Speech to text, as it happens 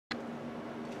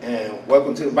And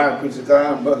welcome to the Bible Preacher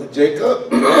God. I'm Brother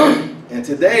Jacob. And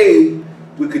today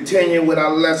we continue with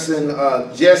our lesson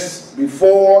just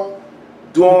before,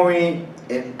 during,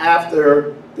 and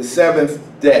after the seventh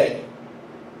day.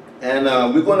 And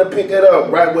we're going to pick it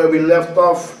up right where we left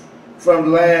off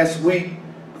from last week,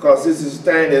 because this is a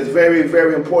thing that's very,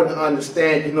 very important to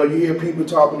understand. You know, you hear people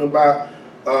talking about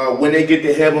when they get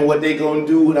to heaven, what they're going to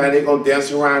do, and how they're going to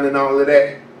dance around and all of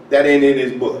that. That ain't in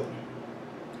this book.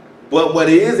 But what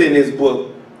is in this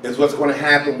book is what's going to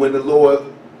happen when the Lord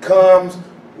comes,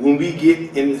 when we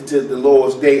get into the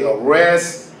Lord's day of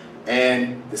rest.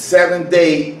 And the seventh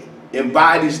day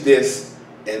embodies this,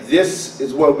 and this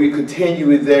is what we continue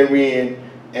with therein.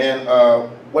 And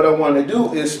what I want to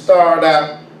do is start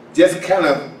out just kind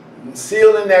of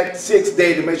sealing that sixth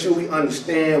day to make sure we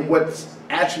understand what's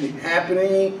actually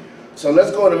happening. So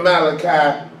let's go to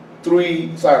Malachi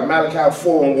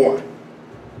 4 and 1.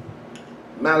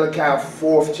 Malachi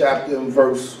 4th chapter and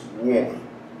verse 1.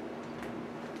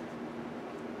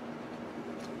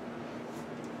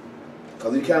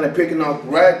 Because we're kind of picking up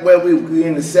right where we're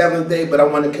in the seventh day, but I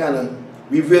want to kind of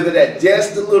revisit that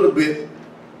just a little bit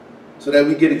so that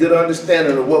we get a good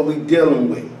understanding of what we're dealing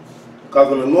with.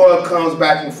 Because when the Lord comes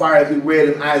back in fire, as we read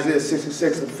in Isaiah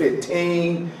 66 and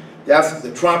 15, that's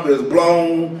the trumpet is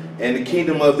blown, and the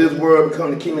kingdom of this world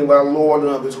become the kingdom of our Lord and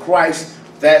of his Christ.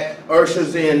 That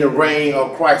ushers in the reign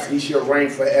of Christ. He shall reign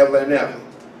forever and ever.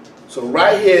 So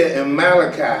right here in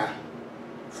Malachi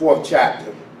 4th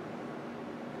chapter,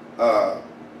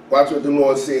 watch what the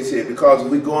Lord says here, because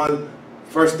we're going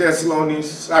 2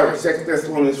 Thessalonians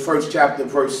 1st chapter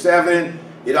verse 7.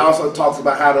 It also talks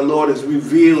about how the Lord has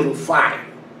revealed a fire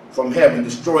from heaven,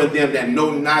 destroying them that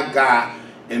know not God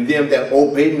and them that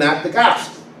obey not the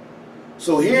gospel.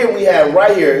 So here we have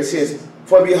right here, it says,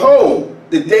 for behold,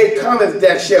 the day cometh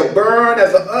that shall burn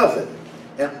as an oven,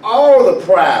 and all the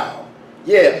proud,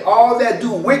 yea, all that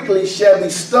do wickedly shall be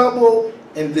stubble,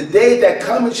 and the day that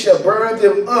cometh shall burn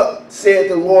them up, saith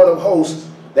the Lord of hosts,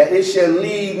 that it shall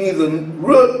leave neither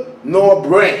root nor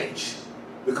branch,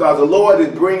 because the Lord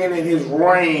is bringing in his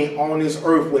reign on this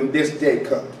earth when this day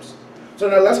comes. So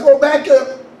now let's go back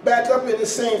up in the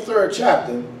same third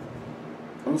chapter,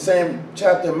 I'm saying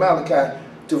chapter of Malachi,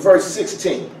 to verse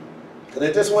 16. Because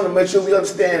I just want to make sure we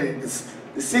understand this,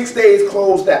 the 6 days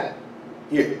closed out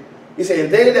here. He said,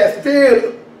 and they that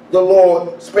feared the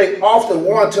Lord spake often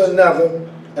one to another,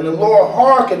 and the Lord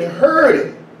hearkened and heard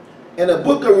it. And a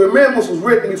book of remembrance was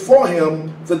written before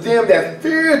him for them that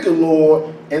feared the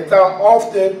Lord and thought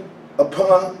often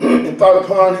upon thought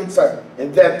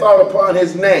upon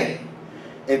his name.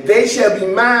 And they shall be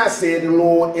mine, said the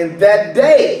Lord, in that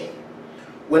day,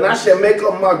 when I shall make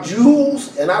up my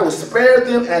jewels, and I will spare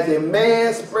them as a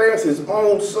man spares his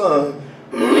own son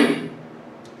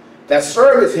that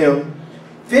serveth him.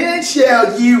 Then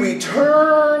shall ye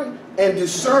return and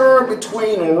discern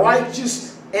between the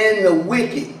righteous and the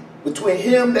wicked, between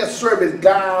him that serveth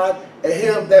God and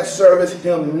him that serveth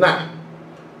him not.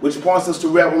 Which points us to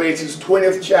Revelations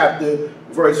 20th chapter,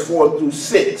 verse 4 through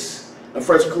 6. And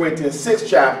 1 Corinthians 6th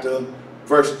chapter,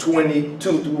 verse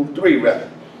 22 through 3, rather.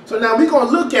 So now we're going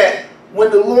to look at when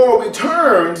the Lord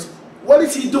returns, what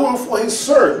is he doing for his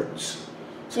servants?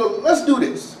 So let's do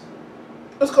this.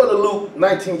 Let's go to Luke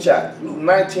 19 chapter, Luke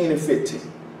 19 and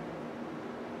 15.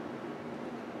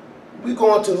 We're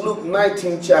going to Luke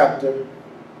 19 chapter.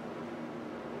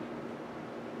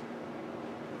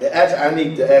 Actually, I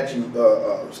need to actually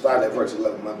start at verse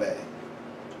 11, my bad.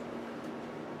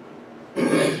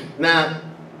 Now,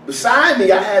 beside me,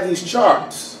 I have these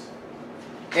charts.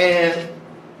 And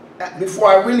before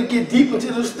I really get deep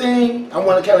into this thing, I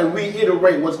want to kind of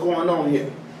reiterate what's going on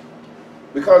here.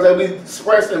 Because as we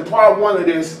expressed in part 1 of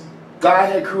this,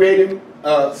 God had created,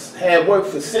 had worked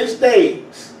for 6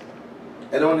 days.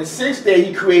 And on the 6th day,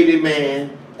 he created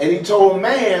man. And he told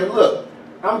man, look,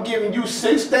 I'm giving you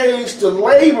 6 days to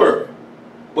labor.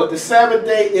 But the 7th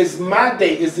day is my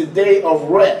day. It's the day of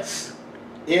rest.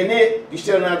 In it, you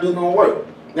shall not do no work.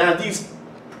 Now, these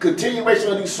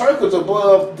continuation of these circles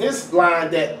above this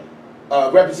line that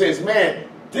represents man,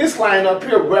 this line up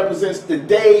here represents the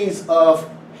days of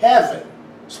heaven,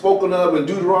 spoken of in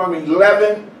Deuteronomy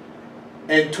 11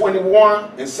 and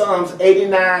 21 and Psalms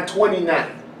 89,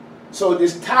 29. So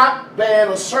this top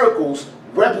band of circles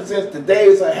represents the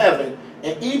days of heaven,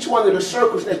 and each one of the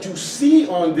circles that you see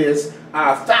on this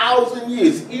are 1,000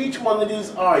 years. Each one of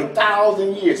these are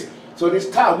 1,000 years. So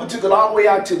this top, we took it all the way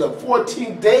out to the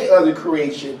 14th day of the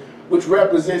creation, which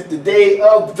represents the day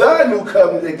of the new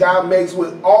covenant that God makes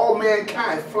with all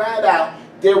mankind, flat out.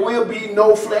 There will be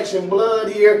no flesh and blood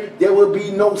here. There will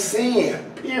be no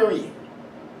sin, period.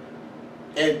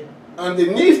 And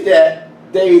underneath that,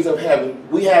 days of heaven,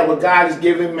 we have what God has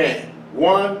given man.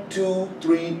 1, 2,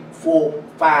 3, 4,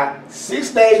 5,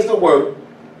 6 days to work.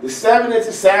 The 7th is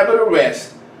the Sabbath of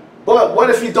rest. But what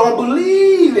if you don't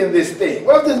believe in this thing?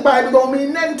 What if this Bible don't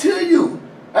mean nothing to you?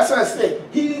 That's what I say.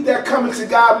 He that cometh to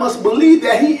God must believe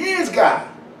that he is God.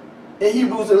 In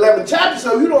Hebrews 11 chapter,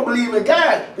 so if you don't believe in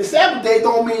God, the Sabbath day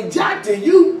don't mean jack to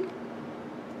you.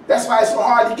 That's why it's so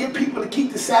hard to get people to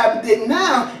keep the Sabbath day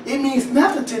now. It means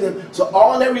nothing to them. So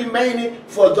all that remaining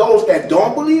for those that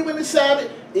don't believe in the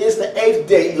Sabbath is the 8th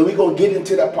day, and we're going to get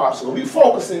into that part. So we're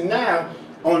focusing now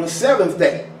on the 7th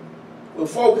day. We're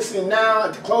focusing now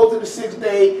at the close of the 6th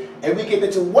day, and we get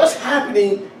into what's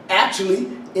happening actually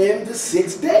in the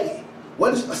 6th day.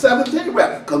 What is a 7th day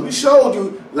rather? Because we showed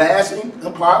you last week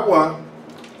in part 1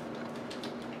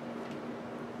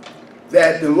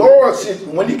 that the Lord,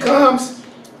 when he comes,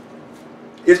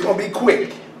 it's going to be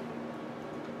quick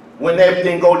when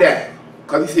everything go down.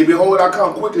 Because he said, behold, I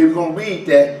come quickly. We're going to read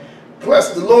that.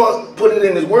 Plus, the Lord put it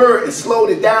in his word and slowed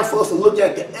it down for us to look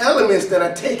at the elements that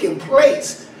are taking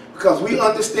place. Because we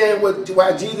understand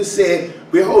why Jesus said,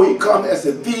 behold, he comes as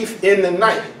a thief in the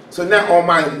night. So now on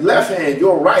my left hand,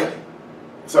 your right,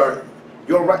 sorry,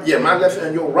 your right, yeah, my left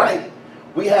hand, your right,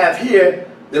 we have here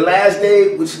the last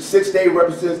day, which is the 6th day,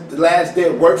 represents the last day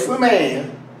of work for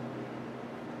man.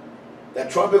 That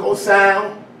trumpet will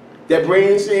sound, that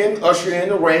brings in, usher in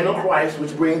the reign of Christ,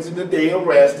 which brings in the day of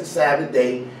rest, the Sabbath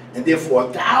day. And then for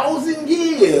 1,000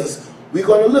 years, we're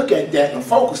going to look at that and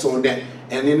focus on that.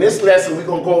 And in this lesson, we're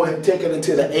going to go and take it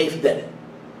into the 8th day.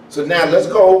 So now let's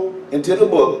go into the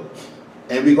book,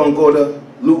 and we're going to go to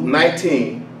Luke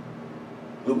 19.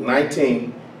 Luke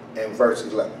 19 and verse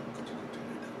 11.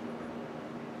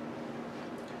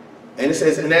 And it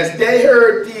says, and as they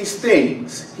heard these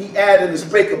things, he added and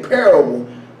spake a parable,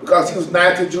 because he was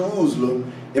nigh to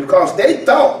Jerusalem, and because they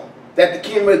thought that the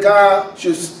kingdom of God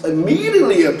should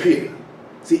immediately appear.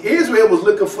 See, Israel was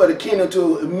looking for the kingdom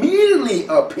to immediately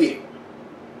appear.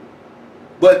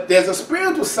 But there's a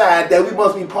spiritual side that we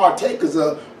must be partakers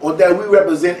of, or that we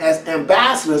represent as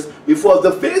ambassadors before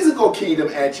the physical kingdom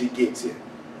actually gets here.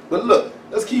 But look,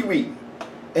 let's keep reading.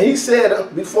 And he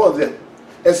said before them,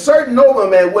 a certain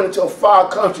nobleman went into a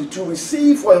far country to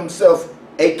receive for himself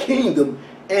a kingdom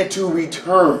and to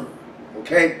return.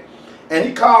 Okay? And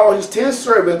he called his 10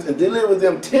 servants and delivered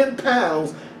them 10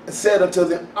 pounds and said unto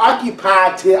them,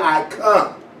 occupy till I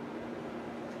come.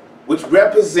 Which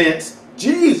represents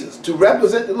Jesus, to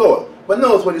represent the Lord. But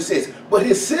notice what it says. But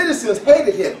his citizens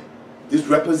hated him. This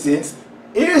represents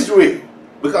Israel.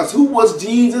 Because who was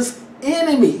Jesus'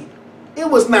 enemy? It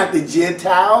was not the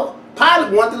Gentile.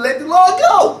 Pilate wanted to let the Lord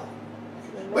go.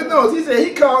 But no, he said,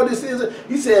 he called this Israel.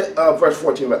 He said, verse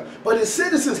 14, but his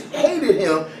citizens hated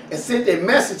him and sent a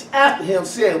message after him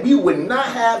saying, we would not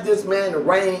have this man to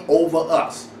reign over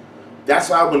us. That's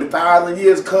why when the 1,000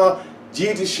 years come,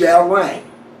 Jesus shall reign.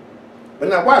 But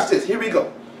now watch this. Here we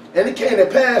go. And it came to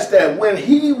pass that when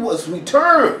he was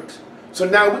returned, so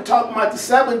now we're talking about the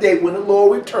 7th day when the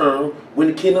Lord returned, when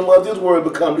the kingdom of his word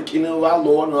become the kingdom of our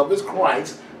Lord and of his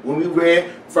Christ. When we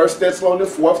read 1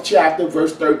 Thessalonians 4th chapter,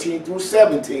 verse 13 through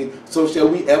 17, so shall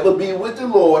we ever be with the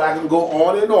Lord. I can go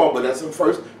on and on, but that's in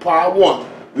first part 1.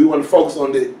 We want to focus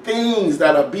on the things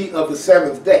that are be of the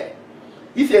 7th day.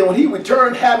 He said when he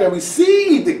returned, having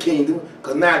received the kingdom,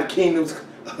 because now the kingdom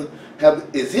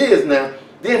is his now,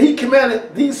 then he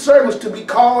commanded these servants to be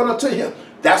called unto him.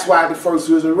 That's why the first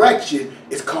resurrection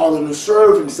is calling the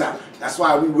servants out. That's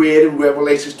why we read in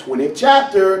Revelation 20th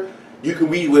chapter, you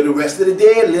can read where the rest of the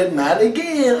dead live not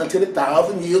again until the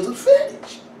 1,000 years are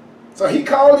finished. So he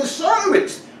called his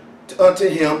servants unto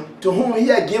him, to whom he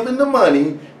had given the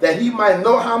money, that he might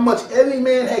know how much every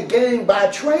man had gained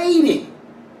by trading.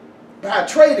 By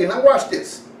trading. Now watch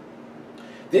this.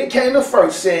 Then came the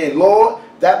first, saying, Lord,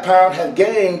 that pound hath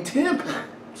gained 10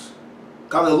 pounds.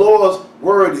 Because the Lord's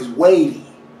word is weighty.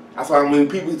 That's why when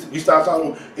people, you start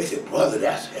talking, they say, brother,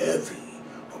 that's heavy.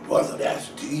 Or brother, that's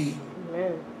deep.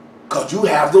 Amen. Because you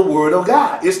have the word of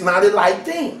God. It's not a light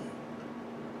thing.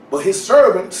 But his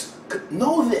servants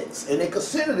know this, and they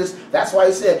consider this. That's why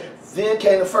he said, then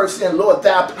came the first, saying, Lord,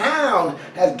 thy pound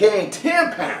has gained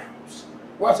 10 pounds.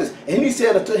 Watch this. And he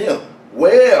said unto him,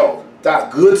 well, thy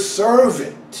good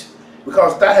servant,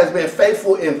 because thou hast been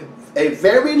faithful in a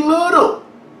very little.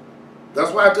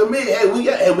 That's why to me, hey, we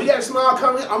got a small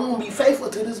company, I'm going to be faithful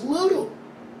to this little.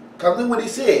 Because look what he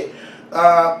said.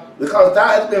 Because thou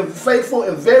hast been faithful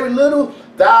in very little,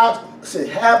 thou should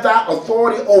have thy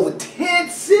authority over 10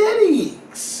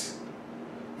 cities.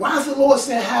 Why is the Lord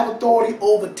saying have authority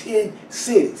over 10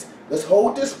 cities? Let's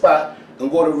hold this spot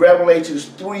and go to Revelations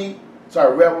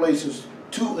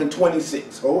 2 and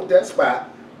 26. Hold that spot.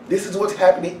 This is what's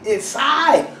happening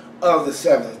inside of the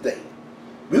seventh day.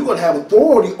 We're going to have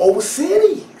authority over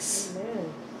cities.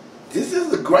 Amen. This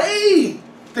is a great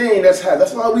thing that's happening.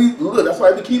 That's why we look. That's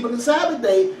why we keep it the Sabbath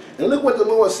day. And look what the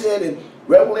Lord said in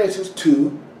Revelation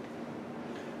 2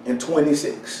 and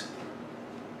 26.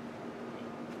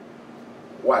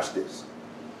 Watch this.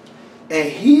 And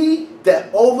he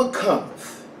that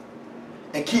overcometh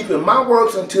and keepeth my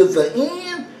works until the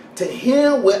end, to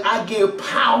him will I give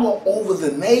power over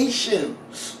the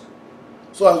nations.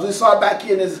 So as we saw back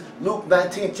in this Luke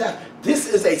 19 chapter,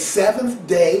 this is a seventh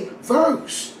day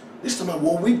verse. This is about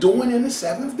what we're doing in the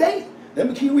seventh day. Let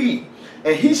me keep reading.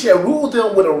 And he shall rule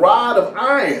them with a rod of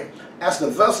iron, as the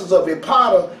vessels of a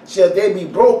potter shall they be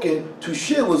broken to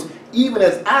shivers, even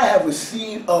as I have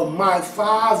received of my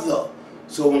Father.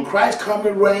 So when Christ come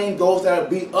and reign, those that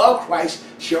be of Christ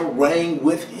shall reign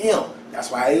with him. That's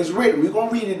why it is written. We're going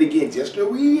to read it again just to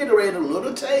reiterate a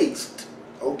little taste.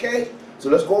 Okay? So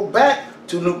let's go back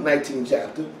to Luke 19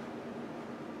 chapter.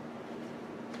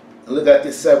 And look at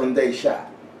this 7-day shot.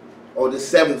 Or the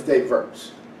 7th day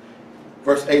verse.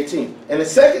 Verse 18. And the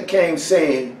second came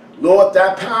saying, Lord,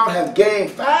 thy pound hath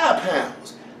gained 5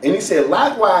 pounds. And he said,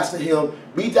 likewise to him,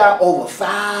 be thou over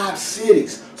 5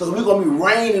 cities. So we're going to be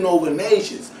reigning over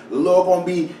nations. The Lord going to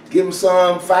be giving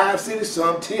some 5 cities,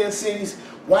 some 10 cities.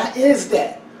 Why is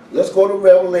that? Let's go to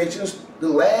Revelations, the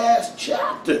last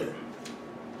chapter.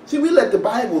 See, we let the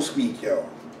Bible speak, y'all.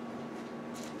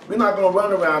 We're not going to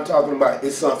run around talking about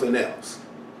it's something else.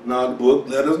 Now, the book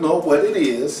let us know what it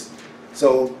is.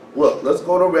 So, look, let's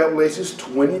go to Revelations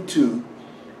 22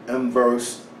 and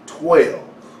verse 12.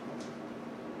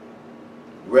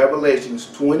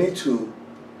 Revelations 22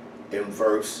 and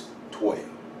verse 12.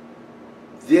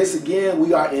 This again,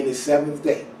 we are in the 7th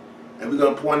day. And we're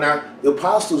going to point out the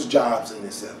apostles' jobs in the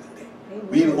 7th day. Amen.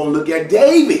 We're even going to look at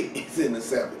David. It's in the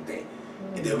 7th day.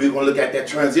 Amen. And then we're going to look at that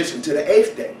transition to the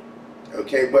 8th day.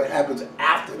 Okay, what happens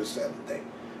after the 7th day.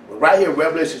 But right here,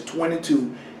 Revelation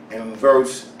 22 and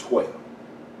verse 12.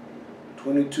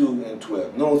 22 and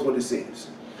 12. Notice what it says.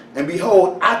 And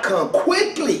behold, I come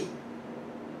quickly.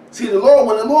 See, the Lord,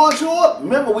 when the Lord showed up,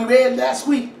 remember we read last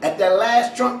week, at that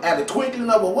last trump, at the twinkling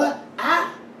of a what?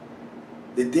 Eye.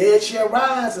 The dead shall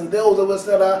rise, and those of us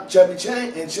that are shall be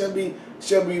changed and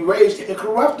shall be raised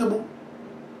incorruptible.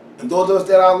 And those of us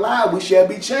that are alive, we shall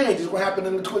be changed. This is what happened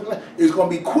in the twinkling. It's going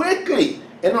to be quickly.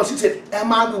 And notice he said, and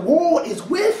my reward is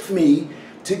with me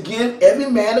to give every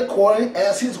man according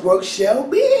as his work shall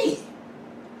be.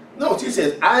 Notice he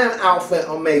says, I am Alpha and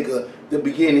Omega, the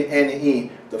beginning and the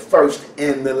end, the first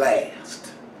and the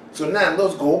last. So now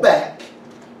let's go back.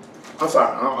 I'm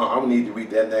sorry, I need to read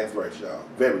that next verse, y'all.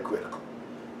 Very critical.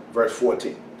 Verse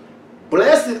 14.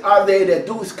 Blessed are they that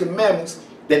do his commandments,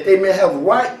 that they may have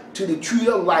right to the tree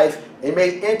of life and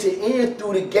may enter in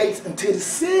through the gates into the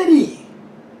city.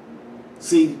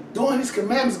 See, doing his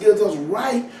commandments gives us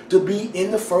right to be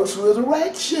in the first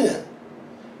resurrection.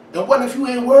 And what if you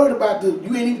ain't worried about you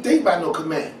ain't even think about no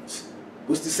commandments,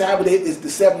 which the Sabbath day is the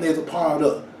 7th day is a part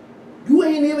of. You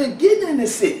ain't even getting in the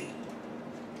city.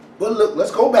 But look,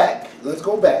 let's go back. Let's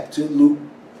go back to Luke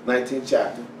 19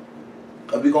 chapter.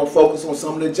 And we're going to focus on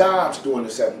some of the jobs during the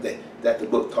 7th day that the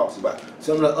book talks about.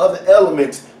 Some of the other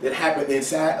elements that happen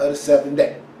inside of the 7th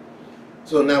day.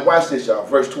 So now watch this, y'all.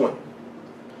 Verse 20.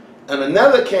 And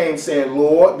another came saying,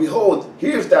 Lord, behold,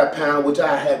 here's thy pound which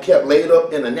I have kept laid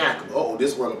up in a knacker. Oh,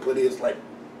 this one put his like.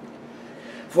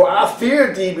 For I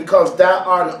fear thee, because thou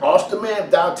art an austere man,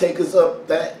 thou takest up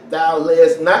that thou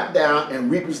layest not down, and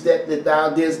reapest that thou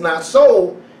didst not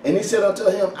sow. And he said unto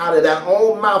him, out of thy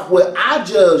own mouth will I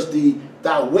judge thee,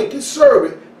 thou wicked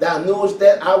servant. Thou knewest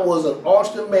that I was an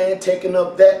austere man, taking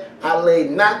up that I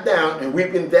laid not down, and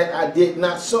reaping that I did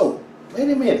not sow. Wait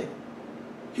a minute.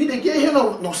 He didn't get him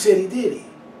no city, did he?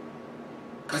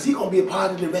 Because he's going to be a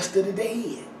part of the rest of the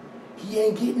day. He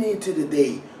ain't getting into the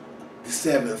day, the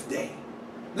 7th day.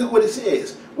 Look what it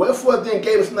says. Wherefore then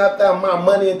gavest not thou my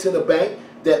money into the bank,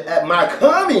 that at my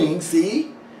coming,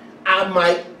 see, I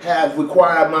might have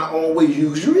required my own wage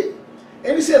usury?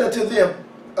 And he said unto them,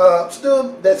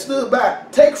 that stood by,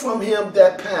 take from him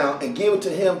that pound, and give it to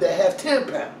him that hath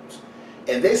 10 pounds.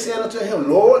 And they said unto him,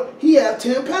 Lord, he hath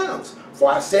 10 pounds.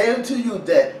 For I say unto you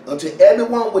that unto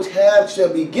everyone which hath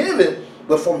shall be given,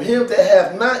 but from him that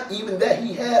hath not, even that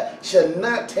he hath shall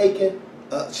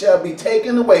be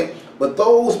taken away. But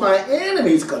those my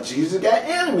enemies, because Jesus got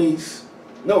enemies,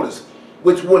 notice,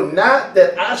 which would not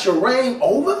that I shall reign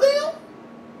over them.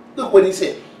 Look what he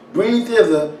said. Bring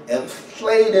thither and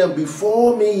slay them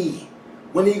before me.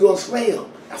 When he going to slay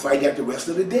them? That's why he got the rest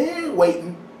of the dead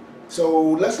waiting. So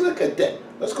let's look at that.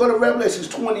 Let's go to Revelations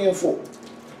 20 and 4.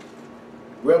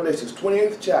 Revelations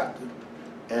 20th chapter,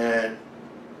 and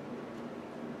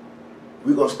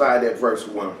we're going to start at verse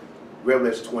 1.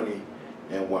 Revelation 20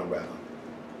 and 1, rather.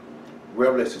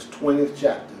 Revelations 20th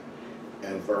chapter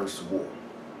and verse 1.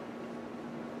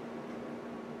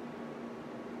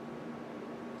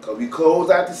 Because we close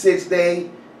out the 6th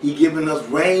day, he giving us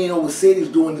rain over cities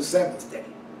during the 7th day.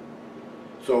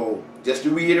 So, just to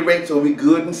reiterate, so we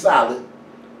good and solid,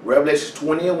 Revelation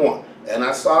 20 and 1. And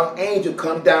I saw an angel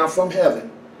come down from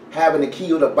heaven, having the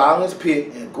key of the bottomless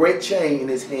pit and a great chain in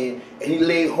his hand, and he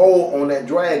laid hold on that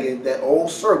dragon, that old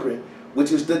serpent,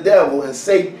 which is the devil and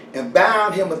Satan, and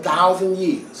bound him 1,000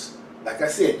 years. Like I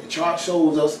said, the chart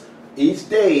shows us each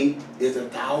day is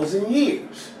 1,000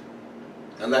 years.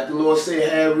 And like the Lord said,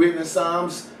 had written in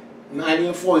Psalms 90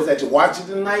 and 4, is that you watch it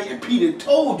tonight, and Peter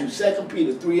told you, 2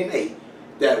 Peter 3 and 8,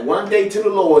 that one day to the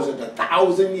Lord is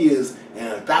 1,000 years,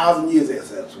 and 1,000 years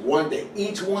is one day.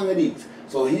 Each one of these.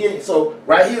 So he ain't, so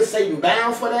right here Satan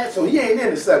bound for that, so he ain't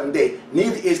in the 7th day.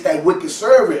 Neither is that wicked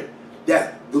servant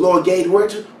that the Lord gave the word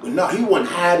to, but no, he wasn't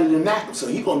hiding in that, so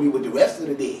he's going to be with the rest of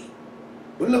the dead.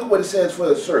 But look at what it says for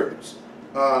the servants.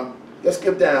 Let's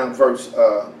skip down verse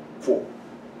 4.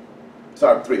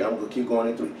 Sorry, 3. I'm going to keep going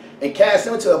in 3. And cast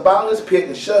him into a bottomless pit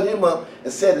and shut him up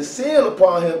and set a seal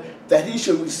upon him that he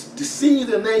should deceive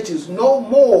the nations no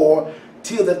more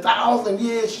till the 1,000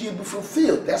 years should be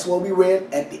fulfilled. That's what we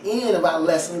read at the end of our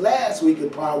lesson last week in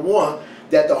part 1,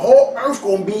 that the whole earth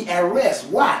going to be at rest.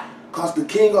 Why? Because the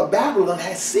king of Babylon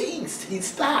has ceased. He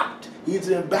stopped. He's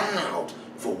been bound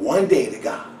for one day to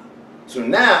God. So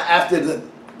now, after the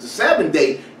 7th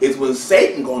day is when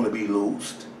Satan going to be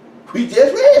loosed. We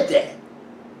just read that.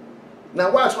 Now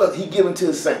watch what he given to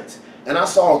the saints. And I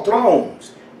saw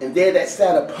thrones, and they that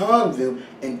sat upon them,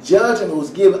 and judgment was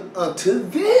given unto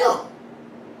them.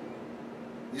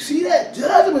 You see that?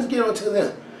 Judgment was given to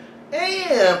them.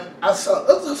 And I saw,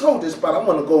 let's hold this spot. I'm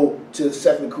going to go to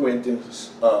 2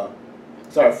 Corinthians, 1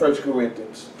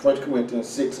 Corinthians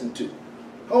 6 and 2.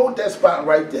 Hold that spot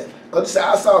right there. Because it said,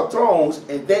 I saw thrones,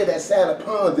 and they that sat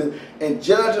upon them, and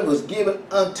judgment was given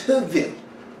unto them.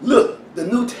 Look, the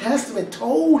New Testament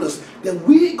told us that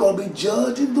we're going to be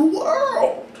judging the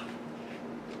world.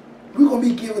 We're going to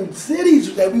be given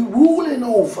cities that we're ruling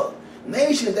over.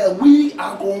 Nations that we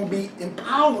are going to be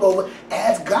empowered over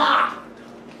as God.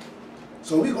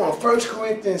 So we're going to 1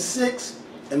 Corinthians 6,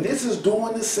 and this is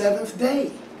during the 7th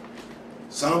day.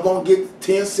 Some going to get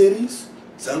 10 cities.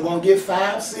 Some going to get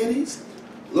 5 cities.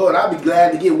 Lord, I'll be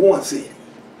glad to get 1 city.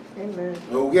 Amen.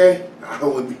 Okay? I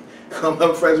would be come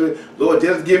up fresh with, Lord,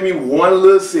 just give me 1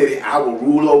 little city. I will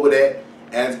rule over that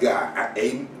as God.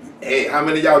 Hey, how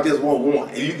many of y'all just want 1?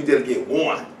 And you can just get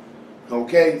 1.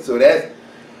 Okay? So that's,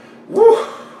 woo.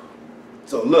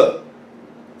 So look,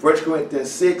 1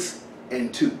 Corinthians 6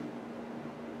 and 2.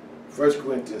 1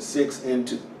 Corinthians 6 and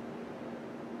 2.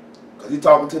 Because he's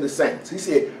talking to the saints. He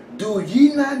said, do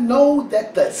ye not know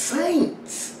that the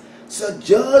saints shall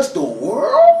judge the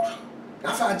world?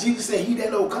 That's how Jesus said, he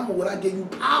that overcometh will I give you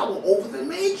power over the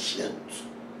nations.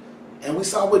 And we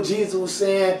saw what Jesus was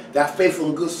saying, that faithful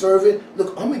and good servant.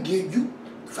 Look, I'm going to give you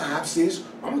 5 cities.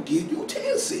 I'm going to give you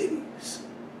 10 cities.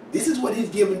 This is what he's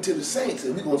giving to the saints.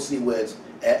 And we're going to see where it's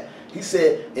at. He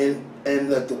said, and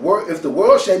that if the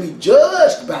world shall be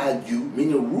judged by you,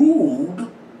 meaning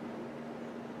ruled,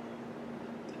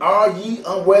 are ye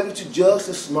unworthy to judge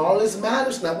the smallest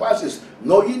matters? Now watch this.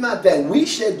 Know ye not that we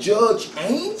shall judge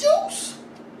angels?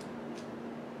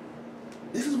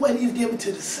 This is what he's giving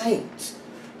to the saints.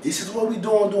 This is what we're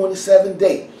doing during the 7th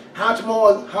day.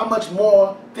 How much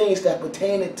more things that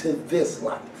pertain to this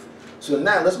life. So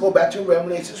now let's go back to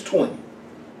Revelation 20.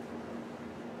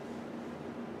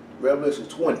 Revelation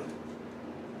 20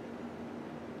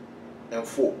 and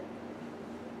 4.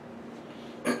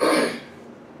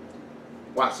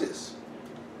 Watch this.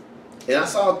 And I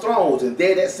saw thrones, and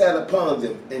they that sat upon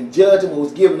them, and judgment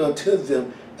was given unto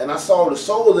them. And I saw the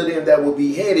souls of them that were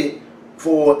beheaded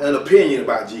for an opinion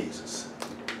about Jesus.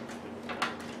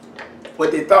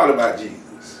 What they thought about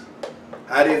Jesus.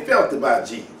 How they felt about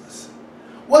Jesus.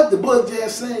 What the book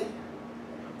just say?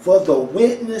 For the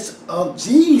witness of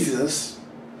Jesus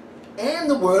and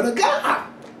the word of God.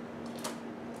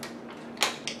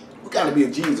 We got to be a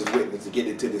Jesus witness to get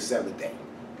into the 7th day.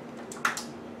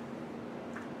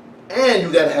 And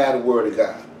you got to have the word of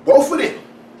God. Both of them.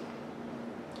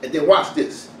 And then watch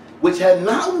this. Which had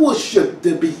not worshipped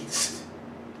the beast.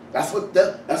 That's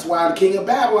why the king of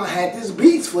Babylon had this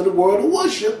beast for the world to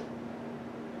worship.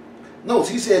 Notice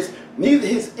he says, neither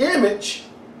his image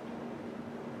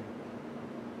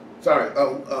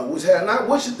which have not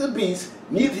worshipped the beast,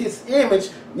 neither his image,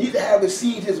 neither have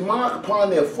received his mark upon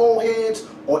their foreheads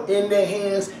or in their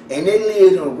hands, and they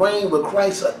lived and reigned with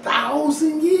Christ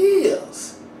 1,000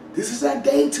 years. This is that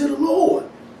day to the Lord.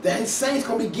 That his saints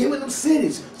going to be giving them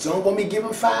cities. Some going to be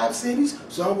given 5 cities.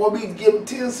 Some going to be given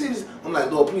 10 cities. I'm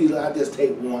like, Lord, please, I'll just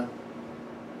take one.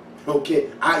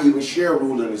 Okay? I even share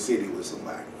rule in the city with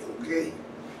somebody. Okay?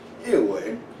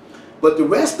 Anyway. But the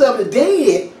rest of the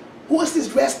dead, what's this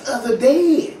rest of the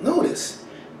dead? Notice.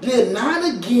 Live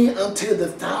not again until the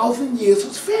 1,000 years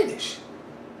was finished.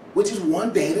 Which is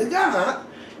one day to God.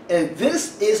 And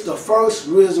this is the first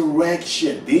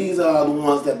resurrection. These are the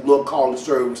ones that the Lord called the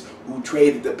servants who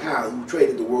traded the power, who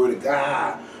traded the word of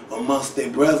God amongst their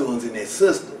brethren and their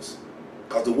sisters.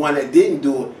 Because the one that didn't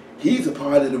do it, he's a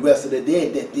part of the rest of the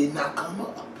dead that did not come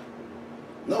up.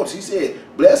 Notice he said,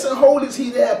 blessed and holy is he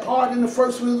that had part in the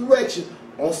first resurrection.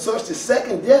 On such the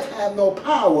second death have no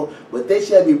power, but they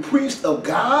shall be priests of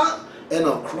God and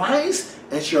of Christ,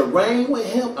 and shall reign with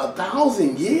him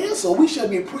 1,000 years. So we shall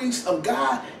be priests of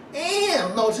God,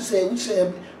 and notice it said we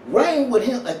shall reign with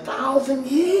him 1,000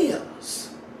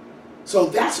 years. So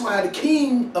that's why the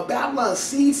king of Babylon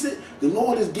sees it. The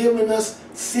Lord is giving us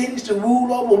cities to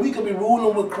rule over. We can be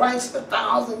ruling with Christ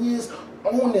 1,000 years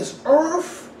on this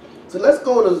earth. So let's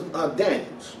go to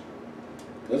Daniel's.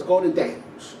 Let's go to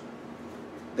Daniel's.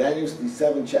 Daniel's, the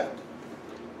 7th chapter.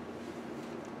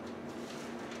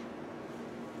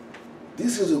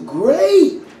 This is a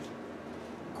great,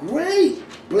 great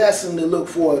blessing to look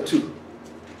forward to.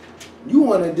 You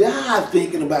want to die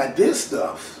thinking about this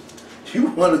stuff.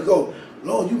 You want to go,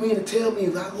 Lord, you mean to tell me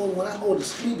if I go, when I go to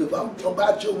sleep, if I'm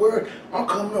about your word, I'm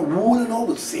coming to ruling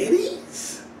over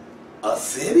cities? A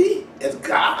city as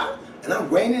God? And I'm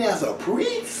reigning as a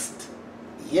priest?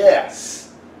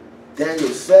 Yes. Daniel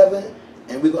 7,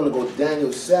 and we're going to go to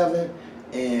Daniel 7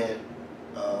 and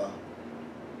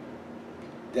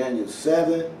Daniel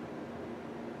 7,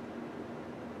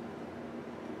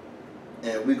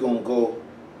 and we're going to go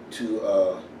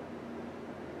to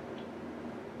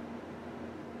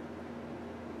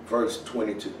verse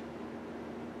 22.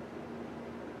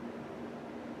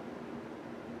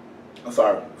 I'm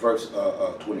sorry, verse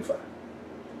 25.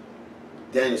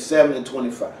 Daniel 7 and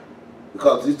 25.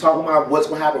 Because he's talking about what's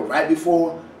going to happen right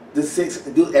before the 6th,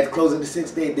 at the close of the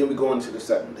 6th day, then we go into the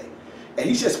 7th day. And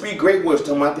he shall speak great words,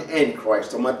 talking about the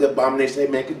Antichrist, talking about the abomination they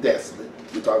make it desolate.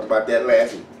 We talked about that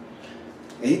last week.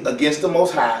 And he, against the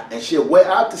Most High, and shall wear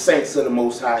out the saints of the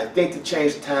Most High, and think to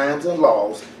change times and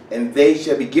laws, and they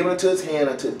shall be given into his hand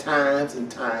until times,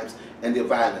 and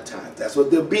dividing times. That's what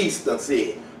the beast done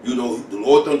said. You know, the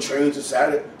Lord done changed the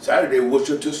Saturday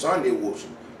worship to Sunday worship.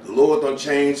 The Lord done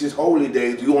changed his holy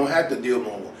days. You don't have to deal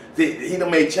no more. He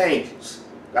done made changes.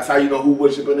 That's how you know who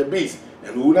worshiping the beast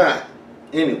and who not.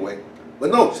 Anyway. But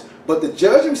notice, but the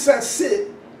judge himself sit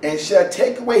and shall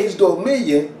take away his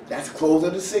dominion, that's the close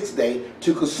of the 6th day,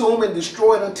 to consume and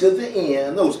destroy it until the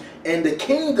end. Notice, and the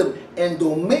kingdom and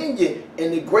dominion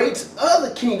and the great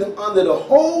other kingdom under the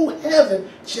whole heaven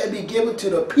shall be given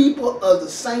to the people of the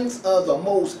saints of the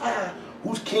Most High,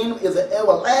 whose kingdom is an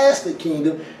everlasting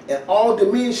kingdom, and all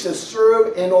dominion shall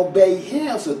serve and obey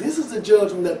him. So this is the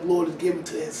judgment that the Lord is giving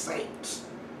to his saints,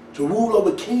 to rule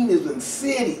over kingdoms and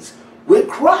cities with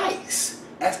Christ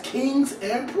as kings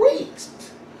and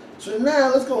priests. So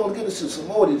now let's go and get into some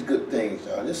more of these good things,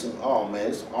 y'all. This is, oh man,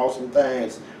 this is some awesome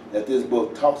things that this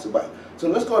book talks about. So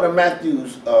let's go to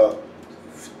Matthew's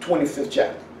 25th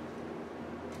chapter.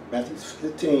 Matthew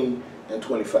 15 and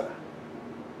 25.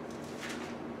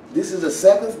 This is a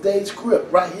 7th day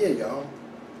script right here, y'all.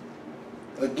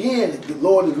 Again, the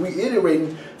Lord is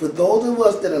reiterating for those of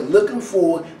us that are looking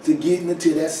forward to getting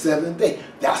into that 7th day.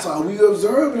 That's why we are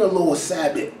observing the Lord's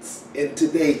Sabbaths. And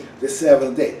today, the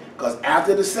 7th day. Because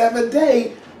after the 7th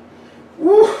day,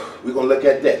 whew, we're going to look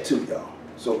at that too, y'all.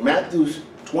 So Matthew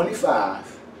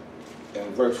 25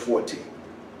 and verse 14.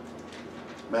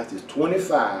 Matthew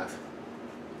 25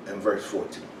 and verse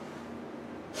 14.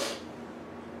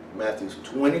 Matthew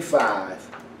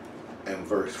 25 and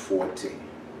verse 14.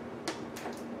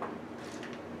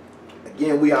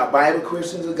 Again, we are Bible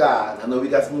Christians of God. I know we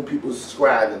got some new people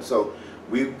subscribing, so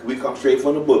we come straight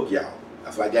from the book, y'all.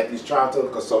 That's why I got these charts,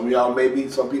 because some of y'all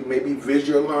some people may be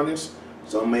visual learners,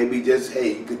 some may be just,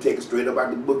 hey, you can take it straight up out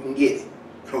the book and get it.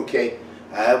 Okay?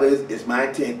 However, it's my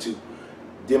intent to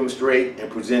demonstrate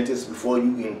and present this before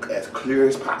you as clear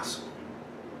as possible.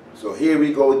 So here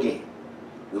we go again.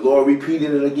 The Lord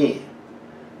repeated it again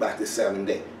about this 7th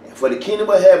day. And for the kingdom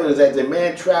of heaven is as a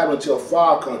man traveling to a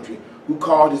far country, who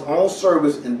called his own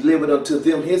servants and delivered unto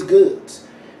them his goods.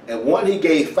 And one he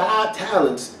gave 5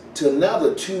 talents, to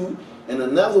another 2, and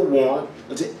another one,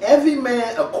 unto every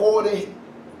man according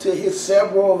to his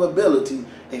several ability,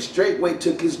 and straightway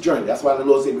took his journey. That's why the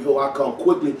Lord said, behold, I come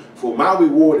quickly, for my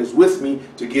reward is with me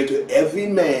to give to every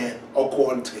man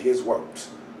according to his works.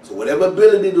 So whatever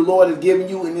ability the Lord has given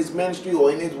you in his ministry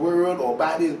or in his word or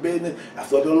by his business,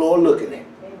 that's what the Lord looking at.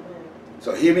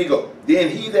 So here we go. Then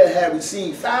he that had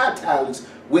received 5 talents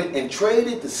went and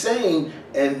traded the same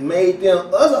and made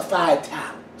them other 5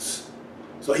 talents.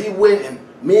 So he went and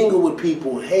mingled with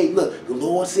people. And hey, look, the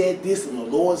Lord said this and the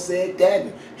Lord said that.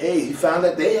 And hey, he found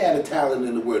that they had a talent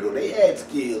in the word or they had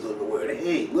skills in the word. And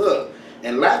hey, look.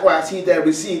 And likewise, he that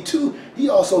received 2, he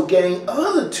also gained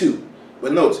other 2.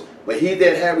 But notice, but he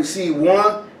that had received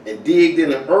 1 and digged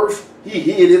in the earth, he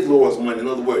hid his Lord's money. In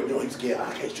other words, you know, he's scared.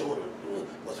 I can't show him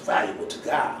what's valuable to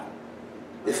God.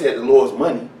 They said the Lord's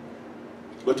money.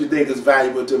 What you think is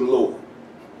valuable to the Lord?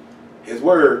 His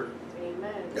word.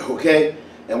 Amen. Okay?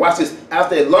 And watch this.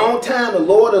 After a long time, the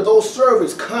Lord of those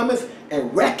servants cometh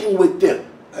and reckon with them.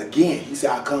 Again, he said,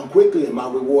 I come quickly and my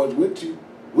reward with you,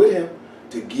 with him,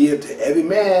 to give to every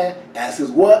man as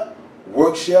his what?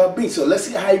 Work shall be. So let's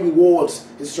see how he rewards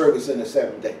his servants in the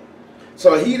 7th day.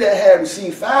 So he that had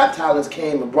received 5 talents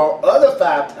came and brought other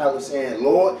 5 talents, saying,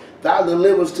 Lord, thou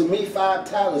deliverest to me 5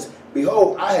 talents.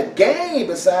 Behold, I have gained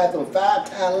beside them 5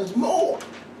 talents more.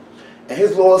 And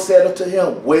his Lord said unto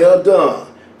him, well done,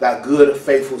 thou good and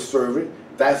faithful servant.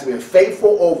 Thou hast been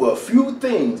faithful over a few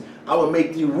things. I will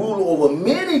make thee ruler over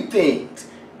many things.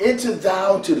 Enter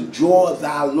thou into the joy of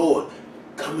thy Lord.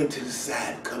 Come into the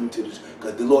side, come into the,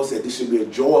 because the Lord said this should be a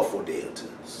joyful day unto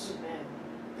us. Amen.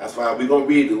 That's why we're going to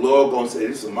read, the Lord going to say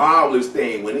this is a marvelous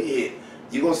thing when it hit.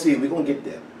 You're going to see, we're going to get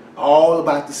there. All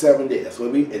about the 7th day. That's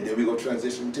what and then we're going to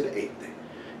transition to the 8th day.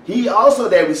 He also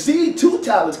that received 2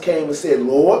 talents came and said,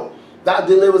 Lord, thou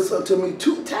deliverest unto me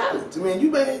 2 talents. I mean,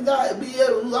 you may not be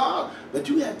able to law, but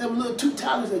you have them little 2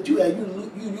 talents that you have,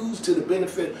 you use to the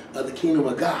benefit of the kingdom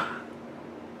of God.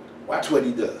 Watch what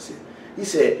he does here. He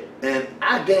said, and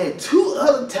I gained 2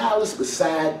 other talents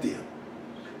beside them.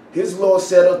 His Lord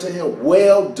said unto him,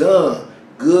 well done,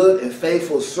 good and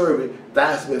faithful servant. Thou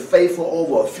hast been faithful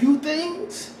over a few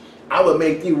things. I will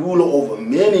make thee ruler over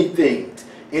many things.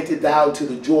 Enter thou into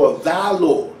the joy of thy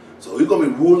Lord. So he's going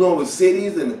to be ruling over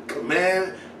cities and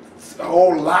command a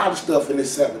whole lot of stuff in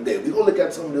this 7th day. We're going to look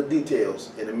at some of the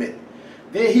details in a minute.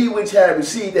 Then he which had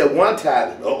received that 1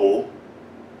 talent,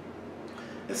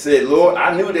 and said, Lord,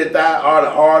 I knew that thou art a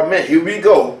hard man. Here we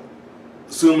go.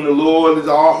 Assuming the Lord is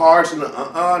all harsh and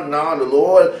no, the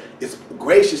Lord is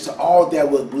gracious to all that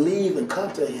will believe and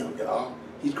come to him, y'all.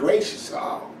 He's gracious to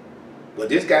all. But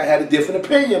this guy had a different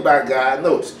opinion about God.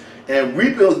 Notice, and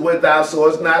reaping where thou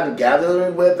sowest not, and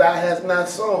gathering where thou hast not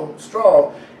sown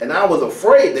straw. And I was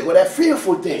afraid. They were that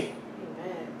fearful thing.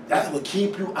 Amen. That would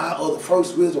keep you out of the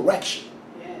first resurrection.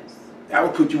 Yes. That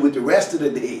would put you with the rest of the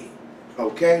dead.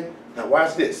 Okay? Now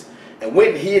watch this. And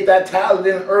when he hid thy talent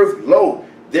in the earth, lo,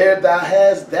 there thou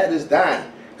hast, that is thine.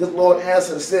 His Lord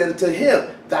answered and said unto him,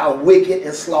 thou wicked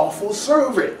and slothful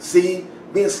servant. See,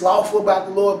 being slothful about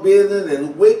the Lord's business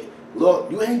and wicked, Lord,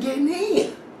 you ain't getting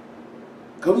in.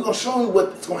 Because we're going to show you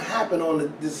what's going to happen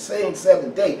on this same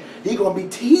 7th day. He's going to be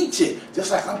teaching.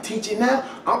 Just like I'm teaching now,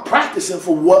 I'm practicing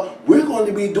for what we're going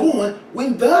to be doing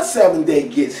when the 7th day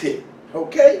gets here.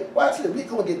 Okay? Watch this. We're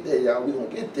going to get there, y'all. We're going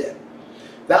to get there.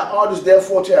 Thou oughtest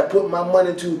therefore to have put my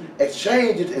money to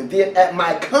exchange it, and then at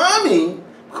my coming,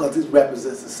 because this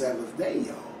represents the 7th day,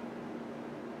 y'all,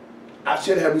 I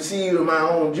should have received of my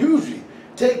own usury.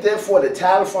 Take therefore the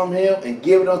talent from him and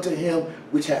give it unto him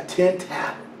which hath 10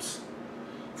 talents.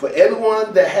 For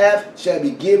everyone that hath shall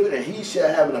be given, and he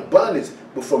shall have an abundance.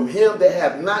 But from him that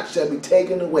hath not shall be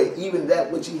taken away, even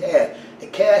that which he hath.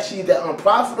 And cast ye that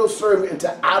unprofitable servant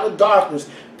into outer darkness.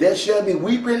 There shall be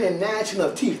weeping and gnashing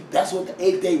of teeth. That's what the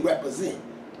 8th day represents.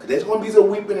 Because there's going to be some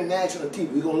weeping and gnashing of teeth.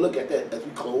 We're going to look at that as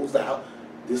we close out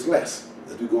this lesson,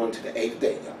 as we go into the 8th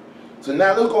day. So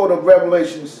now let's go to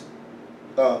Revelations,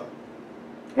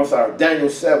 Daniel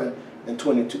 7 and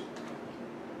 22.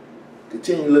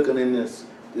 Continue looking in this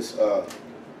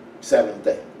 7th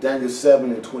day. Daniel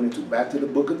 7 and 22. Back to the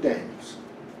book of Daniel.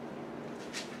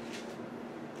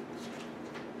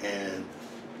 And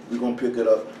we're going to pick it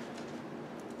up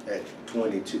at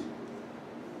 22.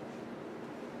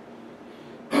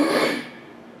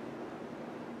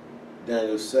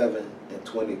 Daniel 7 and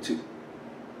 22.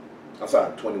 I'm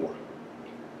sorry, 21.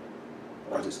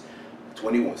 Watch this.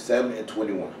 21. 7 and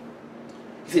 21.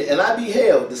 He said, and I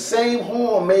beheld the same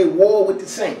horn made war with the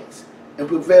saints and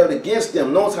prevailed against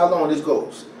them. Notice how long this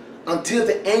goes. Until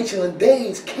the Ancient of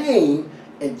Days came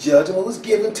And judgment was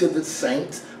given to the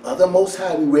saints of the Most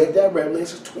High. We read that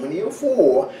Revelation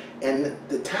 20:4. And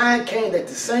the time came that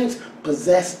the saints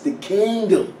possessed the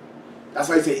kingdom. That's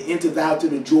why he said, enter thou to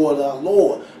the joy of our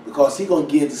Lord. Because he's going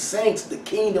to give the saints the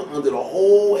kingdom under the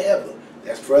whole heaven.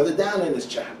 That's further down in this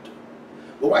chapter.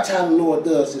 But watch how the Lord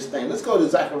does this thing. Let's go to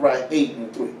Zechariah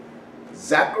 8:3.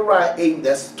 Zechariah 8,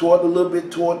 that's a little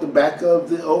bit toward the back of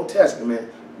the Old Testament.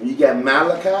 When you got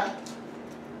Malachi,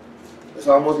 it's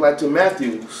almost like to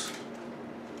Matthew's.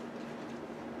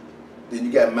 Then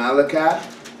you got Malachi,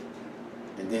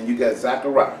 and then you got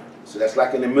Zechariah. So that's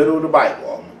like in the middle of the Bible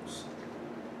almost.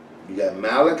 You got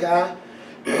Malachi,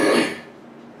 then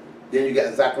you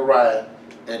got Zechariah,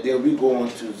 and then we go on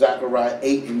to Zechariah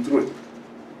 8:3.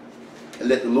 And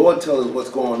let the Lord tell us what's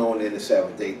going on in the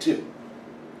seventh day too.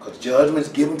 Because judgment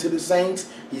is given to the saints.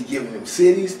 He's giving them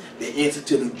cities. They enter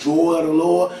to the joy of the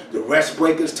Lord. The rest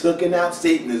breakers taken out.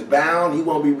 Satan is bound. He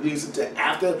won't be released until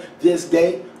after this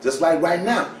day. Just like right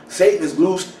now. Satan is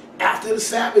loosed after the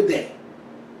Sabbath day.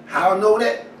 How I know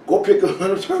that? Go pick up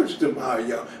another church tomorrow,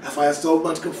 y'all. That's why there's so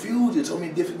much confusion, so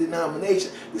many different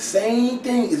denominations. The same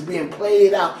thing is being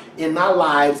played out in our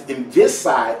lives in this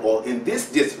side or in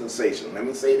this dispensation. Let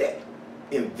me say that.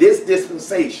 In this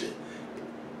dispensation,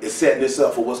 it's setting us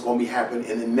up for what's going to be happening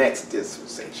in the next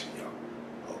dispensation,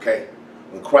 y'all. Okay?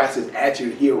 When Christ is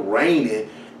actually here reigning,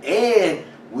 and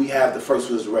we have the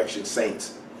first resurrection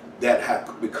saints that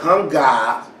have become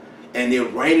God, and they're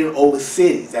reigning over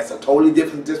cities. That's a totally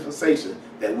different dispensation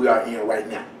that we are in right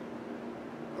now.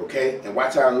 Okay? And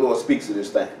watch how the Lord speaks to this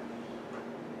thing.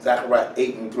 Zechariah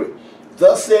 8:3.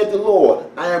 Thus said the Lord,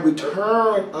 I am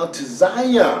returned unto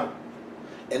Zion,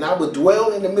 and I will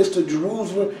dwell in the midst of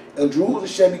Jerusalem, and Jerusalem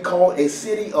shall be called a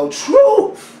city of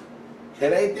truth.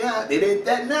 It ain't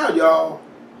that now, y'all.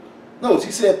 Notice,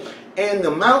 he said, and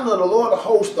the mountain of the Lord of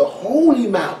hosts, the holy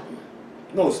mountain.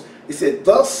 Notice, he said,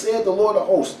 thus said the Lord of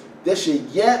hosts, there shall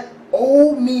yet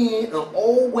old men and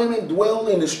old women dwell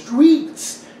in the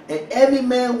streets, and every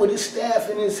man with his staff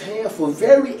in his hand for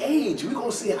very age. We're going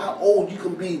to see how old you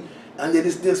can be under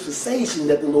this dispensation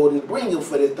that the Lord is bringing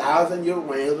for the 1,000-year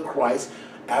reign of Christ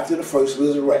after the first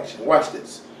resurrection. Watch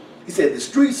this. He said, the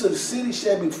streets of the city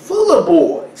shall be full of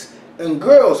boys and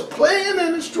girls playing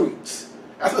in the streets.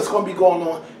 That's what's going to be going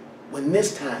on when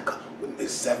this time comes, when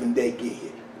this 7th day get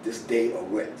here, this day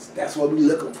of rest. That's what we're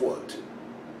looking forward to.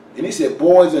 And he said,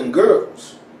 boys and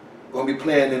girls going to be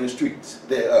playing in the streets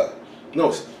thereof.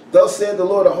 Notice, thus said the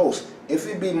Lord of hosts, if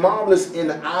it be marvelous in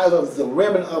the eyes of the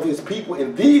remnant of his people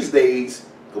in these days,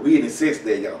 because we in the 6th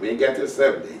day, y'all, we ain't got to the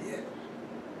 7th day yet.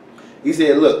 He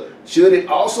said, look, should it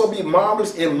also be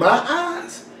marvelous in my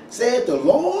eyes, said the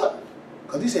Lord?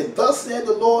 Because he said, thus said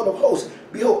the Lord of hosts,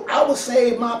 behold, I will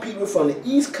save my people from the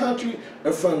east country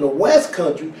and from the west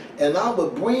country, and I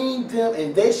will bring them,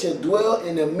 and they shall dwell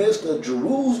in the midst of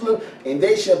Jerusalem, and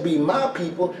they shall be my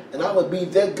people, and I will be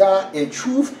their God in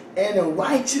truth and in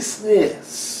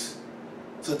righteousness.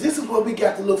 So this is what we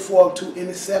got to look forward to in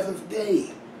the 7th day,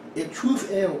 in truth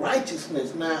and in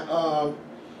righteousness. Now,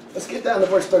 let's get down to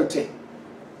verse 13.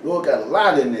 Lord got a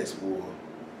lot in this, boy,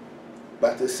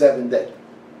 about the 7th day.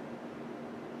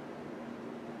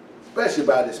 Especially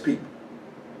about his people.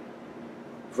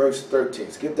 Verse 13.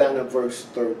 Skip down to verse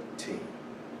 13.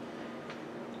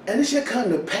 And it shall come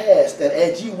to pass that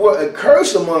as ye were a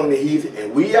curse among the heathen,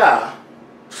 and we are,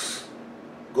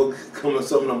 go come to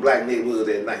some of them black neighborhoods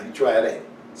at night, you try that.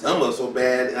 Some are so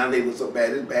bad, our neighborhoods so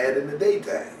bad, it's bad in the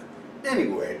daytime.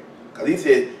 Anyway, because he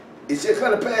said, it shall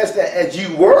come to pass that as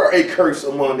you were a curse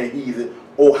among the heathen,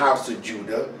 O house of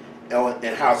Judah,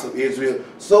 and house of Israel,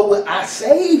 so will I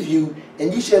save you,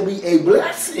 and you shall be a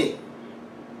blessing.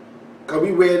 Because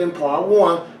we read in part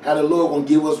 1 how the Lord going to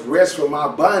give us rest from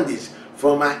our bondage,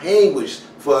 from our anguish,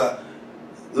 for,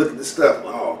 look at the stuff.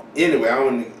 Oh,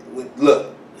 anyway,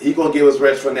 look, he's going to give us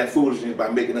rest from that foolishness by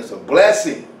making us a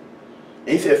blessing. And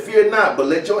he said, fear not, but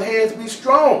let your hands be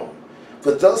strong.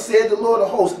 For thus said the Lord of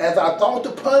hosts, as I thought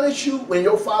to punish you when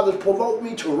your fathers provoked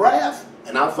me to wrath,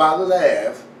 and our fathers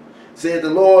have, said the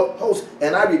Lord hosts,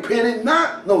 and I repented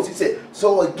not. Notice he said,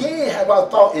 so again have I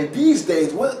thought in these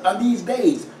days. What are these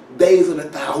days? Days of the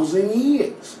 1,000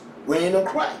 years, reign of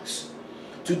Christ.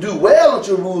 To do well in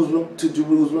Jerusalem,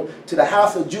 to the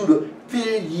house of Judah,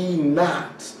 fear ye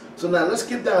not. So now let's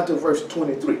get down to verse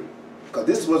 23. Because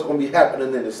this is what's going to be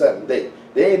happening in the 7th day.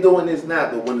 They ain't doing this now,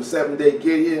 but when the 7th day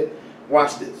get here,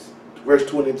 watch this. Verse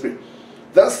 23.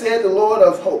 Thus said the Lord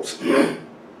of hosts,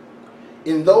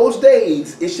 in those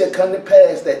days it shall come to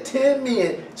pass that 10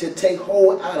 men shall take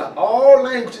hold out of all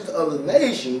languages of the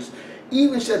nations,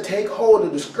 even shall take hold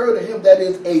of the skirt of him that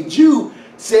is a Jew,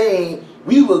 saying,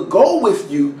 we will go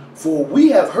with you, for we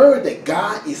have heard that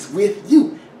God is with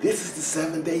you. This is the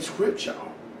 7-day script,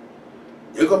 y'all.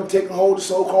 They're going to be taking hold of the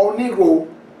so-called Negro,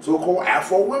 so-called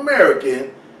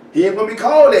Afro-American. He ain't going to be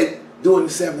called that during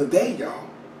the 7th day, y'all.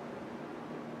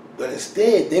 But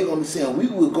instead, they're going to be saying, we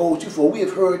will go with you, for we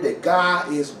have heard that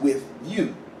God is with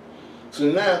you.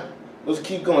 So now, let's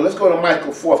keep going. Let's go to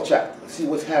Michael 4th chapter and see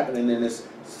what's happening in this,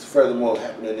 furthermore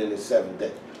happening in this 7th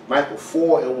day. Michael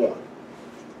 4 and 1.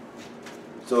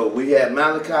 So we have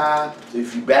Malachi. So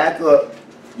if you back up,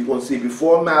 you're going to see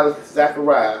before Malachi,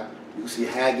 Zechariah, you can see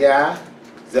Haggai,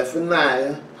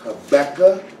 Zephaniah,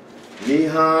 Habakkuk,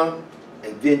 Nahum,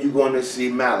 and then you're going to see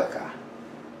Malachi.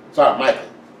 Sorry, Micah.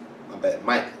 My bad,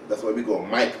 Micah. That's where we go,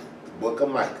 Micah, the book of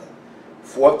Micah.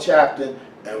 4th chapter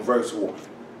and verse 1.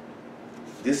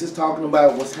 This is talking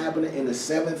about what's happening in the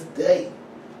 7th day.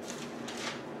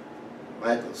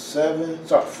 Micah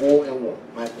 4 and 1.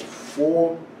 Micah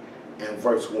 4 and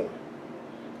verse 1.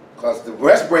 Because the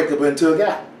rest breaker been took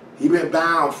out. He been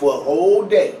bound for a whole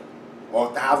day, or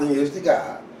 1,000 years to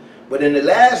God. But in the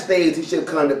last days it shall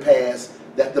come to pass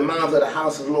that the mountains of the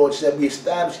house of the Lord shall be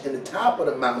established in the top of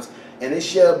the mountains, and it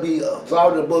shall be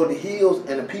exalted above the hills,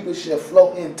 and the people shall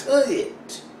flow into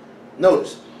it.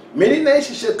 Notice, many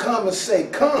nations shall come and say,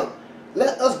 come,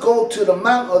 let us go to the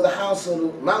mountain of the house of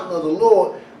the mountain of the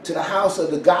Lord, to the house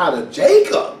of the God of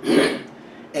Jacob,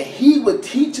 and he will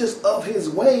teach us of his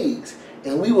ways,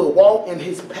 and we will walk in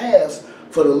his paths,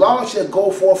 for the Lord shall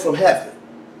go forth from heaven.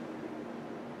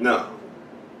 No,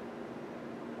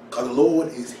 because the Lord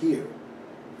is here,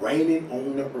 reigning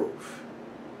on the earth,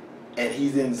 and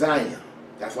he's in Zion.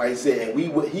 That's why he said, and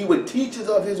he would teach us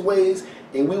of his ways,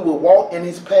 and we will walk in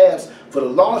his paths, for the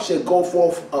Lord shall go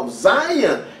forth of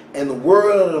Zion, and the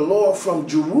word of the Lord from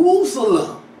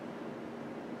Jerusalem.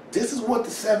 This is what the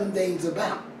 7 days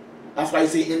about. That's why he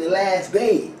said in the last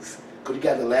days. Because you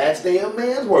got the last day of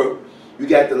man's work, you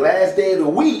got the last day of the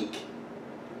week,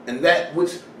 and that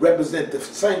which represent the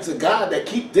saints of God that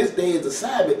keep this day as the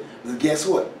Sabbath. But guess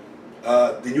what?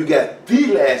 Then you got the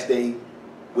last day,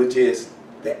 which is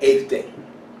the 8th day.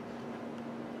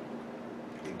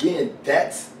 Again,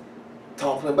 that's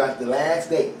talking about the last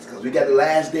days, because we got the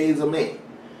last days of man.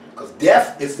 Because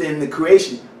death is in the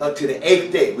creation up to the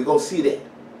 8th day. We're going to see that.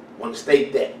 I want to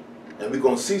state that. And we're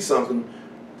going to see something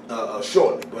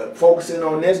shortly. But focusing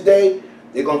on this day,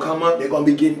 they're going to come up, they're going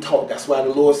to be getting taught. That's why the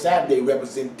Lord's Sabbath day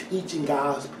represents teaching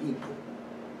God's people.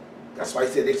 That's why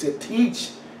he said, they said,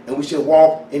 teach, and we shall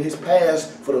walk in his paths,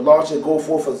 for the Lord shall go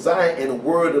forth of Zion, and the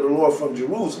word of the Lord from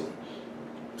Jerusalem.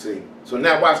 See? So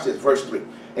now watch this, verse 3.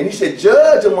 And he said,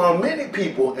 judge among many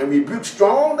people, and rebuke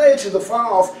strong nations afar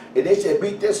off, and they shall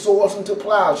beat their swords into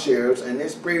plowshares, and their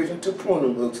spears into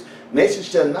pruning hooks. Nation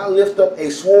shall not lift up a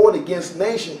sword against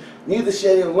nation, neither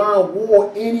shall they learn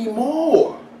war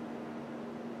anymore.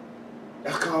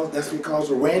 That's because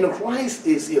the reign of Christ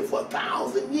is here for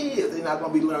 1,000 years. They're not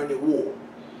going to be learning war.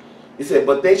 He said,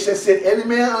 but they shall sit every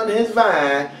man under his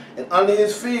vine and under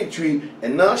his fig tree,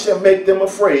 and none shall make them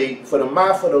afraid, for the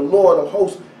mouth of the Lord of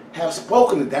hosts have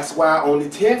spoken it. That's why on the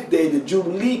 10th day the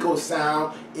Jubilee goes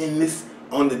sound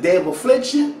on the day of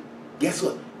affliction. Guess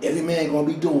what? Every man going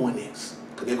to be doing this.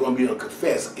 Because they're going to be able to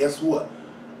confess. Guess what?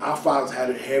 Our fathers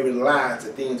had inherited lies to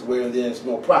things where there's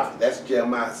no profit. That's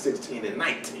Jeremiah 16 and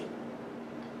 19.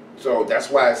 So that's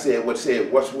why I said what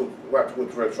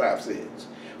verse 5 says.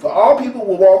 For all people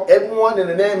will walk, everyone in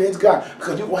the name of his God.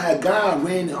 Because you're going to have God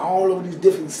reigning all over these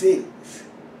different cities.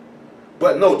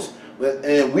 But notice,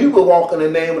 and we will walk in the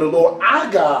name of the Lord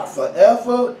our God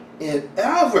forever and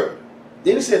ever.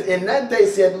 Then it says, in that day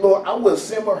said the Lord, I will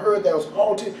assemble her that was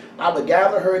halted, I will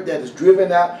gather her that is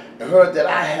driven out, and her that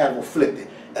I have afflicted.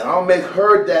 And I'll make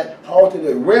her that halted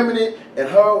a remnant, and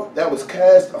her that was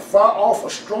cast afar off a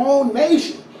strong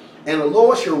nation. And the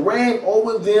Lord shall reign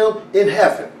over them in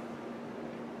heaven.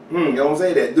 Don't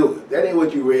say that, do it. That ain't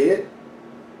what you read.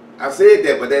 I said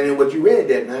that, but that ain't what you read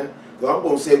that now. So I'm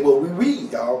going to say what we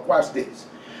read, y'all. Watch this.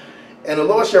 And the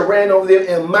Lord shall reign over them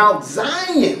in Mount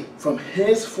Zion from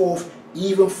henceforth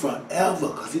even forever.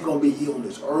 Because he's going to be here on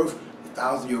this earth,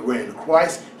 1,000-year reign of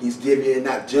Christ. He's giving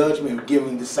not judgment,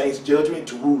 giving the saints judgment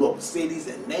to rule over cities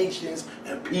and nations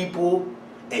and people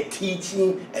and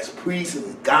teaching as priests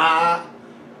and God.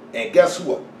 And guess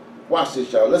what? Watch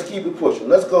this, y'all. Let's keep it pushing.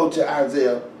 Let's go to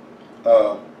Isaiah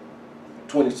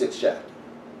 26 chapter.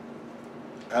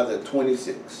 Isaiah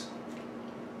 26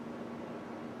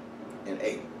 and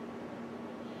 8.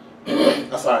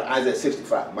 I'm sorry, Isaiah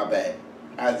 65, my bad.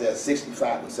 Isaiah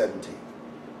 65 and 17.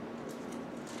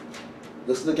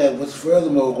 Let's look at what's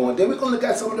furthermore going. Then we're going to look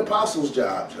at some of the apostles'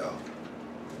 jobs, y'all.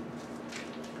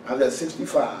 Isaiah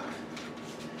 65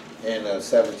 and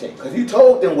 17. Because he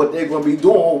told them what they're going to be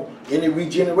doing in the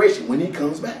regeneration when he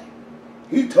comes back.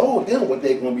 He told them what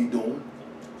they're going to be doing.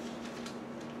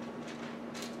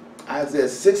 Isaiah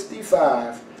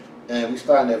 65, and we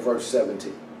starting at verse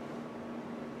 17.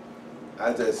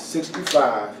 Isaiah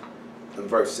 65 and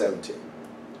verse 17.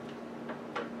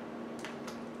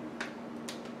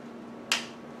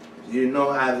 You know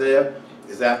Isaiah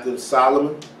is after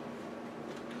Solomon,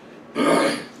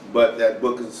 but that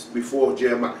book is before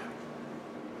Jeremiah.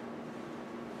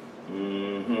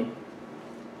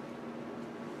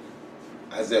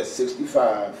 Isaiah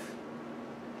 65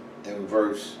 and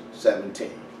verse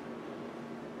 17.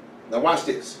 Now watch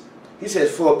this. He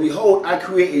says, "For behold, I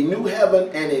create a new heaven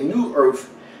and a new earth,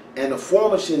 and the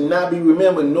former shall not be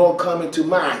remembered nor come into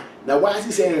mind." Now why is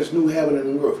he saying there's new heaven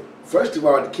and new earth? First of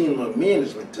all, the kingdom of men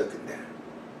has been taken down.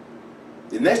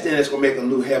 The next thing that's going to make a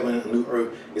new heaven and a new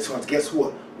earth is, guess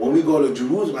what? When we go to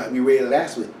Jerusalem, like we read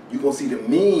last week, you're going to see the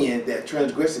men that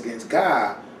transgress against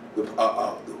God, the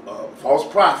false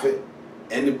prophet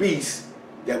and the beast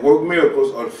that work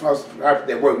miracles, or the false prophet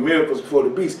that work miracles before the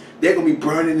beast. They're going to be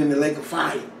burning in the lake of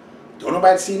fire. Don't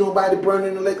nobody see nobody burning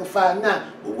in the lake of fire now.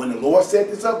 But when the Lord set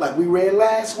this up, like we read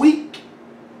last week,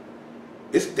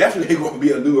 it's definitely going to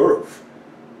be a new earth.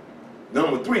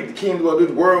 Number 3, the kingdom of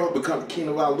this world become the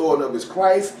kingdom of our Lord and of his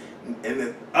Christ. And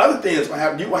the other thing is going to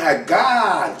happen, you're going to have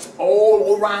gods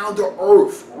all around the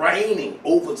earth reigning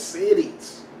over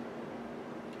cities.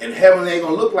 And heaven ain't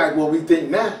going to look like what we think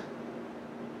now.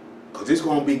 Because it's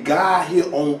going to be God here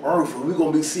on earth. And we're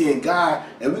going to be seeing God.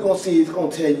 And we're going to see, it's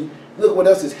going to tell you, look what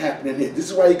else is happening here.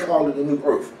 This is why he called it a new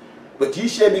earth. But ye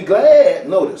shall be glad,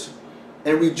 notice,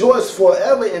 and rejoice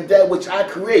forever in that which I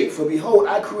create. For behold,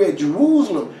 I create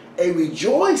Jerusalem a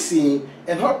rejoicing,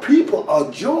 and her people are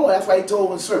joy. That's why he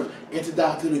told in service, enter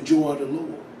thou to the joy of the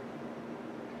Lord.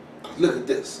 Look at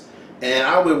this. And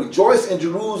I will rejoice in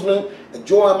Jerusalem, and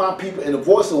joy in my people, and the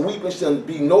voice of weeping shall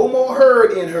be no more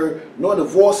heard in her, nor the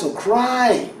voice of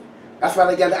crying. That's why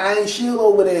they got the iron shield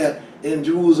over there in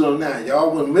Jerusalem now.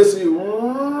 Y'all, when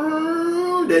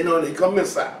missiles, they know they come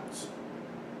missiles.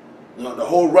 You know, the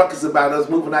whole ruckus about us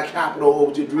moving our capital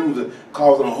over to Jerusalem,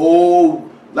 causing a whole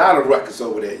lot of ruckus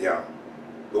over there, y'all.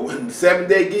 But when the 7th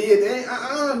day get here, they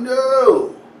ain't,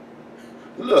 no.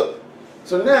 Look,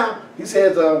 so now he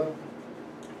says,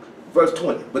 verse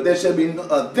 20, but there shall be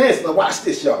this. Now watch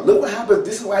this, y'all. Look what happens.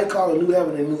 This is why he called a new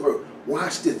heaven and new earth.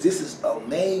 Watch this. This is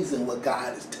amazing what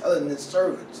God is telling his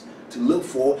servants to look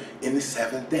for in the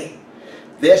 7th day.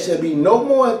 There shall be no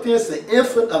more thence an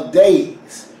infant of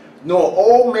days, nor an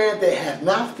old man that hath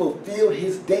not fulfilled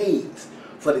his days.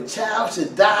 For the child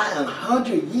should die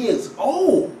 100 years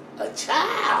old. A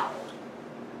child.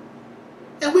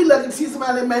 And we lucky to see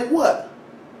somebody that make what?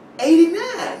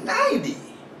 89, 90.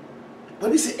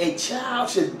 But he said a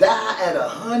child should die at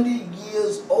 100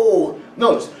 years old.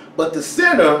 Notice, but the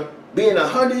sinner being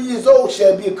 100 years old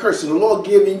shall be accursed. And the Lord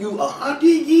giving you 100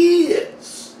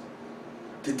 years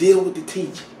to deal with the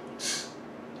teachings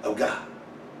of God.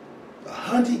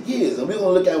 100 years. And we're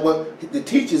going to look at what the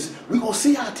teachers, we're going to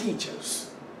see our teachers.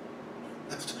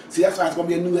 See, that's why it's going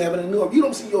to be a new heaven and a new earth. You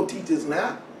don't see your teachers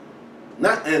now.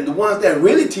 And the ones that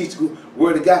really teach the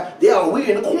word of God, they are way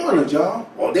in the corner, y'all.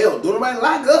 Or they don't nobody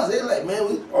like us. They're like,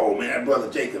 man, oh man, that brother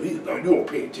Jacob, you don't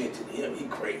pay attention to him. He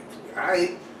crazy. All right?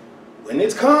 When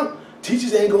it's come,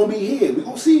 teachers ain't going to be here. We're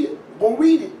going to see it. We're going to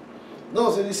read it.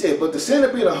 Notice what he said, but the sinner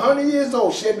being 100 years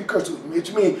old shall be cursed,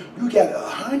 which means you got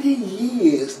 100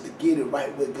 years to get it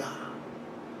right with God.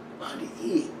 100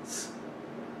 years.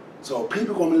 So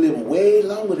people are going to be living way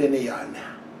longer than they are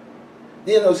now.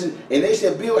 Then, and they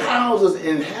shall build houses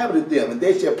and inhabit them, and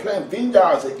they shall plant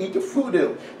vineyards and eat the fruit of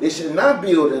them. They shall not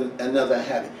build another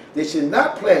inhabit. They shall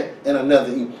not plant in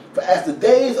another eat. For as the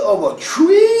days of a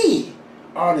tree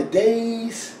are the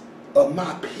days of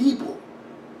my people.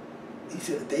 He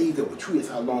said the days of a tree is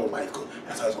how long life goes.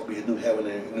 That's how it's going to be a new heaven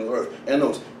and a new earth. And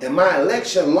notice, and my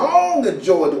election long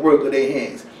enjoy the work of their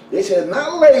hands. They shall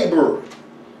not labor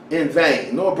in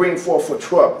vain, nor bring forth for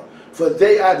trouble. For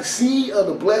they are the seed of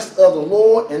the blessed of the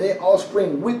Lord, and their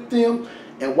offspring with them.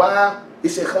 And while it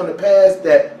shall come to pass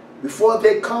that before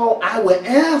they call, I will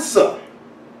answer.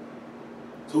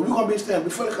 So we're going to be standing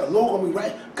before the Lord going to be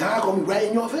right. God going to be right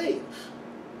in your face.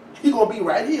 He's going to be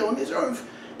right here on this earth.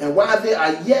 And while they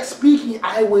are yet speaking,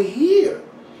 I will hear.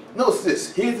 Notice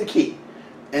this. Here's the key.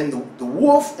 And the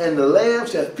wolf and the lamb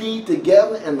shall feed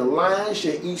together, and the lion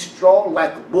shall eat straw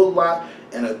like a bullock,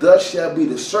 and the dust shall be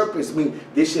the serpent's meat.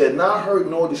 They shall not hurt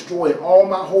nor destroy in all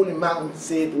my holy mountains,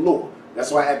 said the Lord.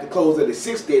 That's why at the close of the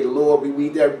 6th day, the Lord, we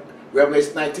read that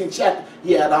Revelation 19th chapter,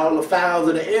 he had all the fowls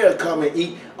of the air come and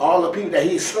eat all the people that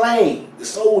he slain, the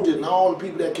soldiers and all the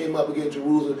people that came up against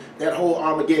Jerusalem, that whole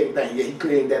Armageddon thing. Yeah, he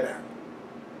cleaned that out.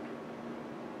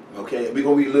 Okay, we're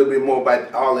going to read a little bit more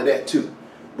about all of that too.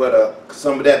 But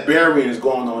some of that burying is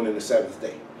going on in the seventh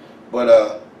day.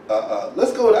 But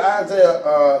let's go to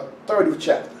Isaiah 30th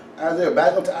chapter. Isaiah,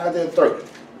 back up to Isaiah 30.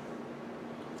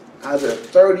 Isaiah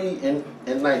 30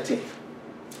 and 19.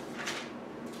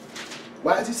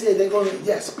 Why does he say they're going to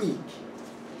yet speak?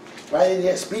 Why didn't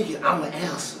yet speak? I'm going to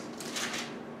answer.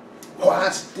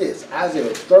 Watch this.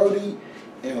 Isaiah 30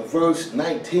 and verse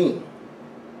 19.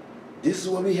 This is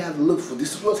what we have to look for.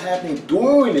 This is what's happening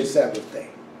during the seventh day.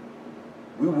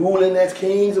 We ruling as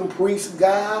kings and priests of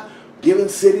God, giving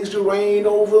cities to reign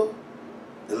over.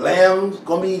 The lamb's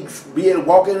going to be able to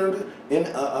walk in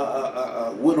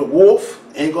with a wolf.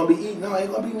 Ain't going to be eating. No, ain't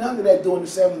going to be none of that during the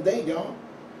seventh day, y'all.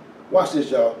 Watch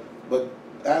this, y'all. But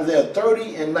Isaiah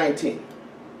 30 and 19.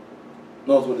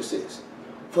 Notice what it says.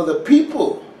 For the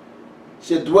people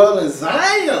shall dwell in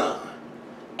Zion,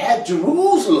 at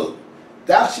Jerusalem.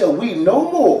 Thou shalt weep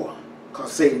no more,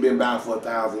 because Satan been bound for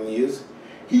 1,000 years.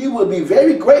 He will be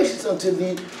very gracious unto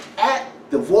thee at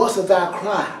the voice of thy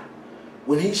cry.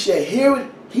 When he shall hear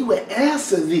it, he will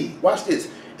answer thee. Watch this.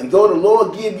 And though the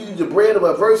Lord give you the bread of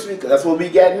adversity, because that's what we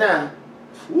got now,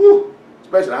 whew,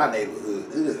 especially our neighborhood.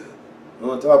 Ugh. We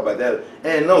don't talk about that.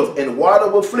 And notice, in the water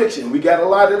of affliction, we got a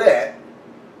lot of that.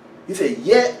 He said,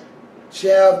 yet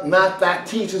shall not thy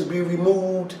teachers be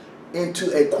removed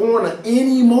into a corner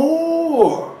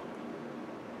anymore.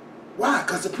 Why?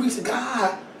 Because the priest of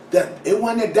God, that it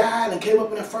one that died and came up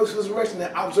in the first resurrection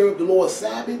that observed the Lord's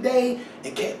Sabbath day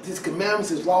and kept his commandments,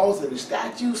 his laws, and his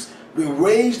statutes, been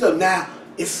raised up. Now,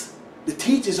 it's the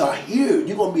teachers are here.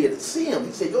 You're going to be able to see them.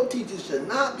 He said, your teachers should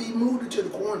not be moved into the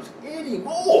corners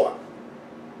anymore.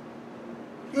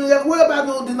 You ain't got to worry about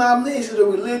no denominations or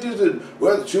religions and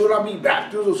whether should I be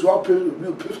Baptist or should I be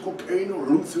Episcopalian or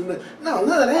Lutheran. No,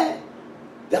 none of that.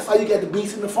 That's why you got the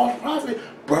beast and the false prophet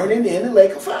burning in the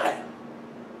lake of fire.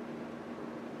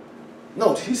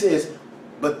 No, he says,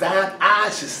 but thine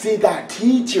eyes shall see thy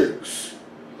teachers.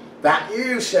 Thy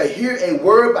ears shall hear a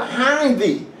word behind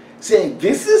thee, saying,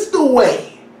 this is the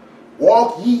way.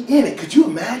 Walk ye in it. Could you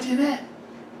imagine that?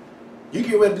 You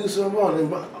get ready to do something wrong, and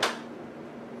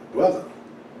brother,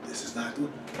 this is not the,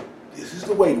 this is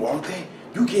the way to walk in.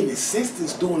 You getting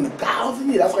assistance during 1,000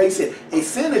 years. That's why he said, a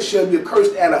sinner shall be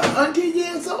accursed at 100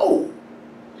 years old.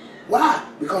 Why?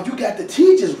 Because you got the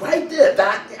teachers right there.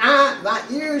 Thy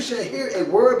ears shall hear a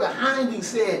word behind thee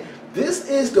saying, this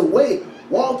is the way,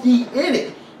 walk ye in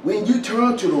it. When you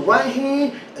turn to the right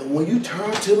hand and when you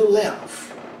turn to the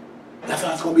left. That's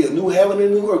why it's going to be a new heaven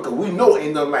and a new earth. Because we know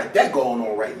ain't nothing like that going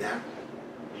on right now.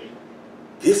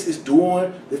 This is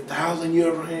during the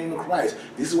 1,000-year reign of Christ.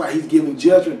 This is why he's giving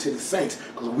judgment to the saints.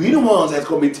 Because we the ones that's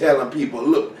going to be telling people,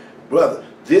 look, brother,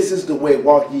 this is the way,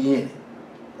 walk ye in it.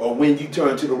 Or when you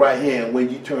turn to the right hand, when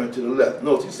you turn to the left.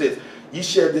 Notice he says, ye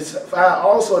shall defile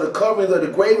also the coverings of the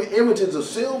graven images of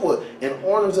silver and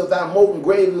ornaments of thy molten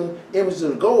graven images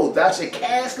of gold. Thou shalt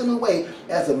cast them away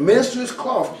as a minstrel's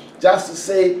cloth, just to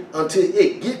say unto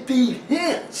it, get thee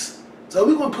hence. So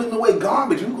we're going to put away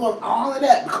garbage. We're going all of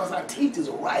that because our teachers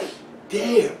are right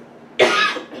there,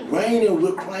 reigning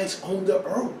with Christ on the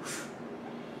earth.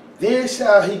 Then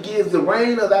shall he give the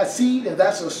rain of thy seed, and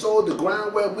thou shalt sow the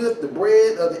ground wherewith the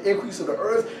bread of the increase of the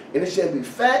earth, and it shall be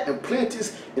fat and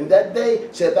plenteous. In that day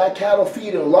shall thy cattle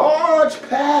feed in large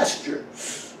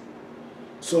pastures.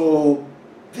 So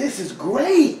this is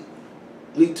great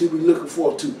to be looking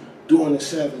forward to during the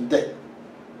seventh day.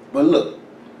 But look,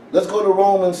 let's go to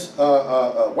Romans,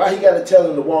 why he got to tell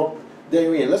him to walk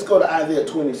therein. Let's go to Isaiah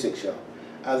 26, y'all.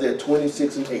 Isaiah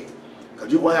 26 and 8.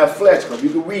 Because you're going to have flesh, because you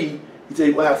can read. He said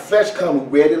you're going to have flesh come.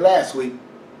 We read it last week.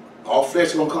 All flesh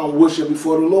is going to come worship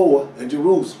before the Lord in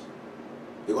Jerusalem.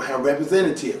 They're going to have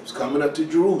representatives coming up to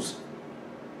Jerusalem.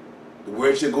 The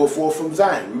word shall go forth from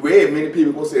Zion. We read, many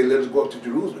people going to say, let us go up to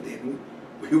Jerusalem, didn't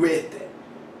we? We read that.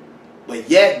 But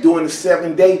yet, during the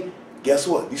seventh day, guess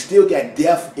what? You still got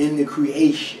death in the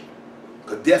creation.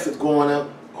 Because death is going up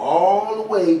all the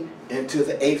way into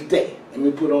the 8th day. Let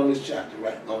me put on this chapter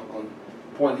right on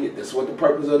point here. That's what the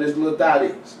purpose of this little dot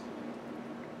is.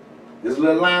 This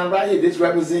little line right here, this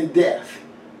represents death.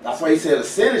 That's why he said a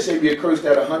sinner shall be accursed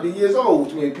at 100 years old,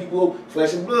 which means people,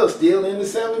 flesh and blood, still in the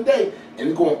 7th day. And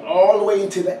it's going all the way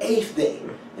into the 8th day.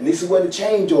 And this is where the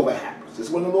changeover happens. This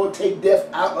is when the Lord takes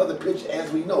death out of the picture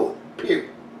as we know it, period.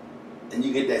 And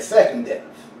you get that second death.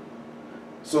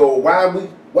 So why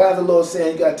the Lord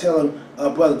saying you got to tell him,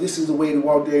 brother, this is the way to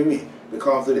walk therein?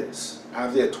 Because of this.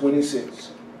 Isaiah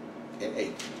 26 and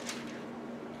 8.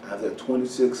 Isaiah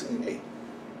 26 and 8.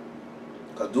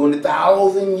 Because during the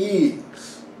 1,000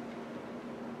 years,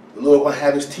 the Lord will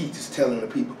have his teachers telling the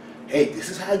people, hey, this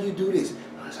is how you do this.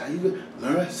 That's how you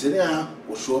learn, sit down,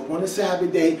 we'll show up on the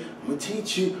Sabbath day, I'm going to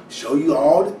teach you, show you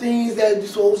all the things that you're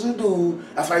supposed to do.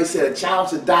 That's why he said a child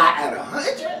should die at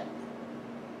 100,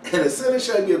 and a sinner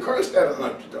shall be accursed at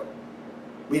 100 though.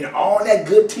 Meaning all that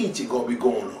good teaching going to be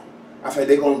going on. I said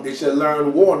they should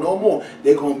learn war no more.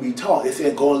 They're going to be taught. They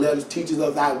said, go and let us teach us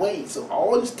of thy ways. So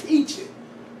all this teaching,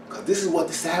 because this is what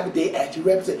the Sabbath day actually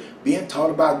represents, being taught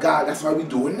about God. That's why we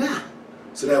do it now.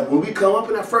 So that when we come up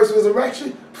in that first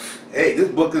resurrection, hey, this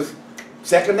book is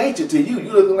second nature to you.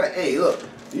 You looking like, hey, look,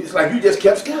 it's like you just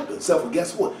kept skipping. Except for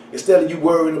guess what? Instead of you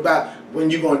worrying about when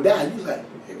you're going to die, you're like,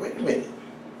 hey, wait a minute.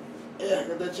 Yeah, I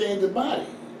got to change the body.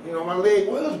 You know, my leg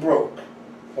was broke.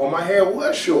 Or my hair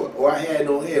was short. Or I had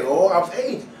no hair. Or I was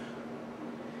aging.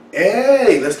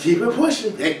 Hey, let's keep it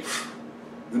pushing. Hey,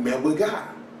 we met with God.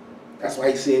 That's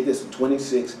why he said this in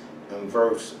 26 and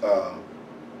verse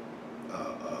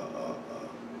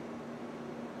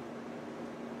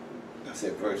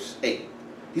verse 8.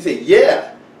 He said,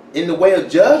 yeah, in the way of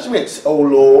judgments, O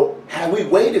Lord, have we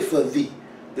waited for thee.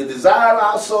 The desire of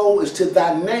our soul is to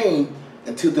thy name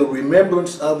and to the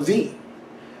remembrance of thee.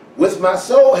 With my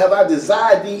soul have I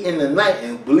desired thee in the night,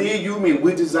 and believe you me,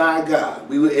 we desire God.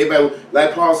 Everybody,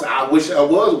 like Paul said, I wish I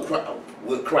was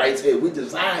with Christ here. We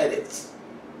desire this.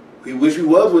 We wish we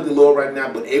was with the Lord right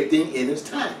now, but everything in its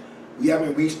time. We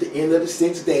haven't reached the end of the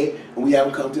 6th day, and we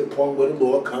haven't come to the point where the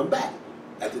Lord come back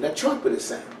after that trumpet is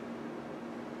sounded.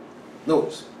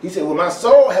 Notice, he said, with my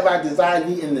soul have I desired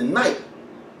thee in the night.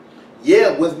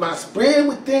 Yeah, with my spirit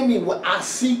within me will I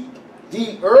seek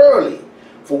thee early.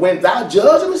 For when thy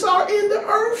judgments are in the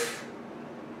earth,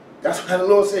 that's why the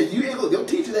Lord said, your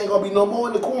teachers ain't going to be no more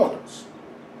in the corners.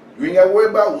 You ain't got to worry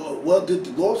about what did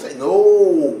the Lord say.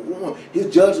 No,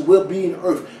 his judgments will be in the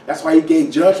earth. That's why he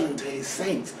gave judgment to his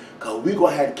saints. Because we're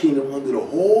going to have the kingdom under the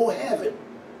whole heaven.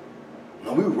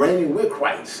 Now we're reigning with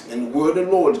Christ. And the word of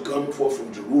the Lord is coming forth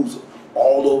from Jerusalem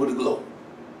all over the globe.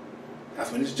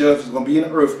 That's when this judgment is going to be in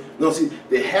the earth. You see,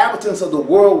 the inhabitants of the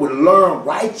world will learn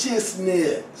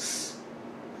righteousness.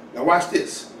 Now watch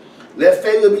this. Let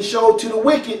favor be showed to the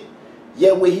wicked,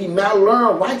 yet will he not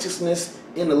learn righteousness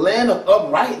in the land of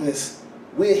uprightness,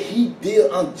 will he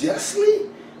deal unjustly,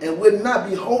 and will not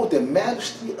behold the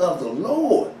majesty of the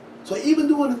Lord. So even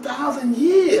during 1,000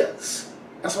 years,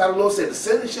 that's why the Lord said, the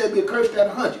sinner shall be accursed at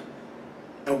 100.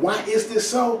 And why is this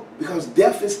so? Because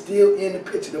death is still in the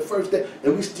picture, the first day,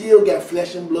 and we still got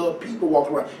flesh and blood people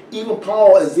walking around. Even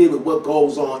Paul exhibit what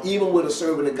goes on, even with a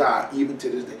servant of God, even to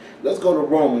this day. Let's go to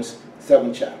Romans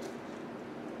 7 chapter.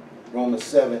 Romans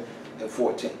 7 and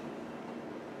 14.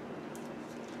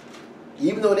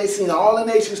 Even though they seen all the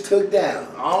nations took down,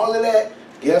 all of that,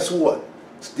 guess what?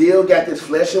 Still got this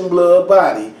flesh and blood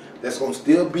body that's going to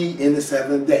still be in the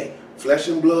 7th day. Flesh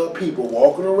and blood people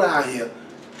walking around here.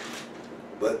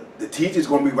 But the teacher's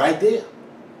going to be right there.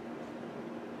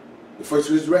 The first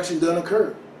resurrection doesn't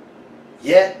occur.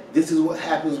 Yet, this is what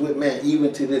happens with man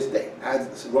even to this day.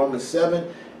 Romans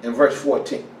 7 and verse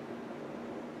 14.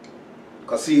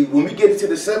 Because see, when we get into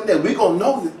the 7th day, we're going to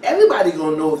know this. Everybody's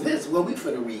going to know this. What we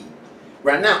finna read.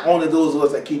 Right now, only those of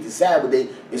us that keep the Sabbath day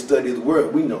and study the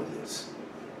word, we know this.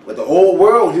 But the whole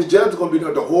world, his judge is going to be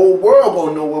there. The whole world going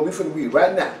to know what we finna read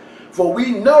right now. For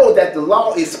we know that the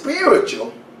law is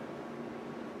spiritual.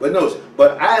 But notice,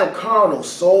 but I am carnal,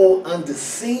 sold under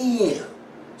sin.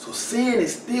 So sin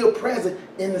is still present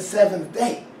in the 7th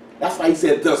day. That's why he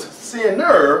said, the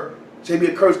sinner shall be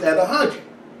accursed at 100.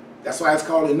 That's why it's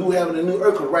called a new heaven and a new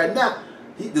earth. Because right now,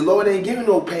 the Lord ain't giving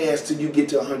no pass till you get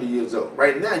to 100 years old.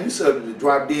 Right now, you subject to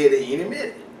drop dead at any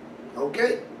minute.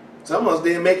 Okay? Some of us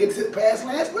didn't make it past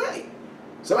last night.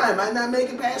 Somebody might not make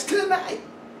it past tonight.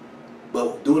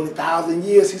 But during 1,000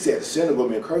 years, he said, the sinner will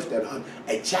be accursed at 100.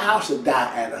 A child should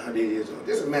die at 100 years old.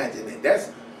 Just imagine that.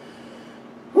 That's,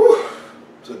 whew.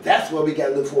 So that's what we got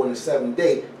to look for in the 7th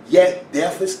day. Yet,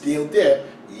 death is still there.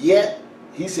 Yet,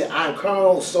 he said, I am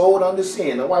carnal, sold under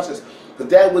sin. Now watch this. Because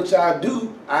that which I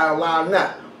do, I allow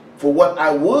not. For what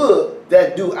I would,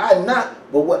 that do I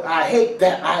not. But what I hate,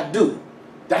 that I do.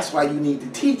 That's why you need the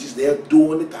teachers there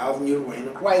during the 1,000-year reign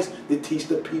of Christ to teach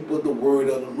the people the word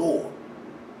of the Lord.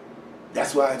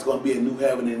 That's why it's going to be a new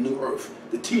heaven and a new earth.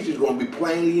 The teacher's going to be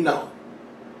plainly known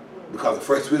because the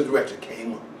first resurrection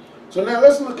came up. So now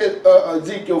let's look at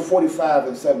Ezekiel 45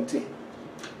 and 17.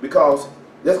 Because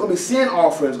there's going to be sin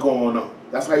offerings going on.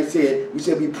 That's why he said we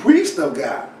should be priests of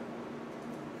God.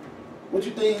 What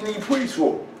you think you need priests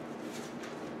for?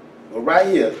 Well, right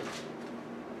here,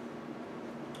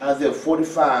 Isaiah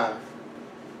 45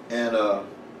 and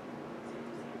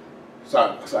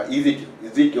sorry,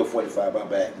 Ezekiel 45, my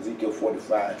bad. Ezekiel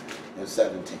 45 and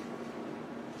 17.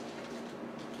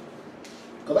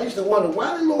 Because I used to wonder,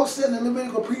 why the Lord setting the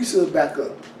Levitical priesthood back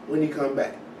up when he come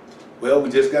back? Well, we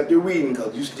just got through reading,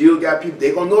 because you still got people,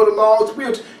 they going to know the law of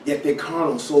spirits, yet they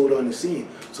carnal, sold under sin.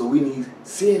 So we need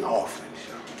sin offerings,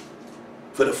 y'all,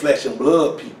 for the flesh and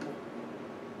blood people.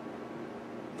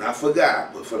 Not for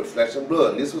God, but for the flesh and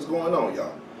blood. And this was going on,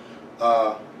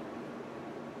 y'all.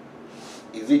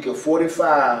 Ezekiel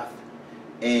 45,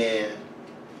 and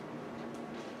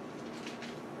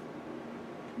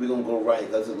we're going to go right,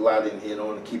 because there's a lot in here, and I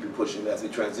want to keep you pushing as we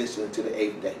transition into the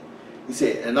 8th day. He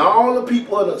said, and all the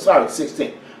people of the,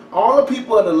 16, all the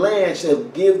people of the land shall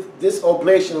give this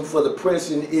oblation for the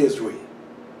prince in Israel.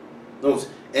 Notice,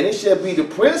 and it shall be the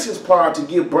prince's part to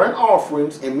give burnt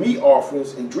offerings and meat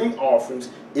offerings and drink offerings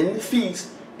in the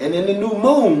feast and in the new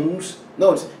moons,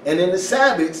 notice, and in the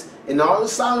Sabbaths and all the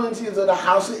solemnities of the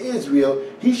house of Israel.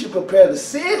 He should prepare the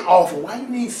sin offering. Why you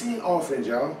need sin offerings,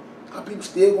 y'all? Because people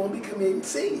still going to be committing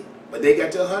sin. But they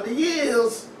got to 100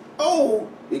 years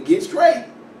old, it gets straight.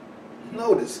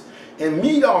 Notice, and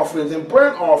meat offerings and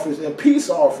burnt offerings and peace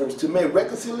offerings to make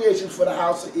reconciliation for the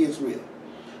house of Israel.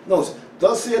 Notice,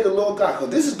 thus said the Lord God, because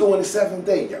this is during the 7th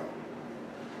day, y'all.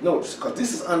 Notice, because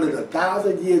this is under the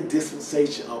 1,000-year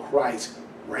dispensation of Christ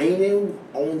reigning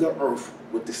on the earth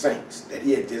with the saints that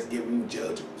he had just given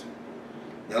judgment.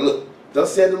 Now look,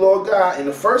 thus said the Lord God, in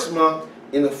the first month,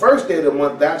 in the first day of the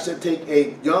month, thou shalt take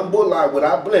a young bullock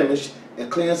without blemish and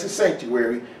cleanse the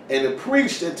sanctuary, and the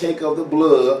priest shall take of the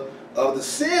blood of the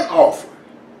sin offering,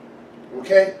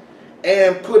 okay,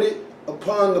 and put it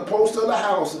upon the post of the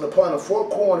house and upon the four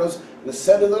corners and the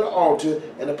centers of the altar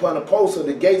and upon the posts of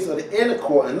the gates of the inner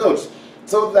court. And notice,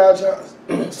 so thou shalt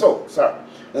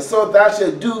so thou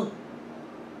shalt do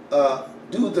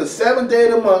the 7th day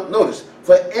of the month. Notice,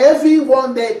 for every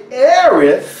one that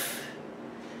erreth,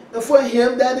 and for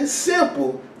him that is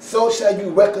simple, so shall you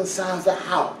reconcile the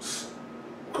house.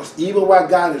 Because even while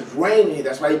God is reigning,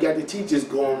 that's why you got the teachers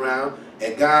going around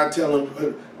and God telling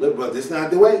them, look, brother, this is not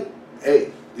the way.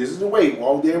 Hey, this is the way.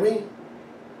 Walk therein.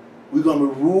 We're going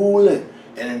to be ruling.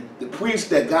 And the priest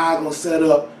that God going to set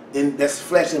up, and that's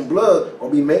flesh and blood, will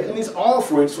be making these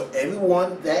offerings for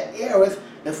everyone that erreth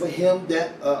and for him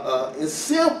that is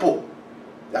simple.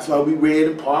 That's why we read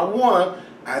in part 1,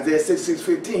 Isaiah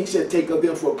 6:15, he said take of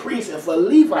them for priests and for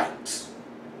Levites.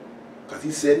 Because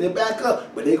he's setting it back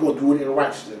up, but they're going to do it in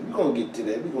righteousness. We're going to get to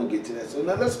that. We're going to get to that. So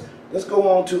now let's go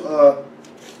on to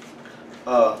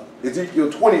Ezekiel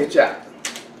 20th chapter.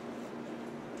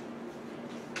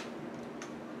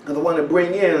 Because I want to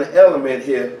bring in an element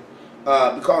here,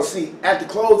 because see, at the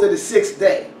close of the 6th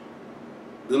day,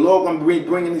 the Lord going to be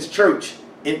bringing His church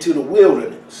into the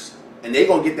wilderness, and they're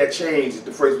going to get that change at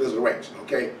the first resurrection.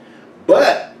 Okay,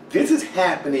 but this is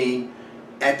happening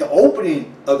at the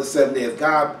opening of the 7th day, as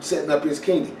God setting up His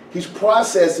kingdom. He's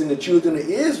processing the children of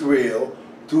Israel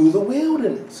through the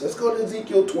wilderness. Let's go to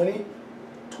Ezekiel 20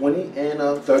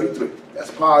 and 33. That's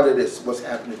part of this, what's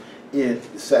happening in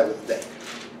the 7th day.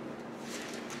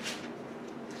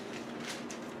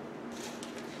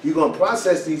 You're going to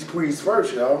process these priests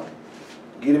first, y'all.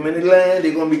 Get them in the land.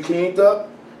 They're going to be cleaned up.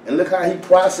 And look how He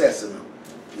processing them.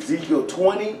 Ezekiel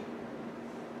 20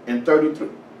 and 33.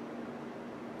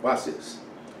 Watch this.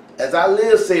 As I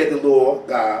live, saith the Lord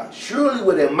God, surely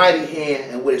with a mighty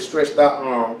hand and with a stretched out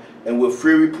arm and with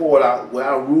fury poured out will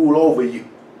I rule over you.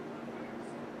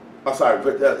 I'm sorry,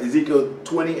 Ezekiel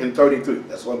 20 and 33.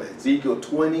 That's what I meant. Ezekiel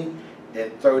 20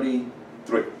 and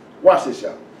 33. Watch this,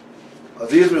 y'all.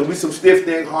 Because Israel, we some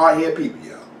stiff-necked, hard-headed people,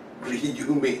 y'all. Believe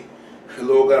you me. The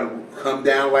Lord got to come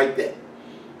down like that.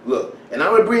 Look, and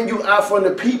I'm going to bring you out from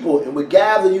the people and will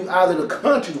gather you out of the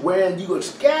countries wherein you are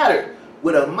scattered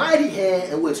with a mighty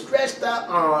hand and with stretched out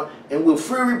arm and with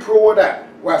fury poured out.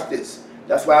 Watch this.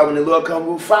 That's why when the Lord comes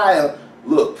with fire,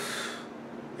 look,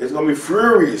 it's going to be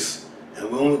furious. And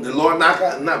when the Lord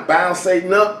not bound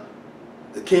Satan up,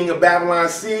 the king of Babylon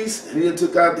ceased, and he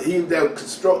took out he that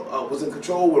was in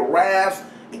control with wrath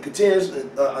and continues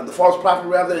the false prophet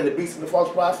rather, and the beast and the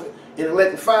false prophet in the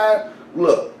lake of fire.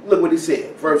 Look what he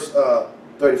said, verse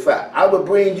 35. I will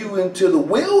bring you into the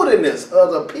wilderness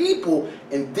of the people,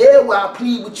 and there will I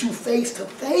plead with you face to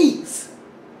face.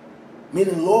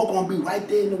 Meaning the Lord going to be right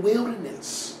there in the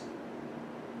wilderness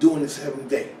during the 7th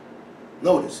day.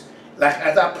 Notice, like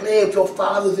as I played with your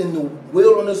fathers in the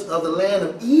wilderness of the land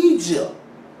of Egypt.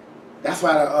 That's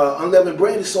why unleavened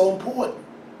bread is so important.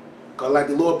 Because like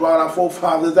the Lord brought our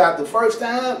forefathers out the first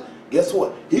time, guess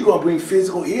what? He's going to bring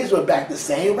physical Israel back the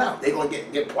same route. They're going to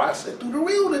get processed through the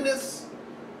wilderness.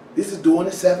 This is during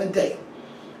the 7th day.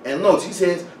 And notice, he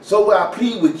says, so will I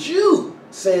plead with you,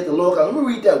 said the Lord God. Let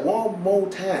me read that one more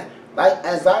time. Like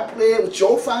as I pled with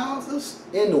your fathers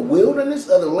in the wilderness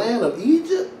of the land of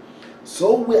Egypt,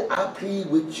 so will I plead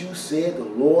with you, said the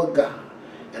Lord God.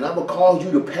 And I will cause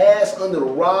you to pass under the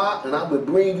rod, and I will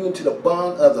bring you into the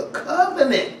bond of the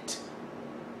covenant.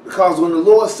 Because when the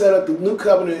Lord set up the new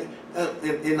covenant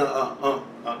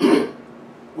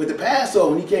with the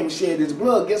Passover, when he came and shed his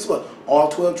blood, guess what? All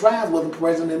 12 tribes wasn't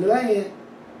present in the land.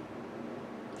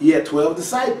 He had 12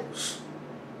 disciples.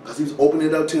 Because he was opening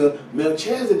it up to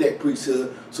Melchizedek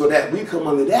priesthood, so that we come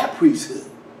under that priesthood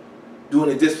during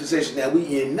the dispensation that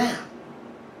we in now.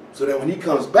 So that when he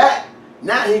comes back,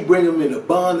 now he bring them in the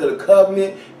bond of the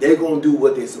covenant. They're going to do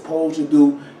what they're supposed to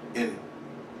do and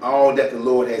all that the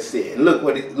Lord has said. And look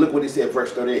what he said,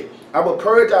 verse 38. I will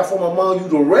purge out from among you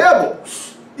the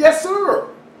rebels. Yes, sir.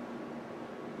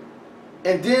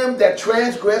 And them that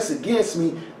transgress against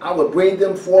me, I will bring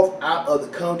them forth out of the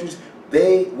countries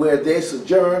where they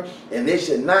sojourn, and they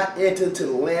shall not enter into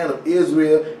the land of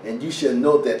Israel, and you shall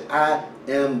know that I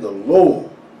am the Lord.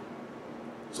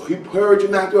 So he purged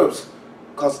them out there,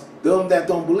 because them that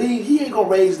don't believe, he ain't going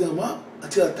to raise them up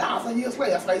until 1,000 years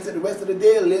later. That's why he said the rest of the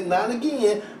dead live not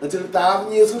again until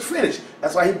 1,000 years is finished.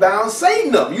 That's why he bound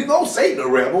Satan up. You know Satan a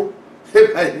rebel.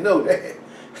 Everybody know that.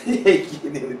 He ain't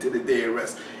getting into the dead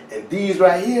rest. And these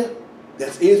right here,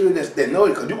 that's Israel, that know it.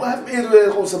 Because you have Israel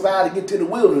that's going to survive to get to the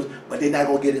wilderness, but they're not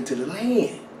going to get into the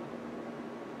land.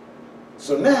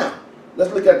 So now,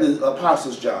 let's look at the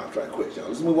apostles' jobs right quick, y'all.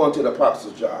 Let's move on to the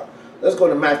apostles' job. Let's go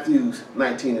to Matthew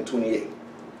 19 and 28.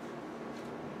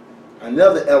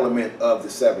 Another element of the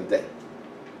seventh day.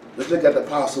 Let's look at the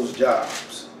apostles'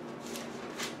 jobs.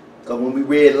 Because when we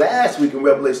read last week in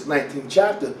Revelation 19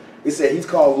 chapter, it said he's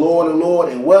called Lord of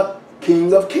Lords and what?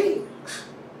 King of Kings.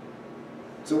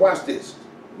 So watch this.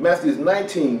 Matthew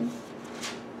 19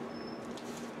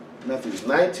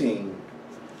 and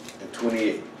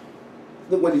 28.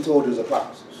 Look what he told his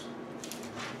apostles.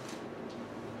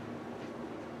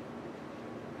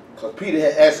 Because Peter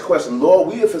had asked the question, Lord,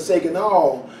 we have forsaken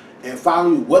all and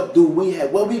following you. What do we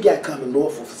have? What we got coming,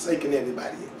 Lord, for forsaking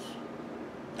everybody else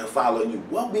and following you?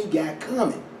 What we got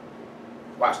coming?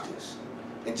 Watch this.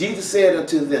 And Jesus said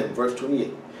unto them, verse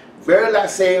 28, verily I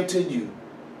say unto you,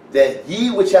 that ye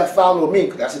which have followed me,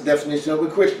 that's the definition of a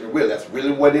Christian, really, that's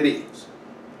really what it is.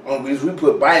 Only we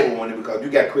put Bible on it because you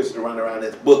got Christians running around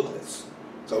that's bookless.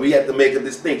 So we have to make a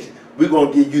distinction. We're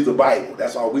going to give you the Bible.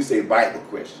 That's all we say, Bible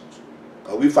Christians.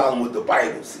 Because we follow what the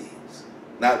Bible says,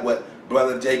 not what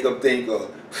Brother Jacob think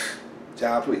or,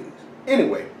 child, please.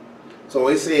 Anyway, so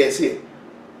it says here,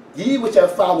 ye which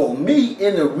have followed me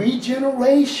in the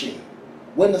regeneration,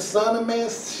 when the Son of Man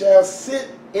shall sit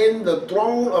in the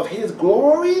throne of his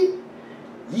glory,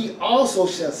 ye also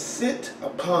shall sit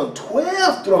upon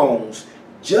 12 thrones,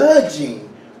 judging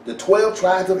the 12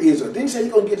 tribes of Israel. Didn't he say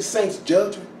he's going to get the saints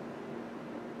judgment?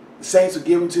 The saints are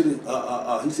given to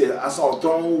the, he said, I saw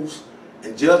thrones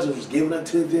and judgment was given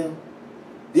unto them.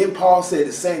 Then Paul said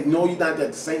the saints, know ye not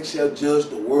that the saints shall judge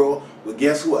the world? But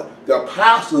guess what? The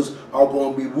apostles are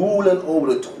going to be ruling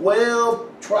over the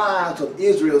 12 tribes of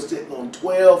Israel, sitting on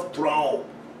 12 thrones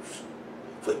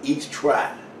for each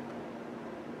tribe.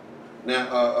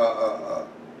 Now,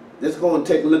 let's go and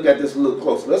take a look at this a little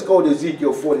closer. Let's go to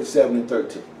Ezekiel 47 and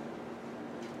 13.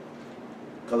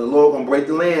 Because the Lord going to break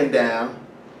the land down.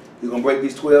 He's going to break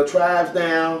these 12 tribes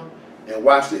down. And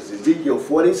watch this. Ezekiel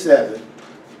 47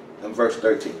 and verse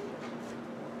 13.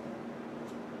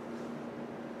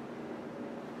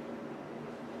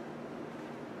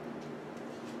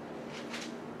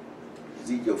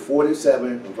 Ezekiel 47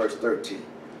 and verse 13.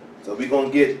 So we're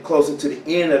going to get closer to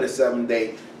the end of the 7th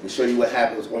day and show you what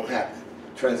happens, what's going to happen.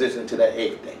 Transition to that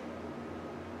 8th day.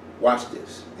 Watch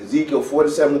this. Ezekiel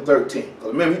 47 and 13.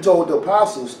 Because remember, he told the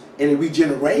apostles in the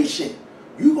regeneration,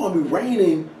 you're going to be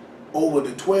reigning over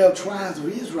the 12 tribes of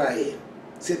Israel,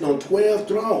 sitting on 12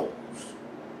 thrones.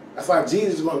 That's why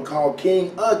Jesus is going to call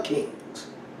King of Kings.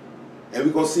 And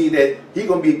we're going to see that he's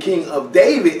going to be king of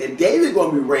David, and David's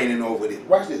going to be reigning over this.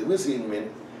 Watch this. We'll see in a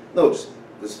minute. Notice,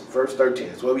 this is verse 13.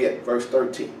 That's where we at, verse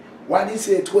 13. Why did he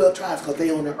say 12 tribes? Because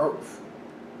they on the earth.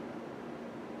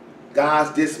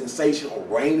 God's dispensation of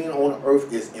reigning on the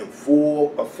earth is in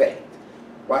full effect.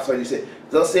 Watch what he said.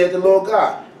 Thus saith the Lord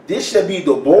God, this shall be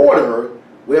the border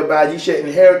whereby ye shall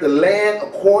inherit the land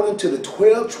according to the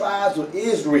 12 tribes of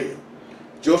Israel.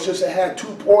 Joseph shall have 2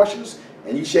 portions,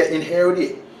 and ye shall inherit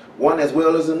it, one as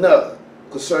well as another,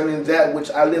 concerning that which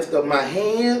I lift up my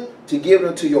hand to give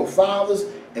unto your fathers,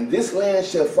 and this land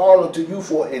shall fall unto you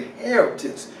for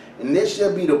inheritance. And this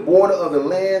shall be the border of the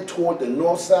land toward the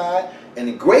north side, and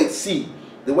the great sea,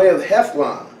 the way of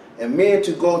Hethlon, and men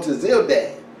to go to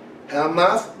Zildad,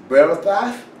 Hamath,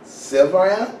 Berathath,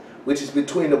 Sevarim, which is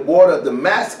between the border of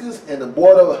Damascus and the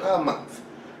border of Hamath,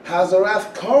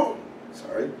 Hazarath Kom,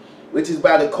 which is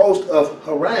by the coast of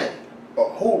Haran, or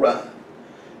Huran.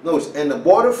 Notice, and the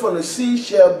border from the sea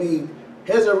shall be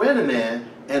Hezaranan,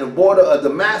 and the border of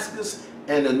Damascus,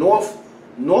 and the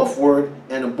northward,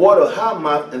 and the border of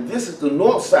Hamath, and this is the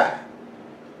north side.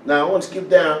 Now I want to skip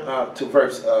down to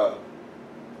verse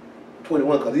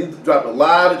 21, because he dropped a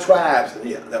lot of tribes in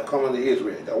here that come into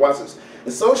Israel. Now watch this.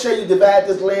 And so shall you divide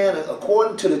this land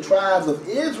according to the tribes of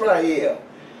Israel.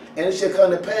 And it shall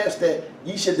come to pass that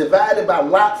ye shall divide it by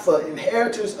lot for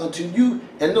inheritance unto you.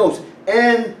 And notice,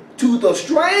 and to the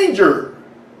stranger.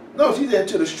 Notice he said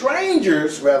to the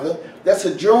strangers, rather, that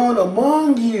sojourn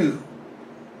among you,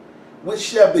 which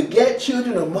shall beget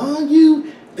children among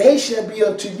you. They shall be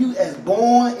unto you as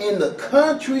born in the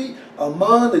country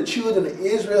among the children of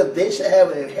Israel. They shall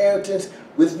have an inheritance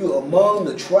with you among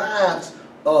the tribes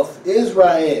of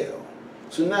Israel.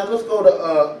 So now let's go to,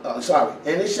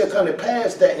 and it shall come to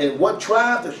pass that in what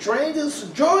tribe the stranger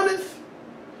sojourneth,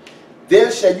 there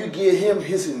shall you give him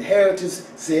his inheritance,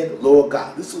 said the Lord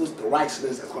God. This was the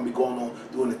righteousness that's going to be going on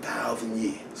during 1,000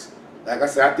 years. Like I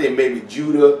said, I think maybe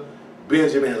Judah,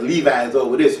 Benjamin, and Levi is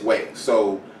over this way.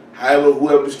 So however,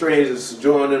 whoever the strangers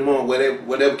sojourn them on,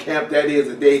 whatever camp that is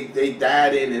that they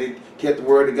died in and they kept the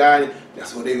word of God in,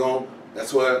 that's what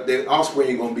their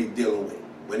offspring are going to be dealing with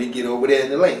when they get over there in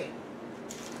the land.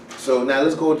 So now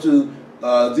let's go to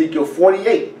Ezekiel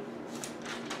 48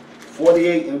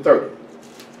 and 30.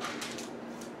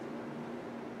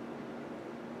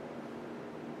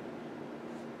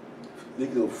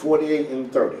 Ezekiel 48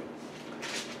 and 30.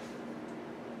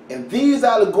 And these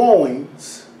are the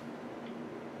goings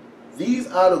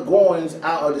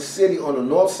out of the city on the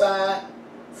north side,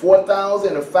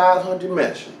 4,500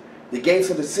 measures. The gates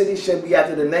of the city shall be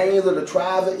after the names of the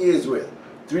tribes of Israel.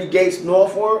 3 gates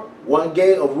northward, 1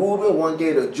 gate of Reuben, 1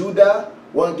 gate of Judah,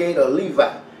 1 gate of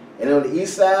Levi. And on the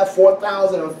east side,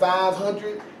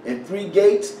 4,500 and 3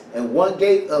 gates, and 1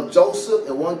 gate of Joseph,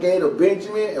 and 1 gate of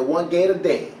Benjamin, and 1 gate of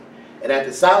Dan. And at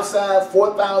the south side,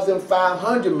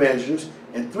 4,500 measures,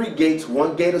 and 3 gates,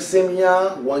 1 gate of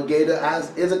Simeon, 1 gate of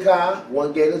Issachar,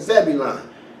 1 gate of Zebulun.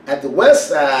 At the west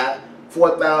side,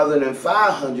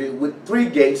 4,500 with 3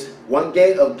 gates, 1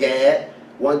 gate of Gad,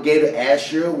 1 gate of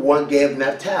Asher, 1 gate of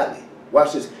Naphtali.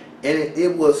 Watch this. And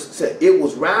it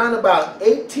was round about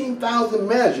 18,000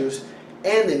 measures,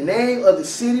 and the name of the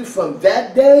city from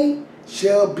that day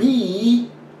shall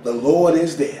be, the Lord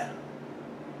is there.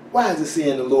 Why is it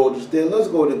saying the Lord is there? Let's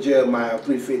go to Jeremiah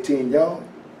 3:15, y'all.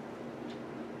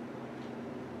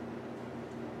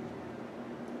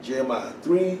 Jeremiah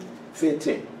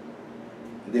 3:15.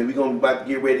 And then we're going to about to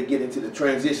get ready to get into the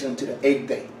transition to the 8th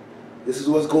day. This is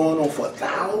what's going on for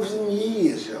 1,000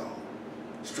 years, y'all.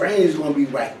 Strangers going to be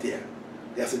right there.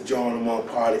 That's a join among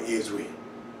part of Israel.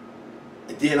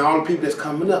 And then all the people that's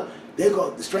coming up,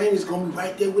 the strangers going to be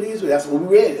right there with Israel. That's what we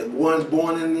read. The ones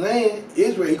born in the land,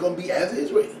 Israel, he's going to be as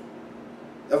Israel.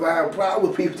 That's why I have a problem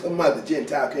with people talking about the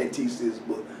Gentile can't teach this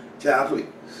book. Child, please.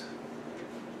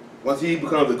 Once he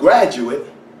becomes a graduate,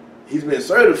 he's been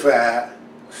certified.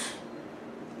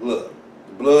 Look,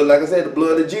 the blood, like I said, the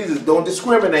blood of Jesus don't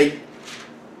discriminate.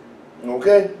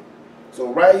 Okay?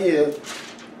 So right here,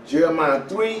 Jeremiah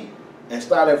 3, and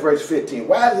start at verse 15.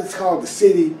 Why is it called the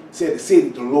city? Said the city,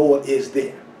 the Lord is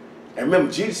there. And remember,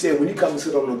 Jesus said when he comes to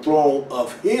sit on the throne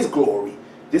of his glory,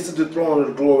 this is the throne of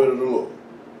the glory of the Lord.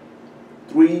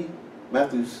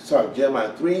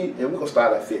 Jeremiah 3, and we're going to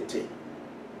start at 15.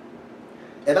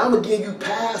 And I'm going to give you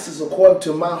passages according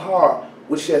to my heart,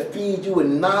 which shall feed you with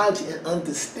knowledge and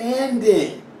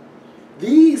understanding.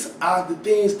 These are the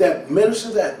things that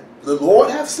ministers that the Lord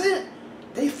have sent.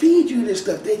 They feed you this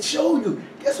stuff. They show you.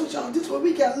 Guess what, y'all? This is what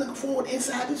we got to look forward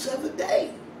inside this other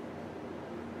day.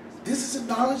 This is the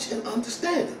knowledge and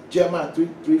understanding. Jeremiah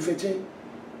 3:15.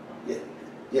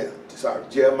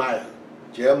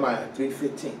 Jeremiah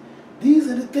 3:15. These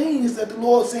are the things that the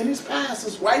Lord sent his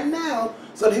pastors right now,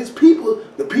 so that his people,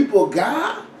 the people of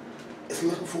God, is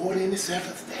looking forward in the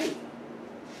 7th day.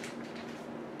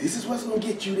 This is what's going to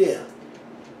get you there.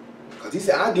 Because he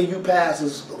said, I'll give you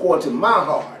pastors according to my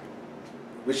heart,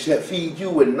 which shall feed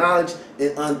you with knowledge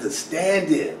and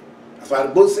understanding. That's why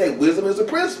the book says wisdom is a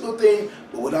principal thing,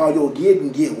 but with all your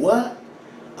getting, get what?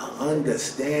 An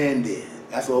understanding.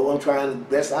 That's what I'm trying the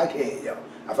best I can, y'all.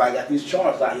 That's why I got these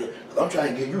charts out here. Because I'm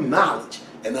trying to give you knowledge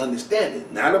and understanding,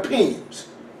 not opinions.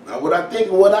 Not what I think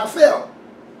and what I felt.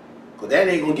 Because that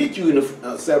ain't going to get you in the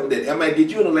 7th day. That might get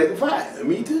you in the lake of fire. And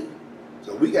me too.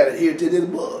 So we got to adhere to this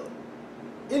book.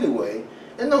 Anyway,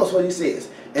 and notice what he says.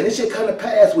 And it shall come to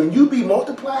pass, when you be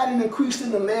multiplied and increased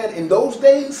in the land in those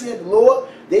days, said the Lord,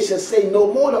 they shall say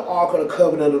no more the ark of the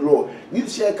covenant of the Lord. Neither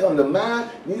shall it come to mind,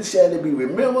 neither shall they be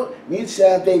remembered, neither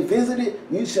shall they visit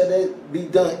it, neither shall they be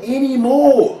done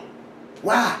anymore.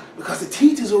 Why? Because the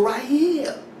teachers are right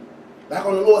here. Like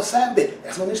on the Lord's Sabbath,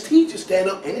 that's when his teachers stand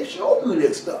up and they show you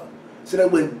this stuff. So that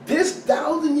when this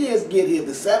 1,000 years get here,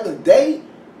 the seventh day,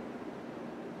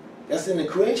 that's in the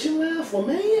creation realm for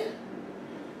man.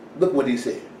 Look what he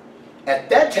said. At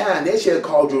that time they shall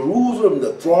call Jerusalem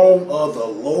the throne of the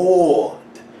Lord.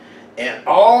 And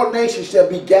all nations shall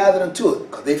be gathered unto it.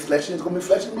 Because it's going to be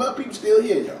flesh and blood people still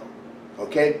here, y'all.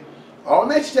 Okay? All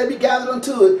nations shall be gathered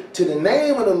unto it, to the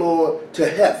name of the Lord, to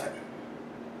heaven.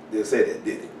 Didn't say that,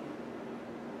 did it?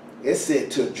 It said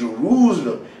to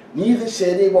Jerusalem, neither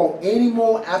shall they walk any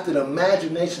more after the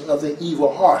imagination of their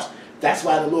evil hearts. That's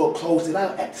why the Lord closed it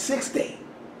out at the 6th day.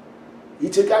 He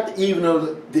took out the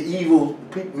evil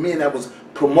men that was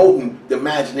promoting the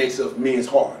imagination of men's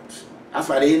hearts. That's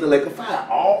why they in the lake of fire,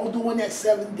 all during that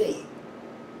 7th day.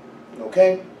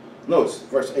 Okay? Notice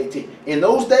verse 18. In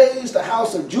those days the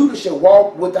house of Judah shall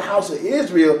walk with the house of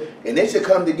Israel, and they shall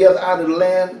come together out of the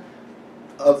land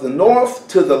of the north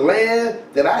to the land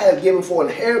that I have given for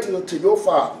inheritance to your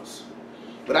fathers.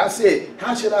 But I said,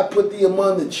 how should I put thee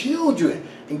among the children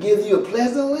and give thee a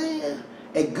pleasant land,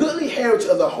 a goodly heritage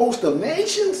of the host of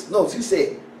nations? Notice he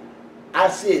said, I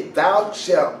said, thou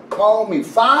shalt call me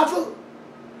Father,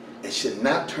 and should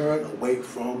not turn away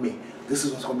from me. This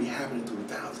is what's going to be happening through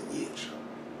 1,000 years.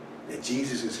 That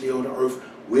Jesus is here on the earth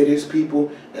with his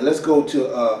people. And let's go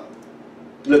to,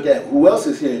 look at who else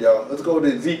is here, y'all. Let's go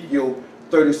to Ezekiel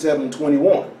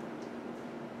 37:21.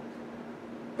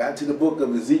 Back to the book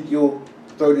of Ezekiel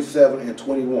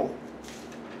 37:21.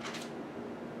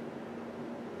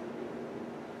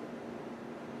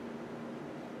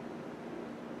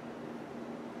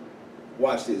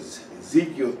 Watch this.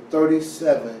 Ezekiel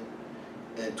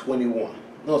 37:21.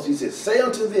 Notice he says, say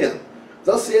unto them,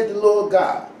 thus saith the Lord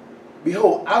God,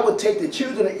 behold, I will take the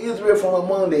children of Israel from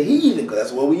among the heathen, because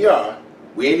that's where we are.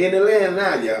 We ain't in the land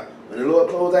now, y'all. When the Lord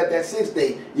closed out that 6th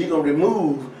day, he's going to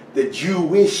remove the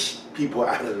Jewish people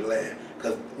out of the land.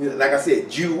 Because, like I said,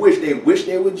 Jewish, they wish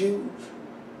they were Jews.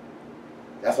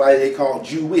 That's why they call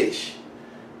Jewish.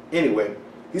 Anyway,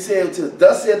 he said,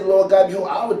 thus said the Lord God, behold,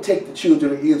 I will take the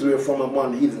children of Israel from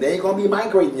among the heathen. They ain't going to be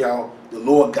migrating, y'all. The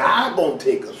Lord God going to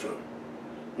take us from.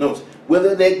 Notice,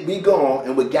 whether they be gone,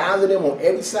 and will gather them on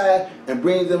every side and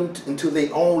bring them into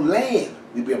their own land.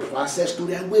 We've been processed through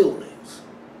that wilderness.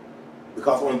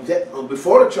 Because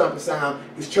before the trumpet sound,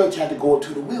 his church had to go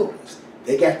to the wilderness.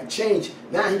 They got to change.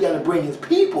 Now he got to bring his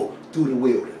people through the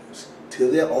wilderness to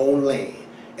their own land.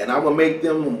 And I will make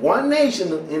them one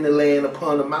nation in the land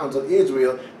upon the mountains of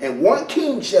Israel, and one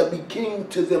king shall be king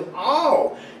to them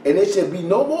all. And there shall be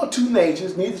no more two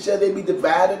nations, neither shall they be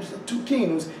divided into two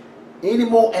kingdoms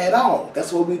anymore at all.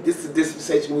 That's what this is the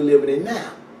dispensation we're living in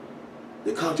now.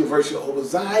 The controversy over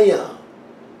Zion.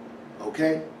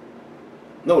 Okay?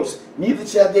 Notice, neither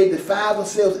shall they defile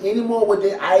themselves any more with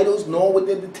their idols, nor with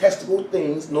their detestable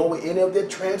things, nor with any of their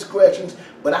transgressions,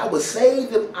 but I will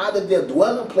save them out of their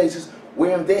dwelling places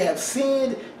wherein they have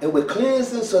sinned, and will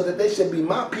cleanse them so that they shall be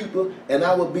my people, and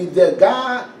I will be their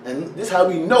God. And this is how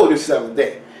we know this 7th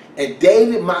day. And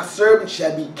David, my servant,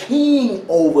 shall be king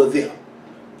over them.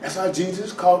 That's how Jesus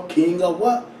is called king of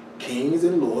what? Kings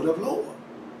and Lord of Lords.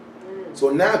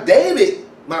 So now David,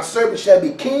 my servant, shall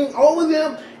be king over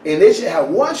them, and they shall have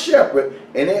one shepherd,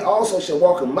 and they also shall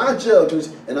walk in my judgments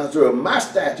and observe my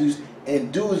statutes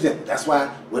and do them. That's why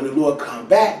when the Lord come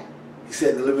back, he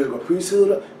said the Levitical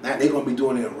priesthood, now they're going to be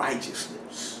doing it in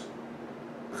righteousness.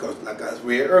 Because like I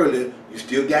read earlier, you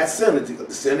still got sinners.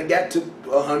 The sinner got to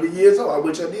 100 years old. I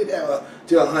wish I did have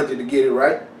to 100 to get it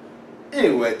right.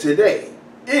 Anyway,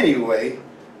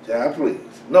 shall I please?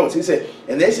 Notice, he said,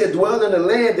 and they shall dwell in the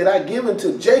land that I given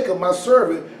to Jacob my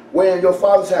servant, wherein your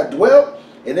fathers have dwelt,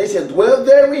 and they shall dwell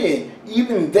therein,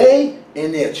 even they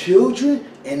and their children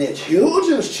and their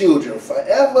children's children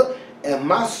forever, and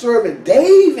my servant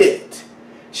David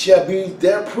shall be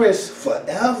their prince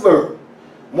forever.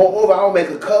 Moreover, I will make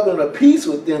a covenant of peace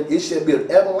with them. It shall be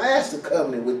an everlasting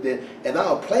covenant with them, and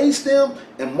I will place them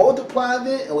and multiply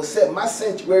them, and will set my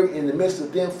sanctuary in the midst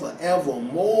of them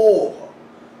forevermore.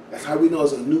 That's how we know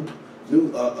it's a new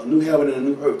heaven and a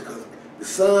new earth, because the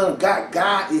Son of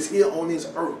God is here on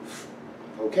this earth.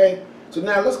 Okay? So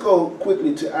now let's go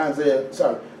quickly to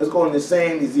let's go in the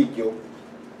same Ezekiel,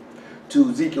 to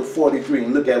Ezekiel 43,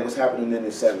 and look at what's happening in the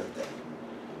 7th day.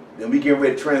 Then we get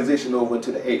ready to transition over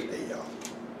into the 8th day, y'all.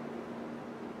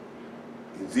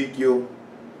 Ezekiel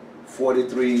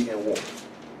 43:1.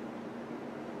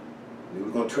 And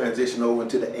we're going to transition over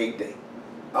into the 8th day.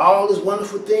 All these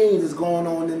wonderful things is going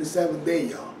on in the 7th day,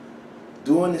 y'all.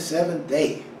 During the 7th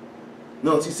day.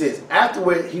 Notice he says,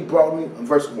 afterward he brought me, in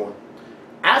verse 1,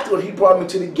 afterward he brought me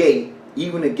to the gate,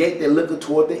 even the gate that looketh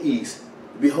toward the east.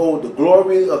 Behold, the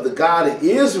glory of the God of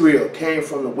Israel came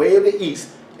from the way of the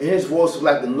east, and his voice was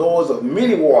like the noise of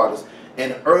many waters,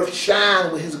 and the earth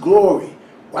shined with his glory.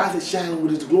 Why is it shining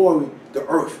with his glory, the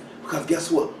earth? Because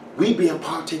guess what? We being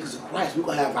partakers of Christ, we're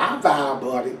going to have our vile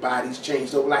bodies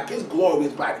changed over like his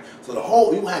glorious body. So the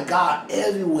whole, you're going to have God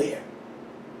everywhere.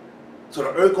 So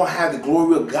the earth going to have the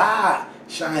glory of God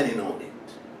shining on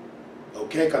it.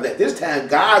 Okay? Because at this time,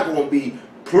 God going to be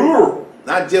plural,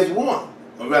 not just one,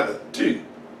 or rather two.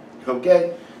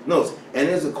 Okay? Notice, and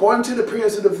it's according to the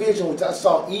appearance of the vision which I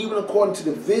saw, even according to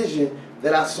the vision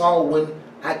that I saw when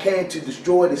I came to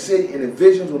destroy the city, and the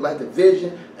visions were like the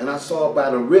vision, and I saw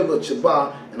by the river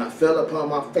Chabar, and I fell upon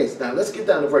my face. Now let's get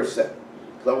down to verse 7,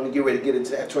 because I want to get ready to get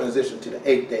into that transition to the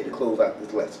 8th day to close out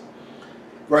this lesson.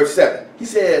 Verse 7, he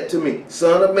said to me,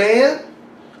 Son of man,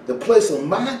 the place of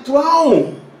my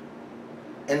throne,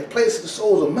 and the place of the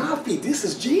soles of my feet. This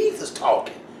is Jesus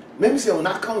talking. Remember, he said, when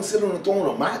I come and sit on the throne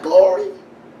of my glory,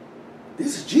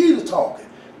 this is Jesus talking.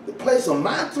 The place of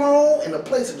my throne and the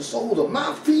place of the soles of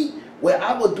my feet, where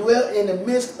I will dwell in the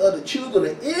midst of the children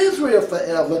of Israel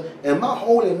forever, and my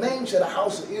holy name shall the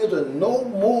house of Israel no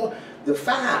more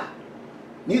defile,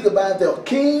 neither by their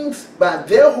kings, by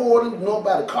their whoredom, nor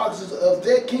by the carcasses of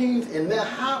their kings in their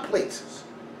high places.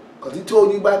 Because he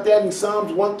told you about that in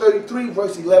Psalms 133,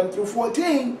 verse 11 through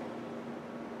 14.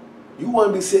 You want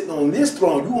to be sitting on this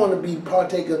throne. You want to be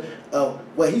partaker of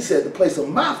what he said, the place of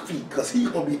my feet, because he's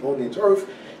going to be on this earth,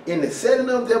 in the setting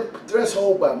of their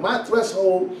threshold by my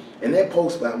threshold, and their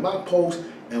post by my post,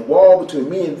 and wall between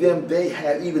me and them. They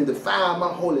have even defiled my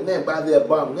holy name by their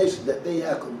abominations that they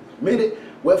have committed.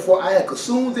 Wherefore I have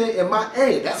consumed them in my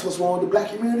anger. That's what's wrong with the black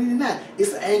community now.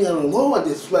 It's the anger of the Lord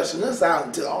that's fleshing us out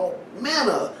into all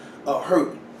manner of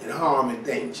hurt and harm and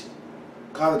danger.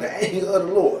 Because of the anger of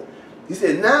the Lord. He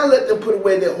said, now let them put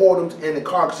away their whoredoms and the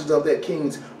carcasses of their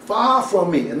kings far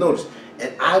from me. And notice,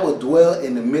 and I will dwell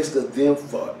in the midst of them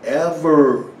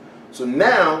forever. So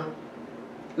now,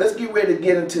 let's get ready to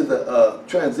get into the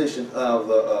transition of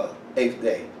the 8th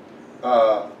day.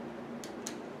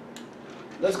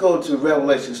 Let's go to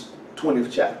Revelation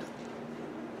 20th chapter.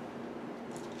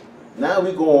 Now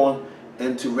we go on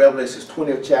into Revelation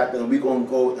 20th chapter, and we're going to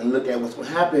go and look at what's going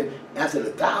to happen after the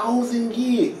 1,000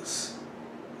 years.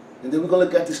 And then we're going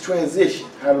to look at this transition,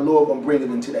 how the Lord going to bring it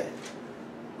into that.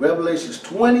 Revelation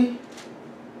 20.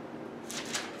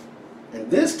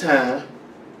 And this time,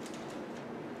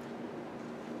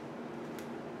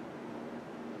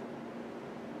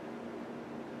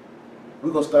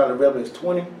 we're going to start at Revelation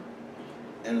 20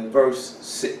 and verse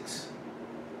 6.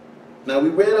 Now we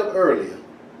read up earlier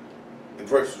in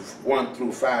verses 1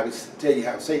 through 5, it's to tell you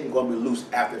how Satan's going to be loose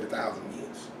after the 1,000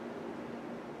 years.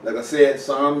 Like I said,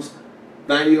 Psalms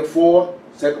 90:4,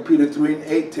 2 Peter 3 and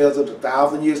 8 tells us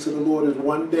 1,000 years to the Lord is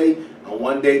one day, and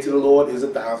one day to the Lord is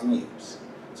 1,000 years.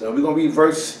 So we're going to read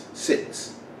verse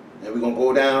 6, and we're going to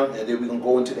go down, and then we're going to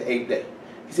go into the 8th day.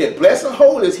 He said, Blessed and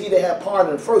holy is he that hath part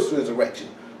in the first resurrection.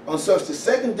 On such the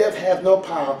second death hath no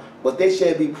power, but they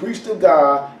shall be priests of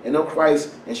God and of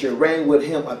Christ, and shall reign with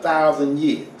him 1,000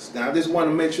 years. Now I just want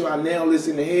to make sure I nail this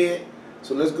in the head.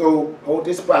 So let's go hold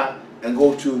this spot and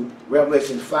go to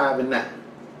Revelation 5 and 9.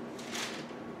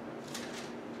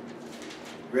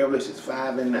 Revelation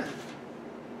 5 and 9.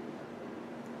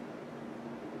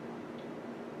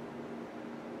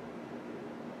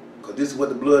 Because this is what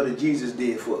the blood of Jesus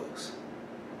did for us.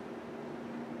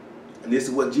 And this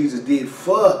is what Jesus did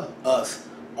for us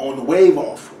on the wave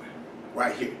offering,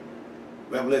 right here.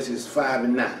 Revelation 5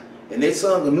 and 9. And they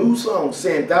sung a new song,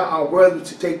 saying, Thou art worthy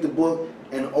to take the book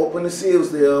and open the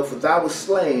seals thereof, for thou wast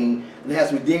slain, and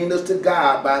hast redeemed us to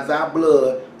God by thy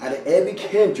blood out of every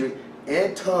kindred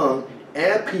and tongue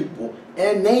and people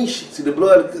and nation. See, the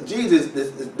blood of Jesus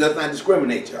does not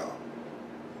discriminate, y'all.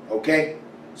 Okay?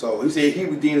 So he said he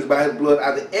redeemed us by his blood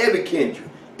out of every kindred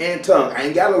and tongue. I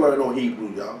ain't got to learn no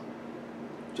Hebrew, y'all.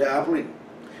 Child, please.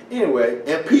 Anyway,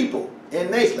 and people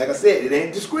and nation. Like I said, it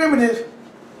ain't discriminative.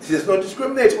 There's no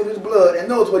discrimination with his blood. And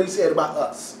notice what he said about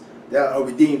us that are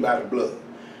redeemed by the blood.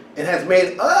 And has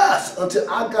made us unto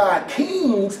our God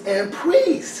kings and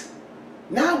priests.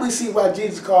 Now we see why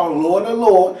Jesus called Lord and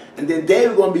Lord, and then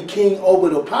David going to be king over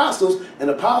the apostles, and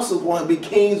the apostles going to be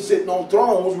kings sitting on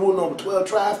thrones, ruling over 12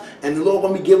 tribes, and the Lord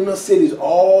going to be giving us cities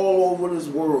all over this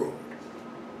world.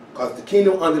 Because the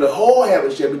kingdom under the whole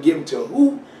heaven shall be given to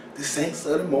who? The saints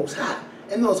of the Most High.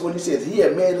 And notice what he says. He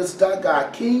had made us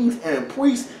God kings and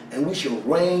priests, and we shall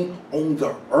reign on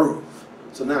the earth.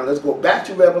 So now let's go back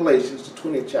to Revelation, the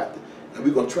 20th chapter, and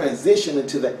we're going to transition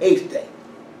into the 8th day.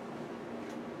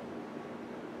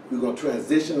 We're going to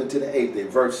transition into the 8th day,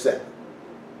 verse 7.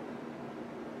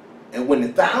 And when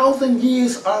 1,000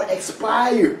 years are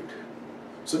expired.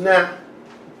 So now,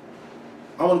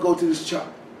 I want to go to this chart.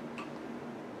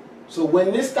 So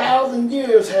when this 1,000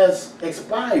 years has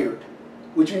expired,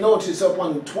 which you notice is up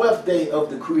on the 12th day of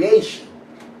the creation,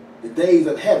 the days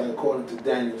of heaven, according to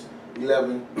Daniel's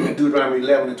 11, Deuteronomy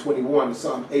 11 and 21, and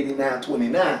Psalm 89,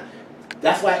 29.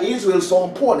 That's why Israel is so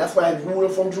important. That's why it's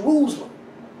ruling from Jerusalem.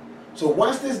 So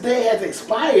once this day has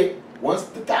expired, once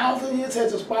the 1,000 years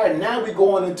has expired, now we're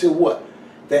going into what?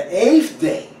 The 8th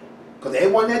day. Because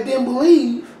everyone that didn't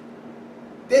believe,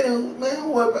 they didn't, man,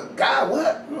 what, God,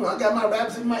 what? I got my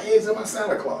rabbits in my eggs and my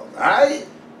Santa Claus. All right?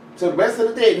 So the rest of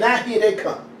the day, now here they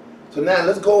come. So now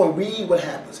let's go and read what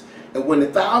happens. And when the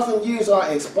 1,000 years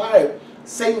are expired,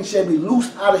 Satan shall be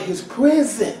loosed out of his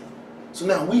prison. So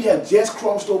now we have just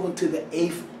crossed over into the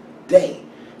 8th day.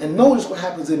 And notice what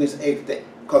happens in this 8th day.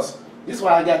 Because this is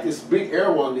why I got this big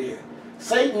arrow on there.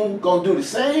 Satan going to do the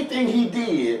same thing he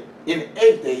did in the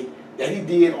 8th day that he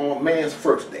did on man's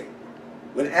first day.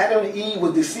 When Adam and Eve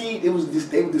were deceived, they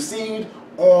were deceived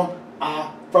on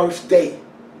our first day.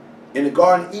 In the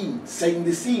Garden of Eden, Satan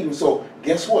deceived him. So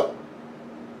guess what?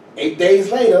 8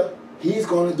 days later, he's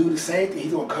going to do the same thing.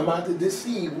 He's going to come out to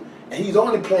deceive. And he's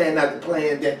only playing out the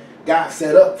plan that God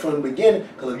set up from the beginning.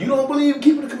 Because if you don't believe in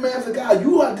keeping the commands of God,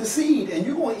 you are deceived. And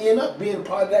you're going to end up being a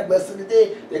part of that rest of the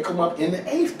day that come up in the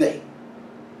 8th day.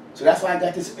 So that's why I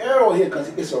got this arrow here, because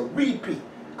it's a repeat.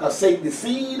 Because Satan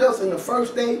deceived us in the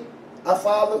first day, our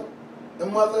father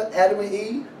and mother, Adam and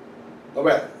Eve. All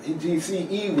right, he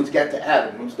deceived Eve, which got to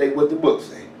Adam. Stay what the book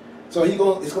say. So it's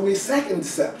going to be a second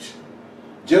deception.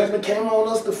 Judgment came on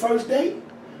us the first day.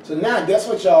 So now, guess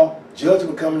what, y'all?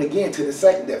 Judgment coming again to the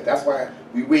second death. That's why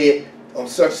we read on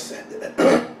such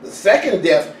the second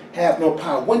death has no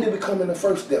power. When did we come in the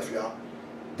first death, y'all?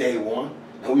 Day 1.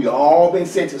 And we all been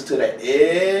sentenced to that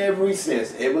ever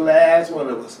since, every last one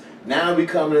of us. Now we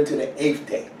coming into the 8th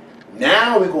day.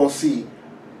 Now we're going to see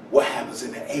what happens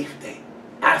in the 8th day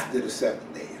after the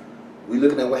 7th day. We're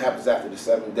looking at what happens after the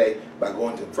 7th day by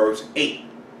going to verse 8.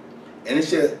 And he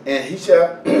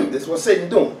shall, this is what Satan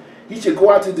doing. He shall go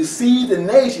out to deceive the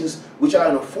nations which are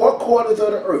in the four quarters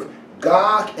of the earth,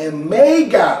 Gog and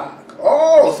Magog.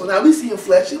 Oh, so now we see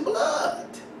flesh and blood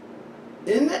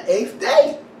in the 8th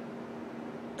day.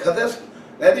 Because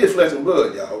that is flesh and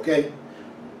blood, y'all, okay?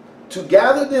 To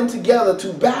gather them together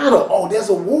to battle. Oh, there's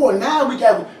a war. Now we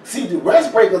got, see, the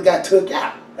rest breakers got took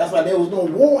out. That's why there was no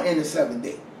war in the 7th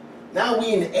day. Now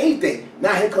we in the 8th day.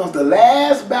 Now here comes the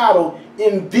last battle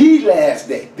in the last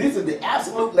day. This is the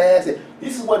absolute last day.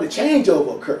 This is where the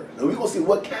changeover occurs. And we're going to see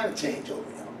what kind of changeover,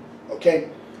 y'all. Okay?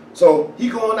 So he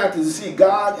going out to see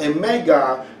Gog and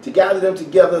Magog to gather them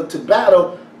together to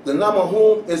battle, the number of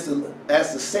whom is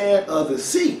as the sand of the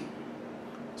sea.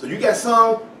 So you got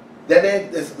some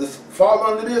that fall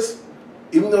under this,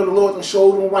 even though the Lord done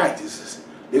showed them righteousness,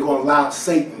 they're going to allow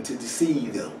Satan to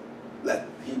deceive them, like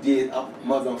he did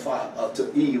mother and father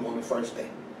to Eve on the first day.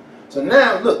 So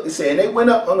now, look, it said, and they went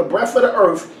up on the breadth of the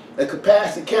earth and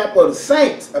compassed the camp of the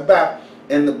saints about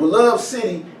in the beloved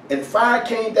city, and fire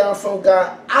came down from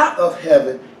God out of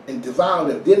heaven and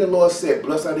devoured them. Then the Lord said,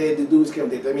 blessed are they that do his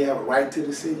commandments. They may have a right to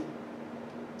the city.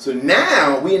 So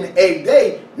now, we in the 8th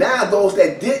day, now those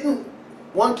that didn't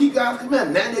want to keep God's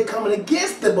commandments, now they're coming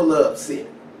against the beloved city.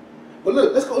 But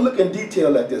look, let's go look in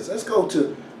detail at this. Let's go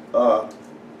to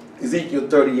Ezekiel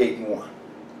 38 and 1.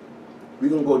 We're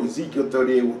going to go to Ezekiel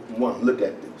 38 and 1. Look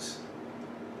at this.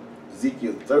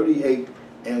 Ezekiel 38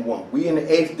 and 1. We in the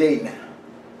 8th day now.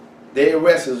 Their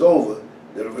rest is over.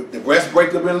 The rest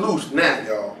breaker been loose now,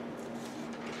 y'all.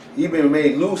 He been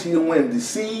made loose. He went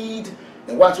deceived.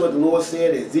 And watch what the Lord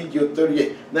said in Ezekiel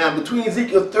 38. Now, between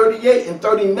Ezekiel 38 and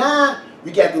 39,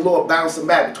 we got the Lord bouncing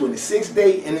back between the 6th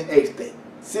day and the 8th day.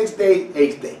 6th day,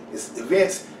 8th day. It's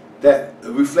events that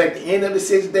reflect the end of the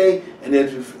 6th day, and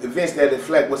there's events that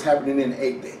reflect what's happening in the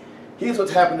 8th day. Here's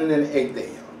what's happening in the 8th day,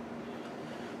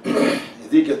 y'all.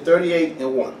 Ezekiel 38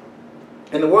 and 1.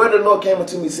 And the word of the Lord came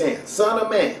unto me, saying, Son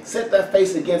of man, set thy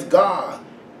face against God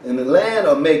in the land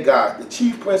of Magog, the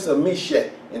chief prince of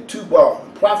Meshech and Tubal,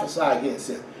 and prophesy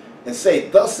against him, and say,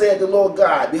 Thus saith the Lord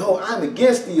God, Behold, I am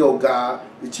against thee, O God,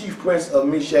 the chief prince of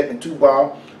Meshech and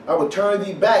Tubal. I will turn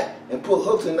thee back and put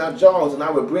hooks in thy jaws, and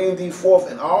I will bring thee forth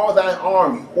in all thine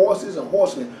army, horses and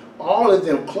horsemen, all of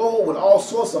them clothed with all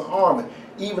sorts of armor,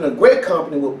 even a great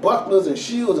company with bucklers and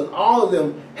shields, and all of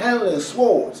them handling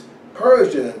swords.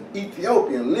 Persia, and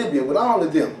Ethiopia, and Libya, with all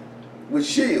of them, with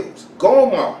shields,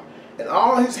 Gomer, and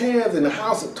all his hands in the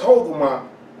house of Togomar,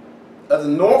 of the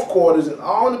north quarters, and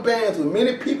all the bands with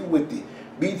many people with thee.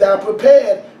 Be thou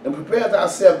prepared, and prepare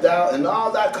thyself, thou and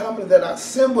all thy company that are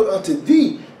assembled unto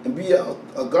thee, and be a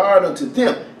guard unto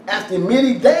them. After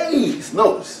many days,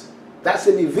 notice, thou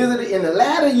shalt be visited in the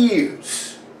latter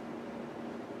years.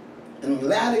 In the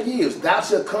latter years, thou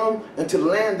shalt come into the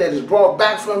land that is brought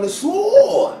back from the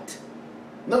sword.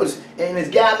 Notice, and is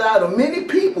gathered out of many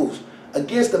peoples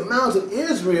against the mountains of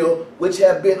Israel, which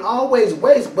have been always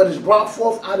waste, but is brought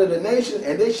forth out of the nation,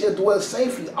 and they shall dwell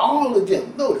safely, all of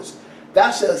them. Notice,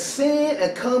 thou shalt ascend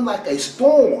and come like a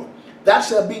storm. Thou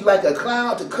shalt be like a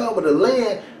cloud to cover the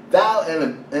land, thou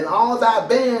and all thy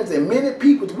bands and many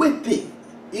peoples with thee.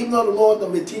 Even though the Lord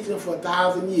done been teaching them for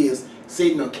 1,000 years,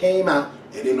 Satan done came out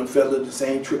and then fell into the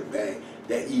same trick bag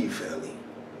that Eve fell in.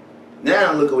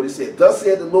 Now look at what it said. Thus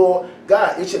said the Lord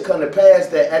God, it shall come to pass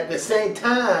that at the same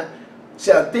time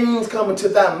shall things come into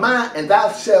thy mind, and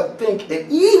thou shalt think an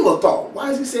evil thought.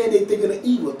 Why is he saying they thinking an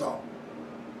evil thought?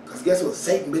 Because guess what?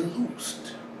 Satan been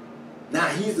loosed. Now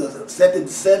he's set the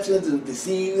deceptions and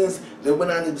deceivings that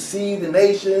went on to deceive the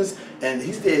nations. And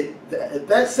he said, at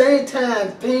that same time,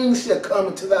 things shall come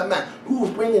into thy mind. Who's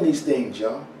bringing these things,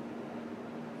 y'all?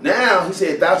 Now he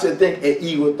said, thou shalt think an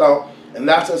evil thought, and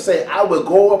thou shalt say, I will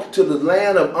go up to the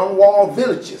land of unwalled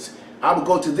villages. I will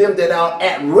go to them that are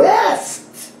at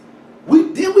rest.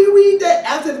 Did we read that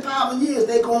after the 1,000 years,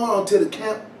 they go on to the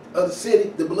camp of the city,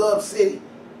 the beloved city,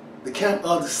 the camp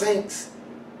of the saints?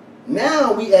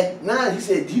 Now he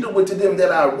said, he went to them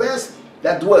that are at rest,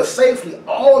 that dwell safely,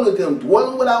 all of them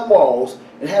dwelling without walls,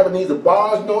 and having neither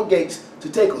bars nor gates, to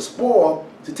take a spoil,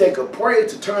 to take a prey,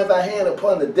 to turn thy hand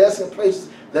upon the desolate places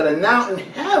that are now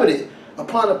inhabited,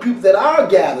 upon the people that are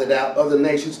gathered out of the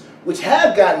nations, which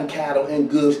have gotten cattle and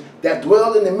goods, that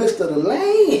dwell in the midst of the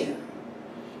land.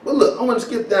 But look, I want to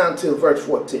skip down to verse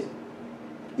 14.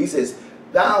 He says,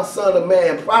 thou son of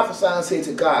man, prophesy and say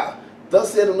to God,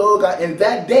 thus said the Lord God, in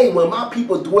that day when my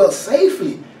people dwell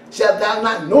safely, shalt thou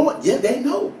not know it? Yet they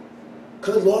know.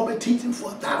 Because the Lord been teaching for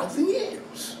 1,000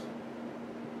 years.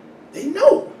 They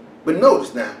know. But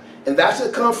notice now, and thou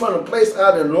shalt come from a place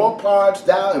out of the north parts,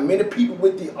 thou and many people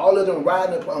with thee, all of them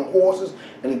riding upon horses,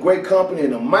 and a great company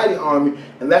and a mighty army,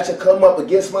 and thou shalt come up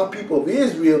against my people of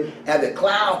Israel as a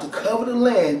cloud to cover the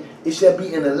land. It shall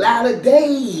be in the latter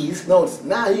days. Notice,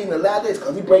 now he's in the latter days,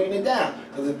 because he's breaking it down.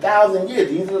 Because 1,000 years,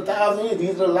 these are the 1,000 years,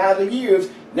 these are the latter years.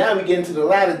 Now we get into the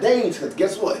latter days, because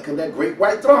guess what? Here comes that great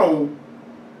white throne.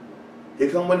 Here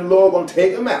come when the Lord going to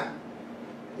take them out.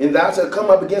 And thou shalt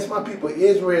come up against my people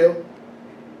Israel,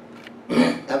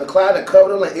 and the cloud that covered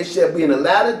the land. It shall be in the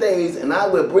latter days, and I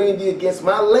will bring thee against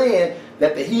my land,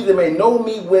 that the heathen may know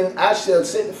me when I shall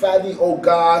sanctify thee, O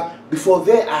God, before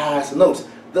their eyes. Notice,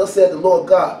 thus said the Lord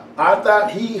God, art thou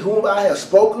he whom I have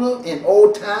spoken of in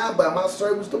old time by my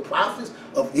servants the prophets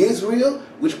of Israel,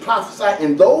 which prophesied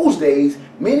in those days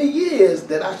many years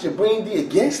that I should bring thee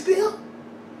against them?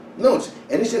 Notice,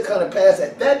 and it shall come to pass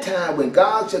at that time when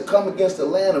God shall come against the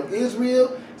land of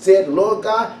Israel, said the Lord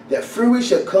God, that fury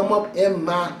shall come up in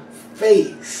my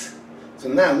face. So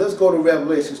now let's go to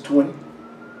Revelations 20.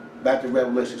 Back to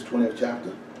Revelations 20th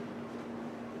chapter.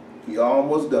 We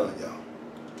almost done, y'all.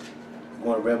 We're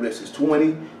going to Revelations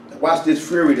 20. Now watch this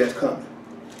fury that's coming.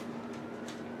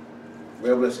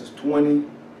 Revelations 20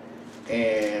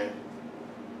 and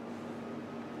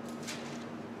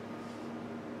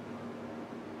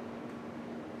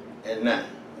and 9.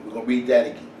 We're going to read that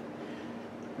again.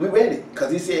 We read it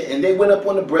because he said, and they went up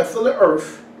on the breadth of the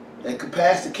earth and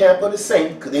compassed the camp of the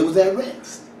saints, because they was at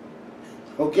rest.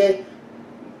 Okay?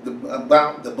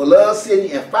 About the beloved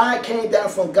city, and fire came down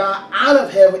from God out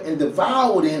of heaven and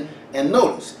devoured them. And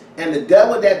notice, and the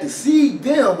devil that deceived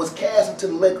them was cast into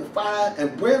the lake of fire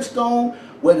and brimstone,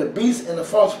 where the beast and the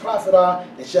false prophet are,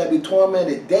 and shall be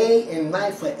tormented day and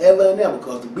night forever and ever.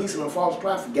 Because the beast and the false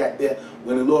prophet got there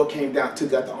when the Lord came down,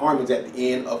 took out the armies at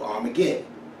the end of Armageddon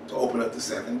to open up the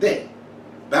seventh day.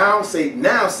 Now Satan,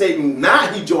 now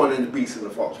he joining the beast and the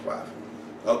false prophet.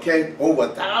 Okay, over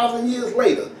 1,000 years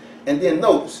later. And then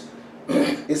notice,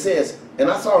 it says, and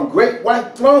I saw a great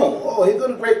white throne. Oh, here goes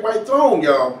the great white throne,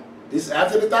 y'all. This is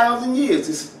after the 1,000 years.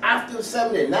 This is after the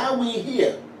 7 days. Now we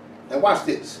here. Now watch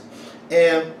this.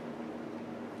 And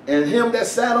him that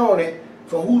sat on it,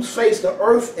 from whose face the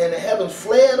earth and the heavens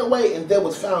fled away, and there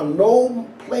was found no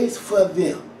place for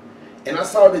them. And I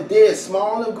saw the dead,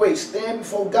 small and great, stand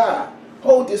before God.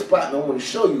 Hold this spot, and I want to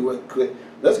show you real quick.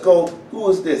 Let's go. Who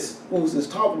is this? Who is this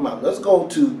talking about? Let's go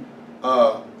to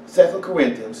 2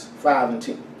 Corinthians 5 and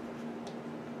 10.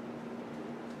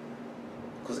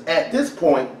 Because at this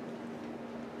point,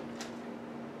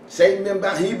 Satan been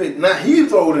bound. He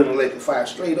thrown in the lake of fire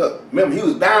straight up. Remember, he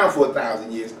was bound for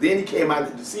 1,000 years. Then he came out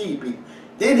to deceive people.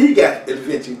 Then he got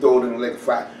eventually thrown in the lake of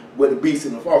fire with the beast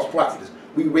and the false prophets.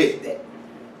 We read that.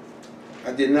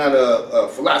 I did not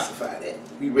philosophize that.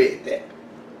 We read that.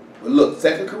 But look,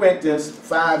 2 Corinthians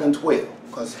 5 and 12.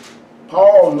 Because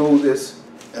Paul knows this.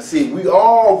 And see, we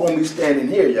all going to be standing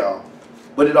here, y'all.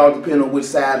 But it all depends on which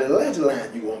side of the ledger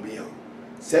line you're going to be on.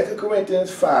 2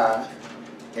 Corinthians 5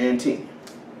 and 10.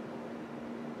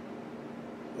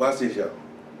 Watch this, y'all.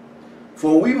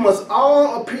 For we must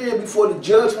all appear before the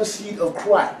judgment seat of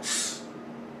Christ.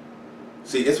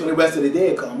 See, that's when the rest of the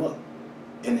dead come up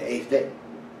in the 8th day.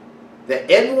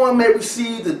 That everyone may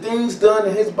receive the things done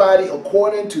in his body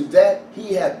according to that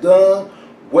he hath done,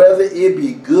 whether it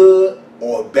be good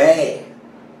or bad.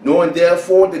 Knowing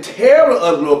therefore the terror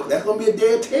of the Lord. That's going to be a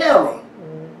day of terror.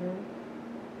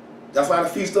 That's why the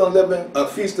Feast of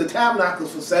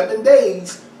Tabernacles for 7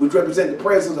 days, which represent the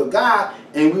presence of God,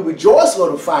 and we rejoice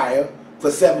over the fire for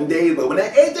 7 days. But when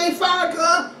that 8th day fire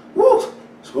comes, whoo,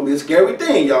 it's going to be a scary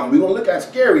thing, y'all. We're going to look how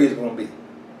scary it's going to be.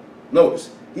 Notice,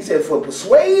 he said, for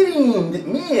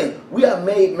persuading men, we are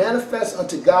made manifest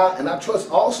unto God, and I trust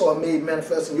also are made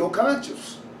manifest in your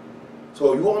conscience.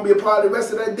 So you want to be a part of the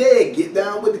rest of that day, get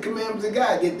down with the commandments of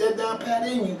God, get that down pat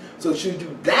in you. So should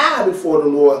you die before the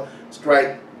Lord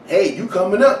strike, hey, you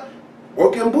coming up,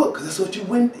 work and book, because that's what you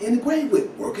went in the grave with,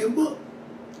 work and book.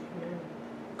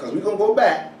 Because we're going to go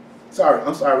back. I'm sorry,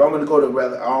 I'm going to go to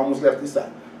I almost left this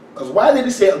out. Because why did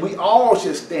he say we all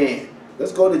should stand?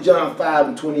 Let's go to John 5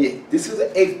 and 28. This is the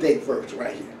 8th day verse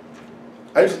right here.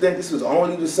 I used to think this was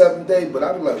only the 7th day, but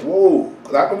I was like, whoa.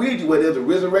 Because I can read you where there's a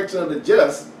resurrection of the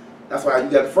just. That's why you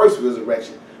got the first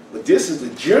resurrection. But this is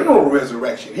the general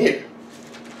resurrection here.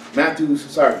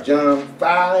 John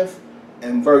 5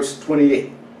 and verse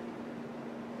 28.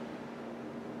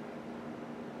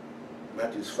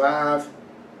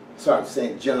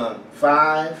 St. John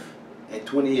 5 and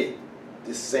 28.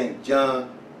 This is St. John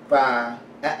 5.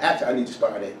 Actually, I need to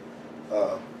start at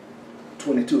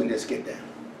 22 and then skip down.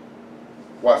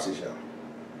 Watch this, y'all.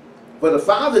 For the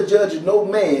Father judges no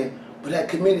man, but hath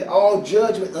committed all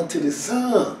judgment unto the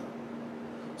Son.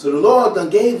 So the Lord done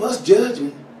gave us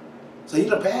judgment. So he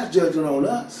done passed judgment on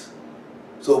us.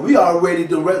 So we already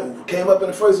came up in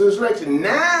the first resurrection.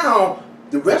 Now,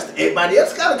 the rest, everybody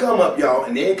else got to come up, y'all.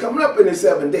 And they ain't coming up in the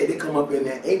 7th day. They come up in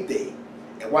that 8th day.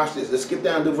 And watch this. Let's skip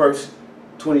down to verse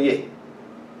 28.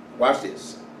 Watch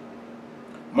this.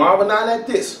 Marvel not at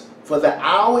this, for the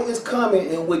hour is coming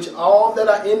in which all that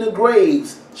are in the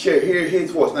graves shall hear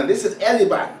his voice. Now this is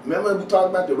everybody. Remember we talked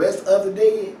about the rest of the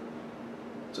dead?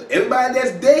 So everybody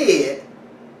that's dead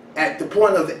at the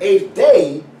point of the 8th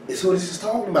day is who this is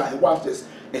talking about. And watch this.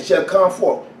 And shall come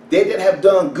forth. They that have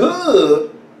done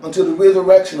good unto the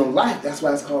resurrection of life. That's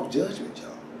why it's called judgment,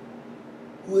 y'all.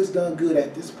 Who has done good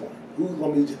at this point? Who's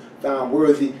going to be found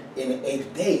worthy in the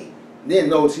 8th day? Then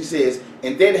notice he says,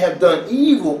 and they that have done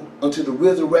evil unto the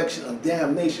resurrection of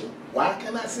damnation. Why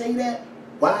can I say that?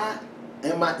 Why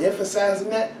am I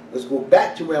emphasizing that? Let's go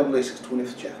back to Revelation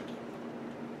 20th chapter.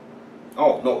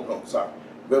 Oh, no, sorry.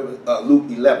 Luke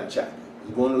 11 chapter.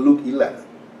 We're going to Luke 11.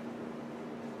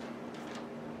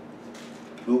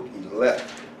 Luke 11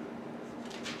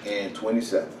 and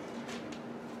 27.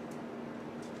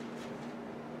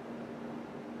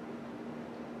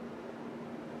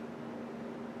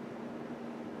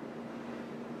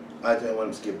 I just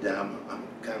want to skip down. I'm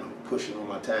kind of pushing on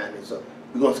my time. And so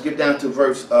we're going to skip down to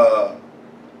verse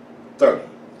 30.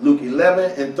 Luke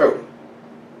 11 and 30.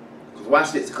 Because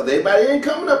watch this. Because everybody ain't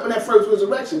coming up in that first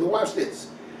resurrection. But watch this.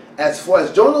 As far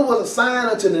as Jonah was a sign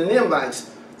unto the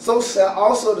Ninevites, so shall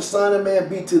also the Son of Man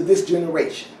be to this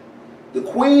generation. The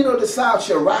queen of the south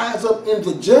shall rise up in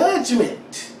the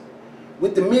judgment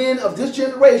with the men of this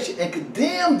generation and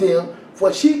condemn them.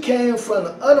 For she came from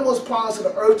the uttermost parts of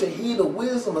the earth to hear the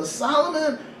wisdom of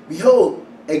Solomon. Behold,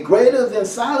 a greater than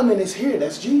Solomon is here.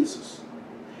 That's Jesus.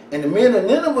 And the men of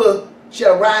Nineveh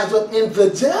shall rise up in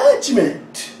the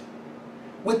judgment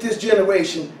with this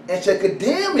generation and shall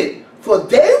condemn it. For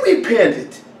they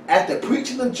repented at the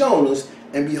preaching of Jonas.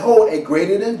 And behold, a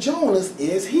greater than Jonas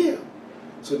is here.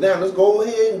 So now let's go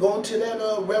ahead and go into that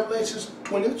Revelation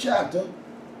 20th chapter.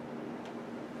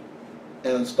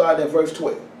 And start at verse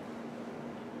 12.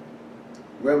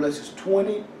 Revelation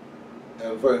 20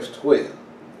 and verse 12.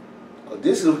 Because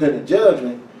this is when the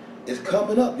judgment is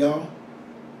coming up, y'all.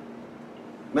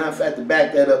 Matter of fact, to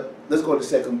back that up, let's go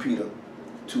to 2 Peter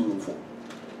 2 and 4.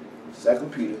 2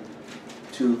 Peter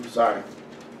 2, sorry,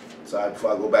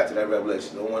 before I go back to that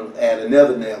Revelation. I don't want to add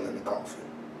another nail in the coffin.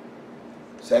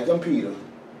 2 Peter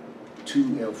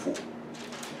 2 and 4.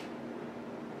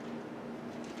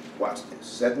 Watch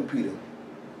this. 2 Peter,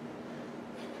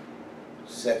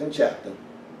 2nd chapter,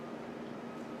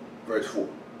 verse 4.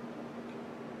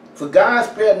 For God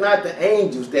spared not the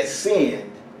angels that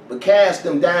sinned, but cast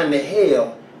them down to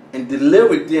hell, and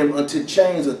delivered them unto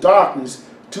chains of darkness,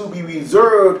 to be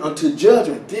reserved unto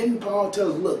judgment. Didn't Paul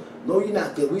tell us, look, no, you're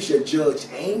not good. We should judge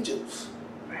angels.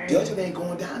 Right. Judgment ain't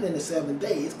going down in the 7th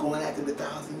day. It's going after the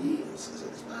 1,000 years. It's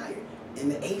expired in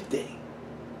the 8th day.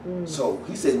 So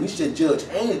he said we should judge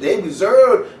angels. They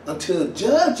reserved until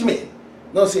judgment. You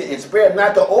know what I'm saying? And spared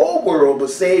not the old world, but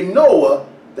saved Noah,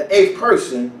 the 8th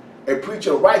person, a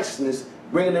preacher of righteousness,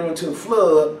 bringing them into the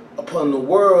flood upon the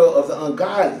world of the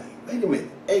ungodly. Wait a minute.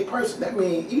 8th person, that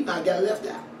means Enoch got left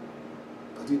out.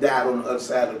 Because he died on the other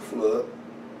side of the flood.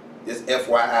 Just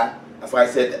FYI. That's why I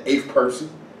said the 8th person,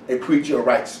 a preacher of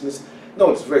righteousness.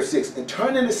 Notice verse 6. And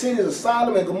turning the cities of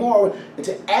Sodom and Gomorrah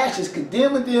into ashes,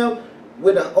 condemning them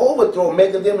with an overthrow,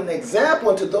 making them an example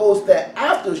unto those that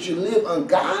after should live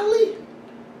ungodly.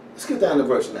 Let's get down to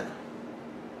verse 9.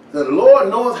 The Lord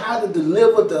knows how to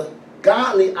deliver the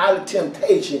godly out of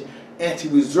temptation, and to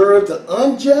reserve the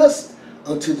unjust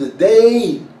unto the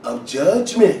day of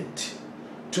judgment,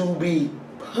 to be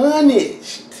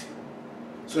punished.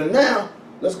 So now,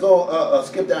 let's go,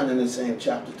 skip down in the same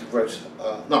chapter to verse,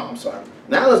 Now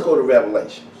let's go to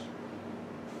Revelations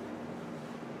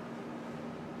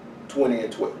 20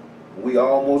 and 12. We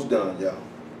almost done, y'all.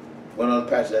 One other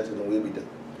passage after then we'll be done.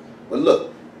 But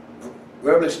look,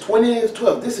 Revelation 20 and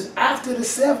 12, this is after the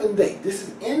 7th day. This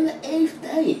is in the 8th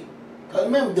day. Because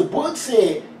remember, the book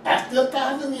said, after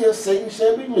 1,000 years, Satan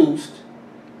shall be loosed,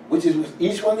 which is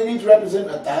each one of these represent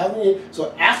 1,000 years.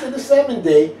 So after the 7th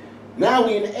day, now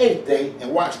we in the 8th day,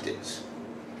 and watch this.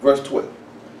 Verse 12.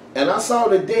 And I saw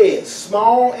the dead,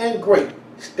 small and great,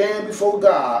 stand before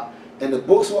God, and the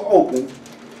books were opened,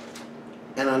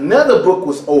 and another book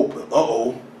was opened.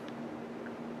 Uh-oh.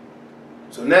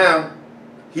 So now,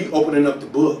 he opening up the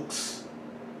books.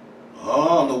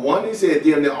 Oh, no wonder he said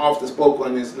them that often spoke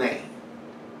on his name.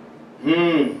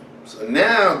 So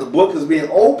now the book is being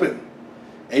opened.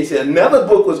 And he said another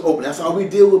book was opened. That's how we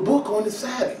deal with book on the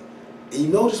Sabbath. And you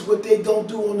notice what they don't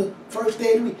do on the first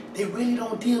day of the week? They really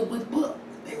don't deal with book.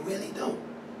 They really don't.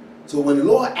 So when the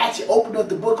Lord actually opened up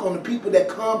the book on the people that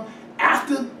come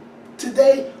after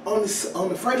today, on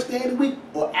the first day of the week,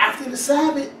 or after the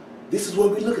Sabbath, this is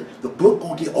what we look at. The book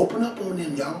gonna get opened up on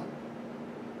them, y'all.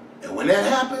 And when that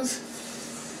happens,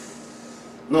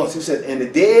 notice it says, and the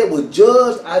dead were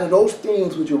judged out of those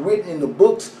things which were written in the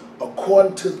books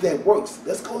according to their works.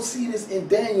 Let's go see this in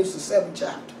Daniel, the 7th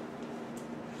chapter.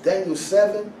 Daniel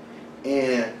 7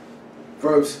 and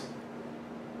verse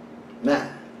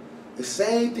 9. The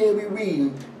same thing we're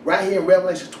reading right here in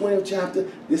Revelation 20th chapter.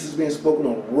 This is being spoken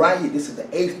on right here. This is the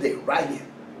 8th day, right here.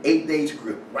 8 day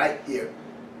script, right here.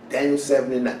 Daniel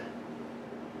 7 and 9. It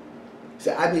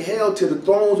said, I beheld till the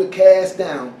thrones were cast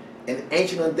down, and the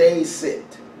Ancient of Days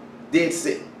did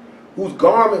sit, whose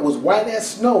garment was white as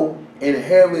snow, and the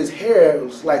hair of his hair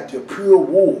was like the pure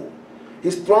wool.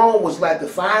 His throne was like the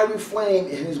fiery flame,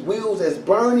 and his wheels as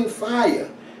burning fire.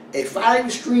 A fiery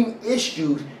stream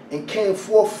issued and came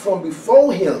forth from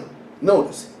before him.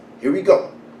 Notice, here we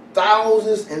go.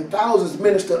 Thousands and thousands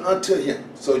ministered unto him.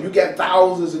 So you got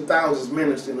thousands and thousands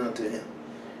ministering unto him.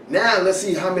 Now let's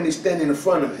see how many stand in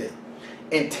front of him.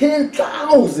 And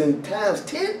 10,000 times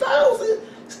 10,000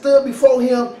 stood before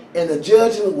him, and the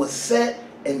judgment was set,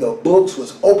 and the books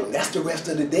was open. That's the rest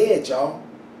of the dead, y'all.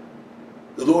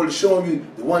 The Lord is showing you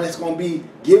the one that's going to be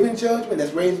giving judgment,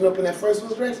 that's raising up in that first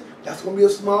resurrection. That's going to be a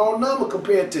small number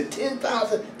compared to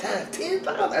 10,000 times 10,000.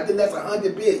 I think that's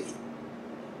 100 billion.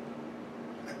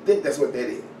 I think that's what that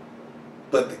is.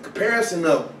 But the comparison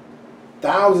of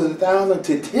thousands and thousands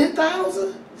to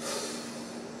 10,000,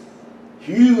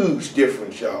 huge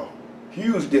difference, y'all.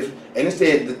 Huge difference. And it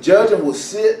said the judgment was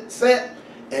set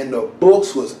and the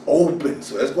books was open.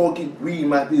 So let's go keep reading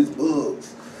about these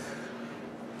books.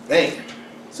 Man.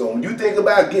 So when you think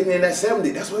about getting in that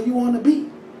 70, that's where you want to be.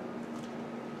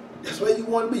 That's where you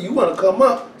want to be. You want to come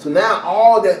up. So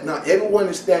now everyone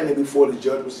is standing before the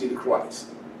judgment seat of Christ.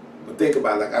 But think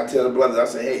about it. Like I tell the brothers, I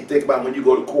say, hey, think about when you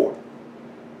go to court.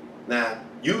 Now,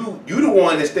 you the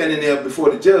one that's standing there before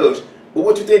the judge, but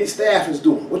what you think the staff is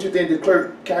doing? What you think the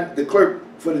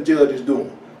clerk for the judge is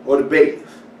doing? Or the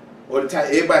bailiff? Or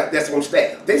everybody that's on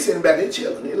staff. They sitting back there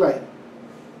chilling. They're like,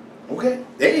 okay,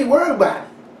 they ain't worried about it.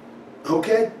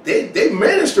 Okay? They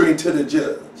ministering to the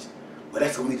judge. But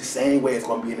that's going to be the same way it's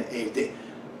going to be in the 8th day.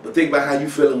 But think about how you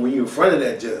feeling when you're in front of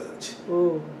that judge.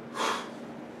 Ooh.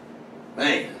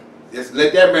 Man, just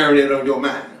let that marinate on your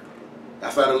mind.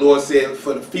 That's why the Lord said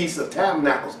for the Feast of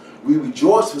Tabernacles, we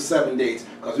rejoice for 7 days.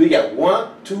 Because we got 1,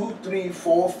 2, 3,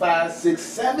 4, 5, 6,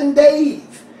 7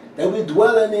 days that we're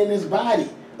dwelling in this body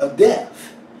of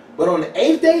death. But on the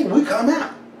 8th day, we come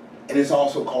out. And it's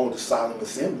also called the solemn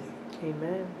assembly.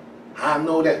 Amen. I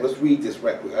know that. Let's read this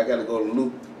right quick. I got to go to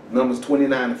Luke, Numbers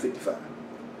 29 and 55.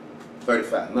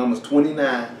 35. Numbers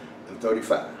 29 and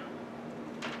 35.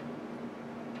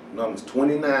 Numbers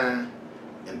 29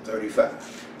 and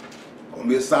 35. Gonna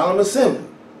be a solemn assembly.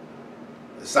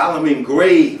 A solemn meaning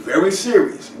grave, very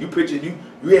serious. You picture you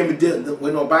ain't been dealing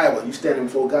with no Bible. You standing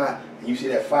before God and you see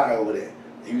that fire over there,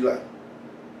 and you like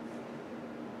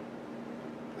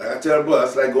I tell the brother,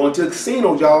 it's like going to a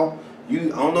casino, y'all. I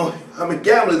don't know how many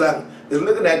gamblers is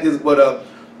looking at this, but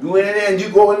you in there and you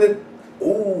go in there.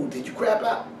 Oh, did you crap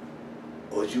out?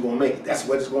 Or is you gonna make it? That's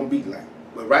what it's gonna be like.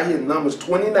 But right here, Numbers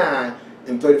 29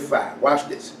 and 35. Watch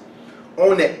this.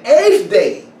 On the 8th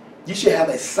day, you should have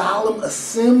a solemn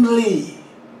assembly.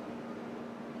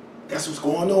 That's what's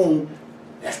going on.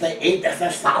 That's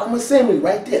that solemn assembly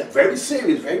right there. Very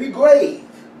serious, very grave.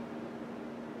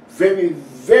 Very,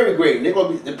 very grave.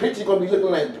 The picture's gonna be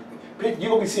looking like, you're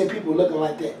gonna be seeing people looking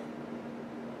like that.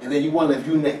 And then you wonder if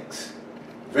you next.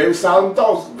 Very solemn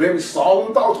thoughts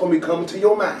gonna be coming to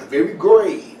your mind. Very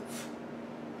grave.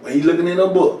 When you're looking in the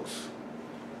books.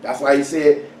 That's why he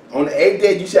said, on the 8th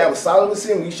day you shall have a solemn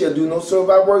assembly. You shall do no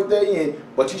servile work therein,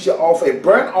 but you shall offer a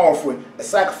burnt offering, a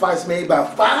sacrifice made by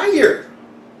fire.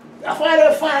 That's why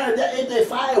that 8th day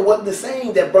fire wasn't the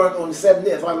same that burnt on the 7th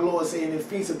day. That's why the Lord said in the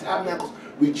Feast of Tabernacles,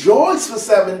 rejoice for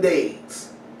 7 days.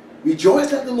 Rejoice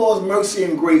that the Lord's mercy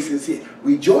and grace is here.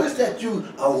 Rejoice that you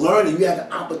are learning. You have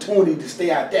the opportunity to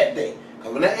stay out that day.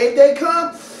 Because when that 8th day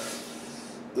comes,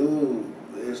 ooh,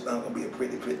 it's not going to be a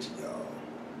pretty picture, y'all.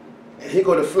 And here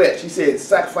go the flesh. He said,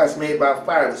 sacrifice made by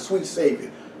fire, the sweet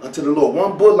Savior, unto the Lord.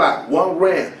 1 bullock, 1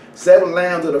 ram, 7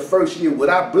 lambs of the first year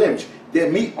without blemish.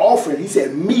 Their meat offering, he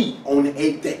said, meat on the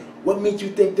 8th day. What meat you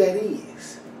think that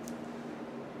is?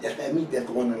 That's that meat that's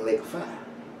going in the lake of fire.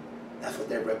 That's what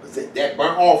that represents. That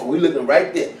burnt offering, we're looking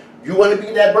right there. You want to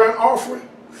be that burnt offering?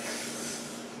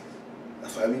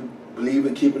 That's why we believe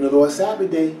in keeping the Lord's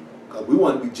Sabbath day. Because we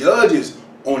want to be judges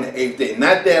on the 8th day.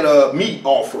 Not that meat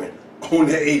offering on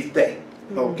the 8th day.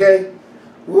 Okay?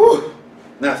 Woo.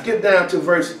 Now skip down to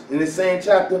verse in the same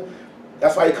chapter.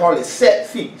 That's why he called it set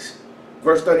feast.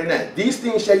 Verse 39. These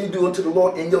things shall you do unto the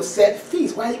Lord in your set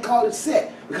feast. Why he called it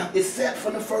set? Because it's set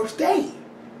from the first day.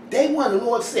 Day 1, the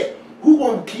Lord said, who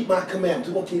going to keep my commandments?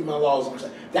 Who going to keep my laws?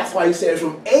 That's why he said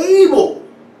from Abel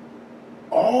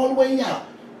all the way out.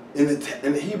 In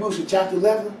the Hebrews chapter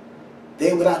 11,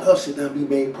 they without us should not be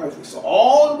made perfect. So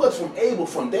all of us from Abel,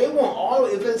 from day 1, all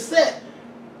of it is set.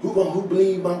 Who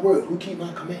believe my word? Who keep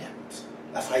my commandments?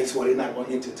 That's why he swore they're not going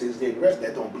to enter to this day the rest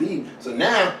that don't believe. So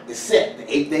now it's set. The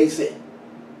 8th day set.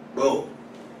 Boom.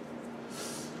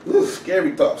 Ooh,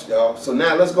 scary thoughts, y'all. So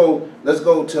now let's go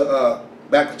to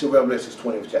back to Revelation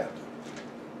 20th chapter.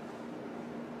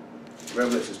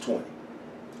 Revelation 20.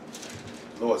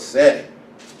 Lord said it.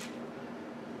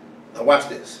 Now watch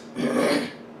this.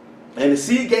 And the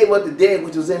sea gave up the dead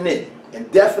which was in it,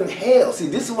 and death and hell. See,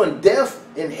 this is when death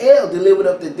and hell delivered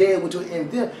up the dead which were in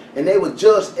them, and they were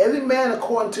judged every man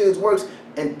according to his works,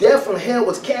 and death and hell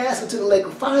was cast into the lake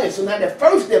of fire. So now that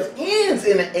first death ends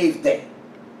in the 8th day.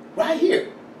 Right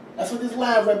here. That's what this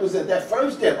line represents. That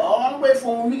first death, all the way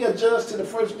from when we got judged to the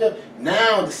first death,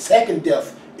 now the second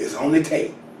death is on the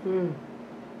table.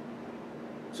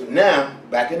 So now,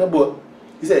 back in the book,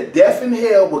 he said, death and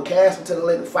hell were cast into the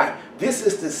lake of fire. This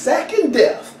is the second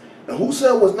death. And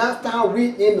whosoever was not found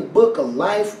written in the book of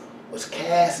life was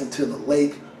cast into the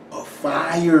lake of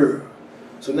fire.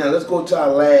 So now let's go to our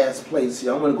last place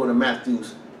here. I'm going to go to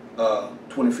Matthew's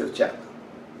 25th chapter.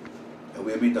 And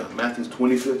we'll be done. Matthew's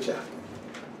 25th chapter.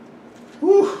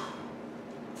 Whew.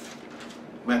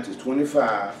 Matthew's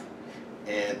 25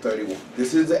 and 31.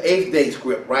 This is the 8th day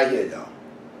script right here, y'all.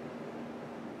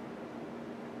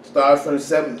 Start from the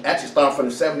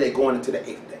 7th day going into the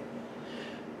 8th day.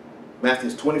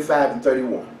 Matthew's 25 and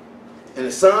 31. And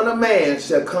the Son of Man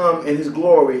shall come in his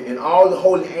glory, and all the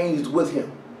holy angels with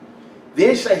him.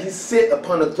 Then shall he sit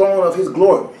upon the throne of his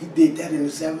glory. He did that in the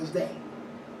 7th day.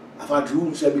 I thought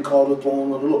Jerusalem shall be called the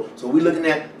throne of the Lord. So we're looking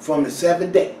at from the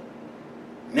 7th day.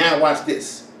 Now watch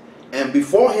this. And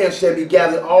before him shall be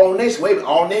gathered all nations. Wait a minute,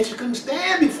 all nations couldn't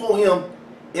stand before him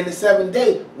in the 7th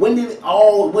day. When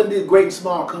did great and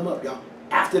small come up, y'all?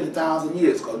 After the 1,000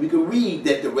 years. Because we can read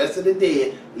that the rest of the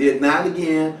dead lived not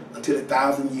again until the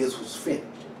 1,000 years was finished.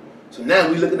 So now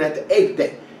we're looking at the 8th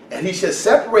day. And he shall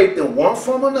separate them one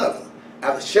from another,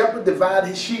 as a shepherd divided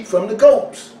his sheep from the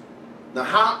goats.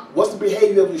 Now, what's the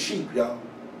behavior of the sheep, y'all?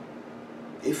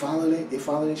 They follow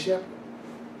their shepherd.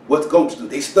 What the goats do?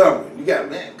 They stubborn. You got,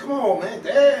 man, come on, man.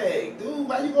 Dang, dude,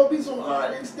 why you gonna be so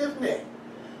hard and stiff-necked?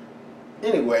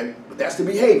 Anyway, but that's the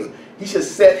behavior. He should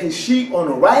set his sheep on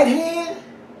the right hand,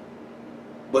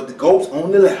 but the goats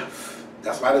on the left.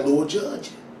 That's why the Lord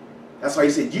judged. That's why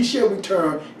he said, you shall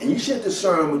return, and you shall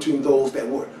discern between those that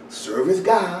were serveth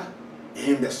God and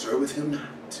him that serveth him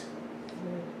not.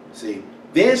 See,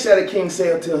 then shall the king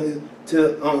say unto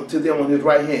them on his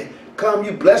right hand, come,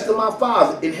 you blessed of my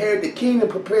father, inherit the kingdom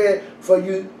prepared for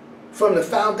you from the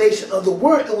foundation of the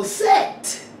world. It was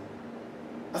set.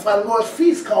 That's why the Lord's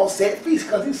feast called set feast,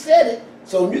 because he said it.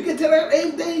 So when you get to that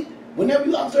 8th day, whenever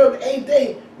you observe the 8th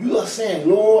day, you are saying,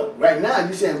 Lord, right now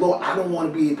you're saying, Lord, I don't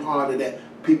want to be a part of that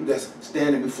people that's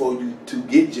standing before you to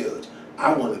get judged.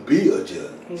 I want to be a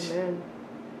judge. Amen.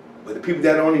 But the people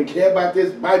that don't even care about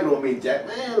this, Bible don't mean jack.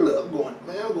 Man, look, I'm going.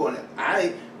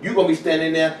 You're going to be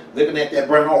standing there looking at that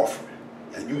burnt offering.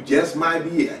 And you just might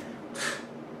be it.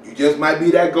 You just might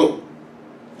be that goat.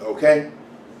 Okay?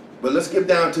 But let's get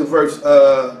down to verse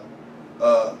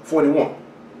 41.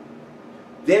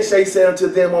 Then shall he say unto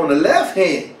them on the left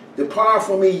hand, depart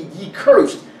from me, ye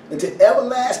cursed, into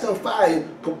everlasting fire,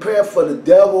 prepared for the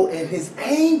devil and his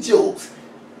angels.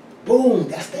 Boom,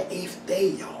 that's the 8th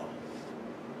day, y'all.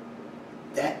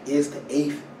 That is the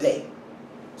 8th day.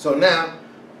 So now,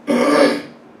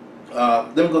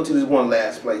 let me go to this one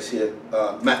last place here.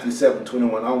 Matthew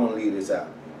 7:21. I want to leave this out.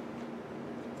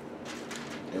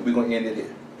 And we're going to end it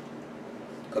here.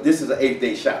 Because this is an 8th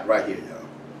day shot right here, y'all.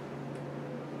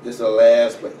 This is the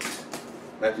last place.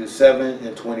 Matthew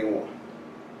 7:21.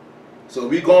 So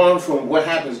we're going from what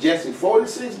happens just before the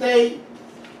 6th day,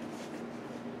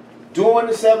 during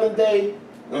the 7th day,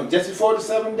 just before the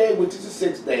 7th day, which is the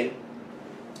 6th day.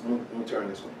 Let me turn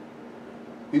this way.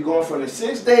 We're going from the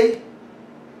 6th day,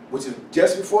 which is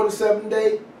just before the 7th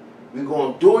day. We're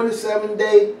going during the 7th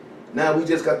day. Now we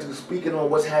just got to speaking on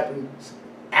what's happened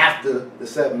after the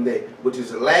 7th day, which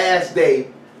is the last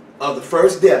day of the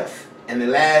first death and the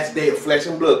last day of flesh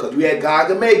and blood, because we had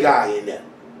Gog and Magog in there.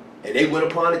 And they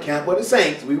went upon the camp of the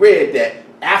saints. We read that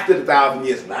after the 1,000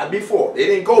 years, not before. They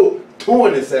didn't go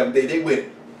during the 7th day. They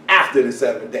went after the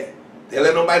 7th day. They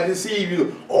let nobody deceive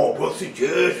you. Oh, but see,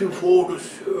 just before the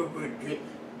 7th day.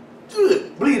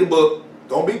 Good. Believe the book.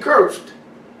 Don't be cursed.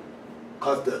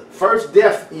 Because the first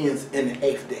death ends in the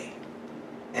 8th day.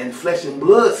 And flesh and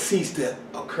blood cease to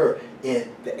occur in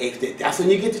the 8th day. That's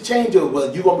when you get the changeover.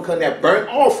 Whether you're going to become that burnt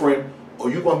offering or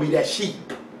you're going to be that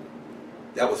sheep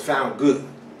that was found good.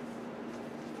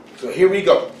 So here we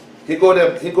go. Here go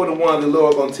the one the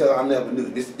Lord going to tell I never knew.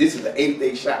 This is the 8th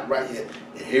day shot right here.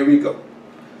 And here we go.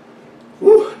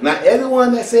 Whew. Now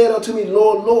everyone that said unto me,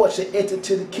 Lord, Lord, shall enter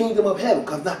to the kingdom of heaven.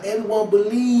 Because not everyone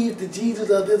believes the Jesus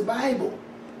of this Bible.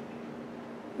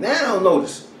 Now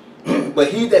notice.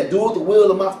 But he that doeth the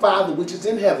will of my Father which is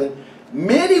in heaven,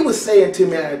 many will say unto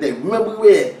me on that day. Remember we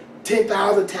read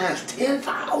 10,000 times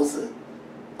 10,000.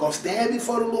 Gonna stand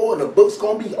before the Lord and the book's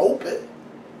gonna be open.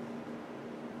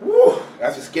 Woo,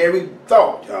 that's a scary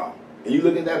thought, y'all. And you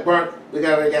look at that burnt, look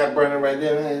at that guy burning right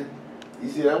there, man. You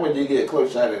see, I want you to get a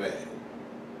close shot of that.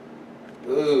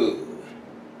 Ooh.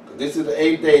 This is the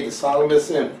 8th day, the solemn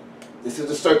assembly. This is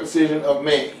the circumcision of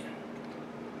man.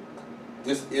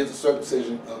 This is the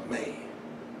circumcision of man.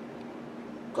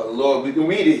 Because the Lord, we can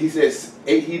read it, he says,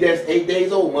 he that's 8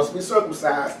 days old must be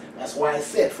circumcised. That's why it's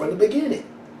said from the beginning.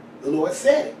 The Lord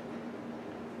said it.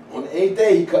 On the 8th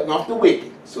day, he cutting off the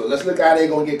wicked. So let's look how they're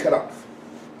going to get cut off.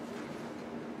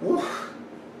 Woo.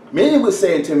 Many were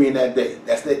saying to me in that day,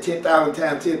 that's that 10,000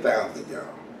 times 10,000,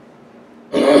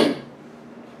 y'all.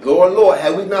 Lord, Lord,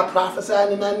 have we not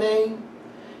prophesied in thy name?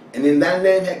 And in thy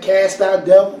name have cast out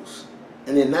devils?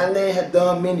 And in thy name have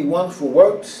done many wonderful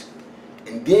works?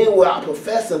 And then will I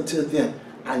profess unto them,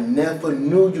 I never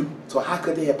knew you. So how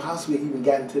could they have possibly even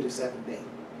gotten to the 7th day?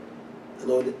 The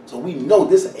Lord, so we know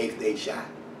this is an 8th day shot.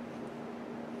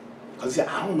 Because he said,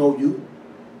 I don't know you.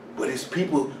 But it's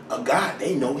people of God,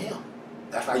 they know him.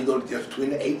 That's how you go to the difference between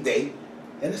the 8th day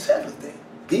and the 7th day.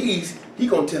 These, he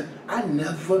going to tell, I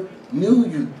never knew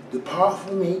you. Depart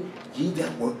from me, ye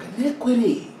that work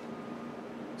iniquity.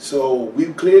 So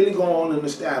we've clearly gone and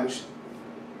established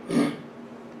the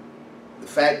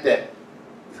fact that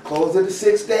the close of the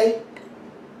 6th day,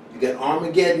 you got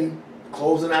Armageddon,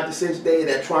 closing out the 6th day,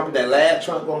 that trumpet, that last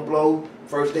trumpet gonna blow,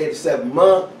 first day of the 7th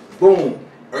month, boom,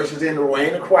 ushers in the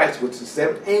reign of Christ, which the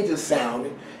 7th angel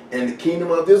sounded, and the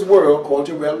kingdom of this world, according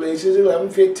to Revelation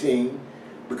 11:15,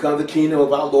 becomes the kingdom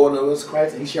of our Lord and Jesus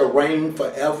Christ, and he shall reign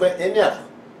forever and ever.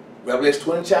 Revelation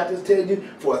 20 chapters tell you,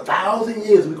 for 1,000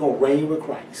 years we're going to reign with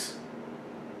Christ.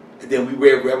 then we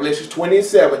read Revelation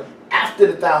 27. After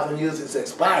the 1,000 years is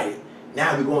expired,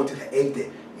 now we're going to the 8th day.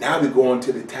 Now we're going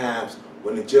to the times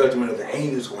when the judgment of the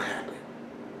angels is going to happen.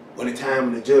 When the time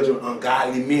when the judgment of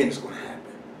ungodly men is going to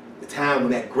happen. The time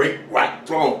when that great white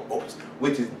throne opens,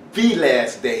 which is the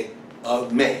last day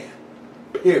of man.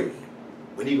 Period.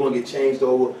 When he's going to get changed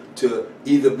over to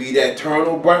either be that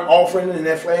eternal burnt offering and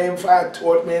that flame fire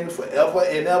torch man forever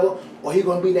and ever, or he's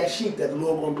going to be that sheep that the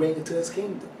Lord is going to bring into his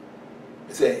kingdom.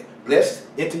 It said, blessed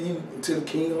enter you into the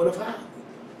kingdom of the Father.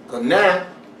 Because now,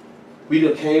 we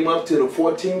done came up to the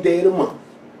 14th day of the month.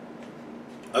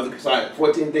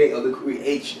 14th day of the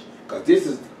creation. Because this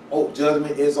is,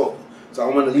 judgment is over. So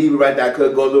I want to leave it right there. I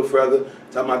could go a little further,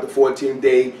 talking about the 14th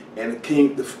day and the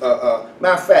king. Matter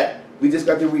of fact, we just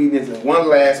got to read this in one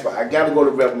last spot. I got to go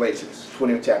to Revelations,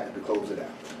 20th chapter to close it out.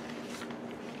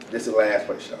 This is the last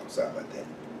place, y'all. Sorry about that.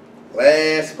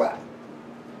 Last spot.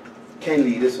 Can't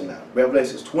leave this one out.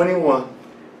 Revelations 21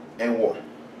 and 1.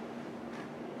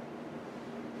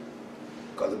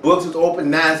 Because the books is open,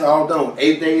 now it's all done.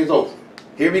 8th day is over.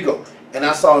 Here we go. And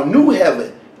I saw a new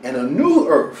heaven and a new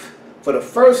earth. For the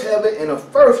first heaven and the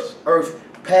first earth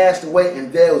passed away,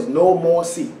 and there was no more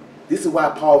sea. This is why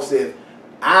Paul said,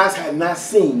 eyes have not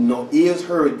seen, nor ears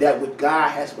heard that which God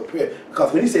has prepared.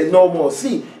 Because when he said no more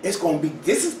sea, it's going to be,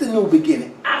 this is the new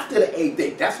beginning after the 8th day.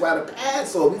 That's why the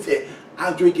Passover, he said,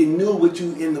 I'm drinking new with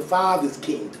you in the Father's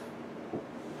kingdom.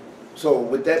 So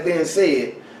with that being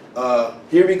said,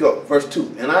 here we go, verse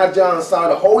 2. And I, John, saw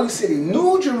the holy city,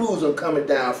 New Jerusalem, coming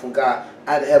down from God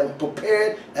out of heaven,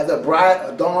 prepared as a bride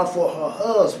adorned for her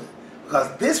husband.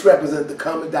 Because this represents the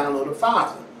coming down of the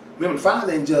Father. Remember, the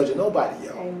Father ain't judging nobody,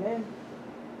 y'all. Amen.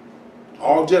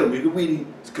 All judgment, we can read it,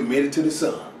 is committed to the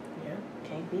Son. Yeah,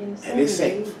 can't be in the and it's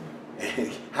day. safe.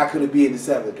 And how could it be in the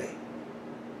 7th day?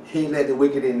 He ain't let the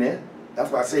wicked in there.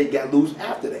 That's why I say he got loose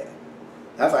after that.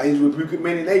 That's why he's rebuking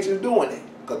many nations doing it.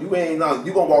 Because you ain't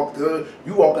you gonna walk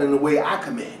you walking in the way I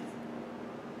command.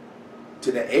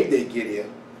 Till the 8th day get here.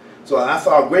 So I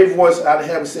saw a great voice out of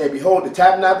heaven saying, behold, the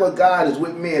tabernacle of God is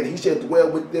with men, and he shall dwell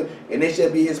with them, and they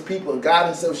shall be his people, and God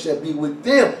himself shall be with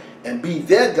them, and be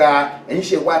their God, and he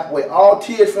shall wipe away all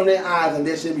tears from their eyes, and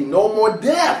there shall be no more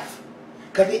death.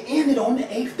 Because it ended on the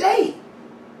 8th day.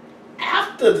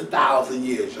 After the 1,000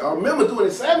 years. Y'all remember during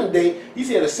the 7th day, he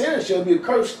said a sinner shall be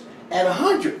accursed at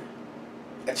 100.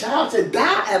 A child said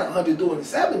die at 100 during the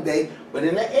 7th day, but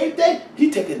in the 8th day, he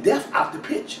taking death out the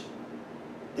picture.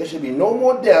 There shall be no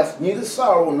more death, neither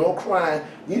sorrow, nor crying,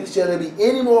 neither shall there be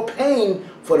any more pain,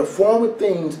 for the former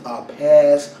things are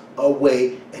passed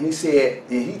away. And he said,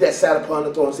 and he that sat upon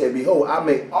the throne said, behold, I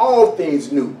make all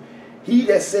things new. He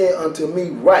that said unto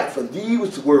me, write, for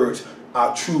these words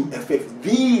are true and faithful.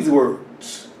 These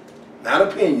words, not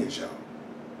opinions, y'all.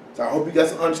 So I hope you got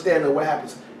some understanding of what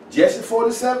happens just before the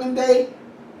 7th day,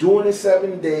 during the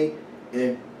 7th day,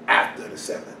 and after the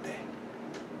 7th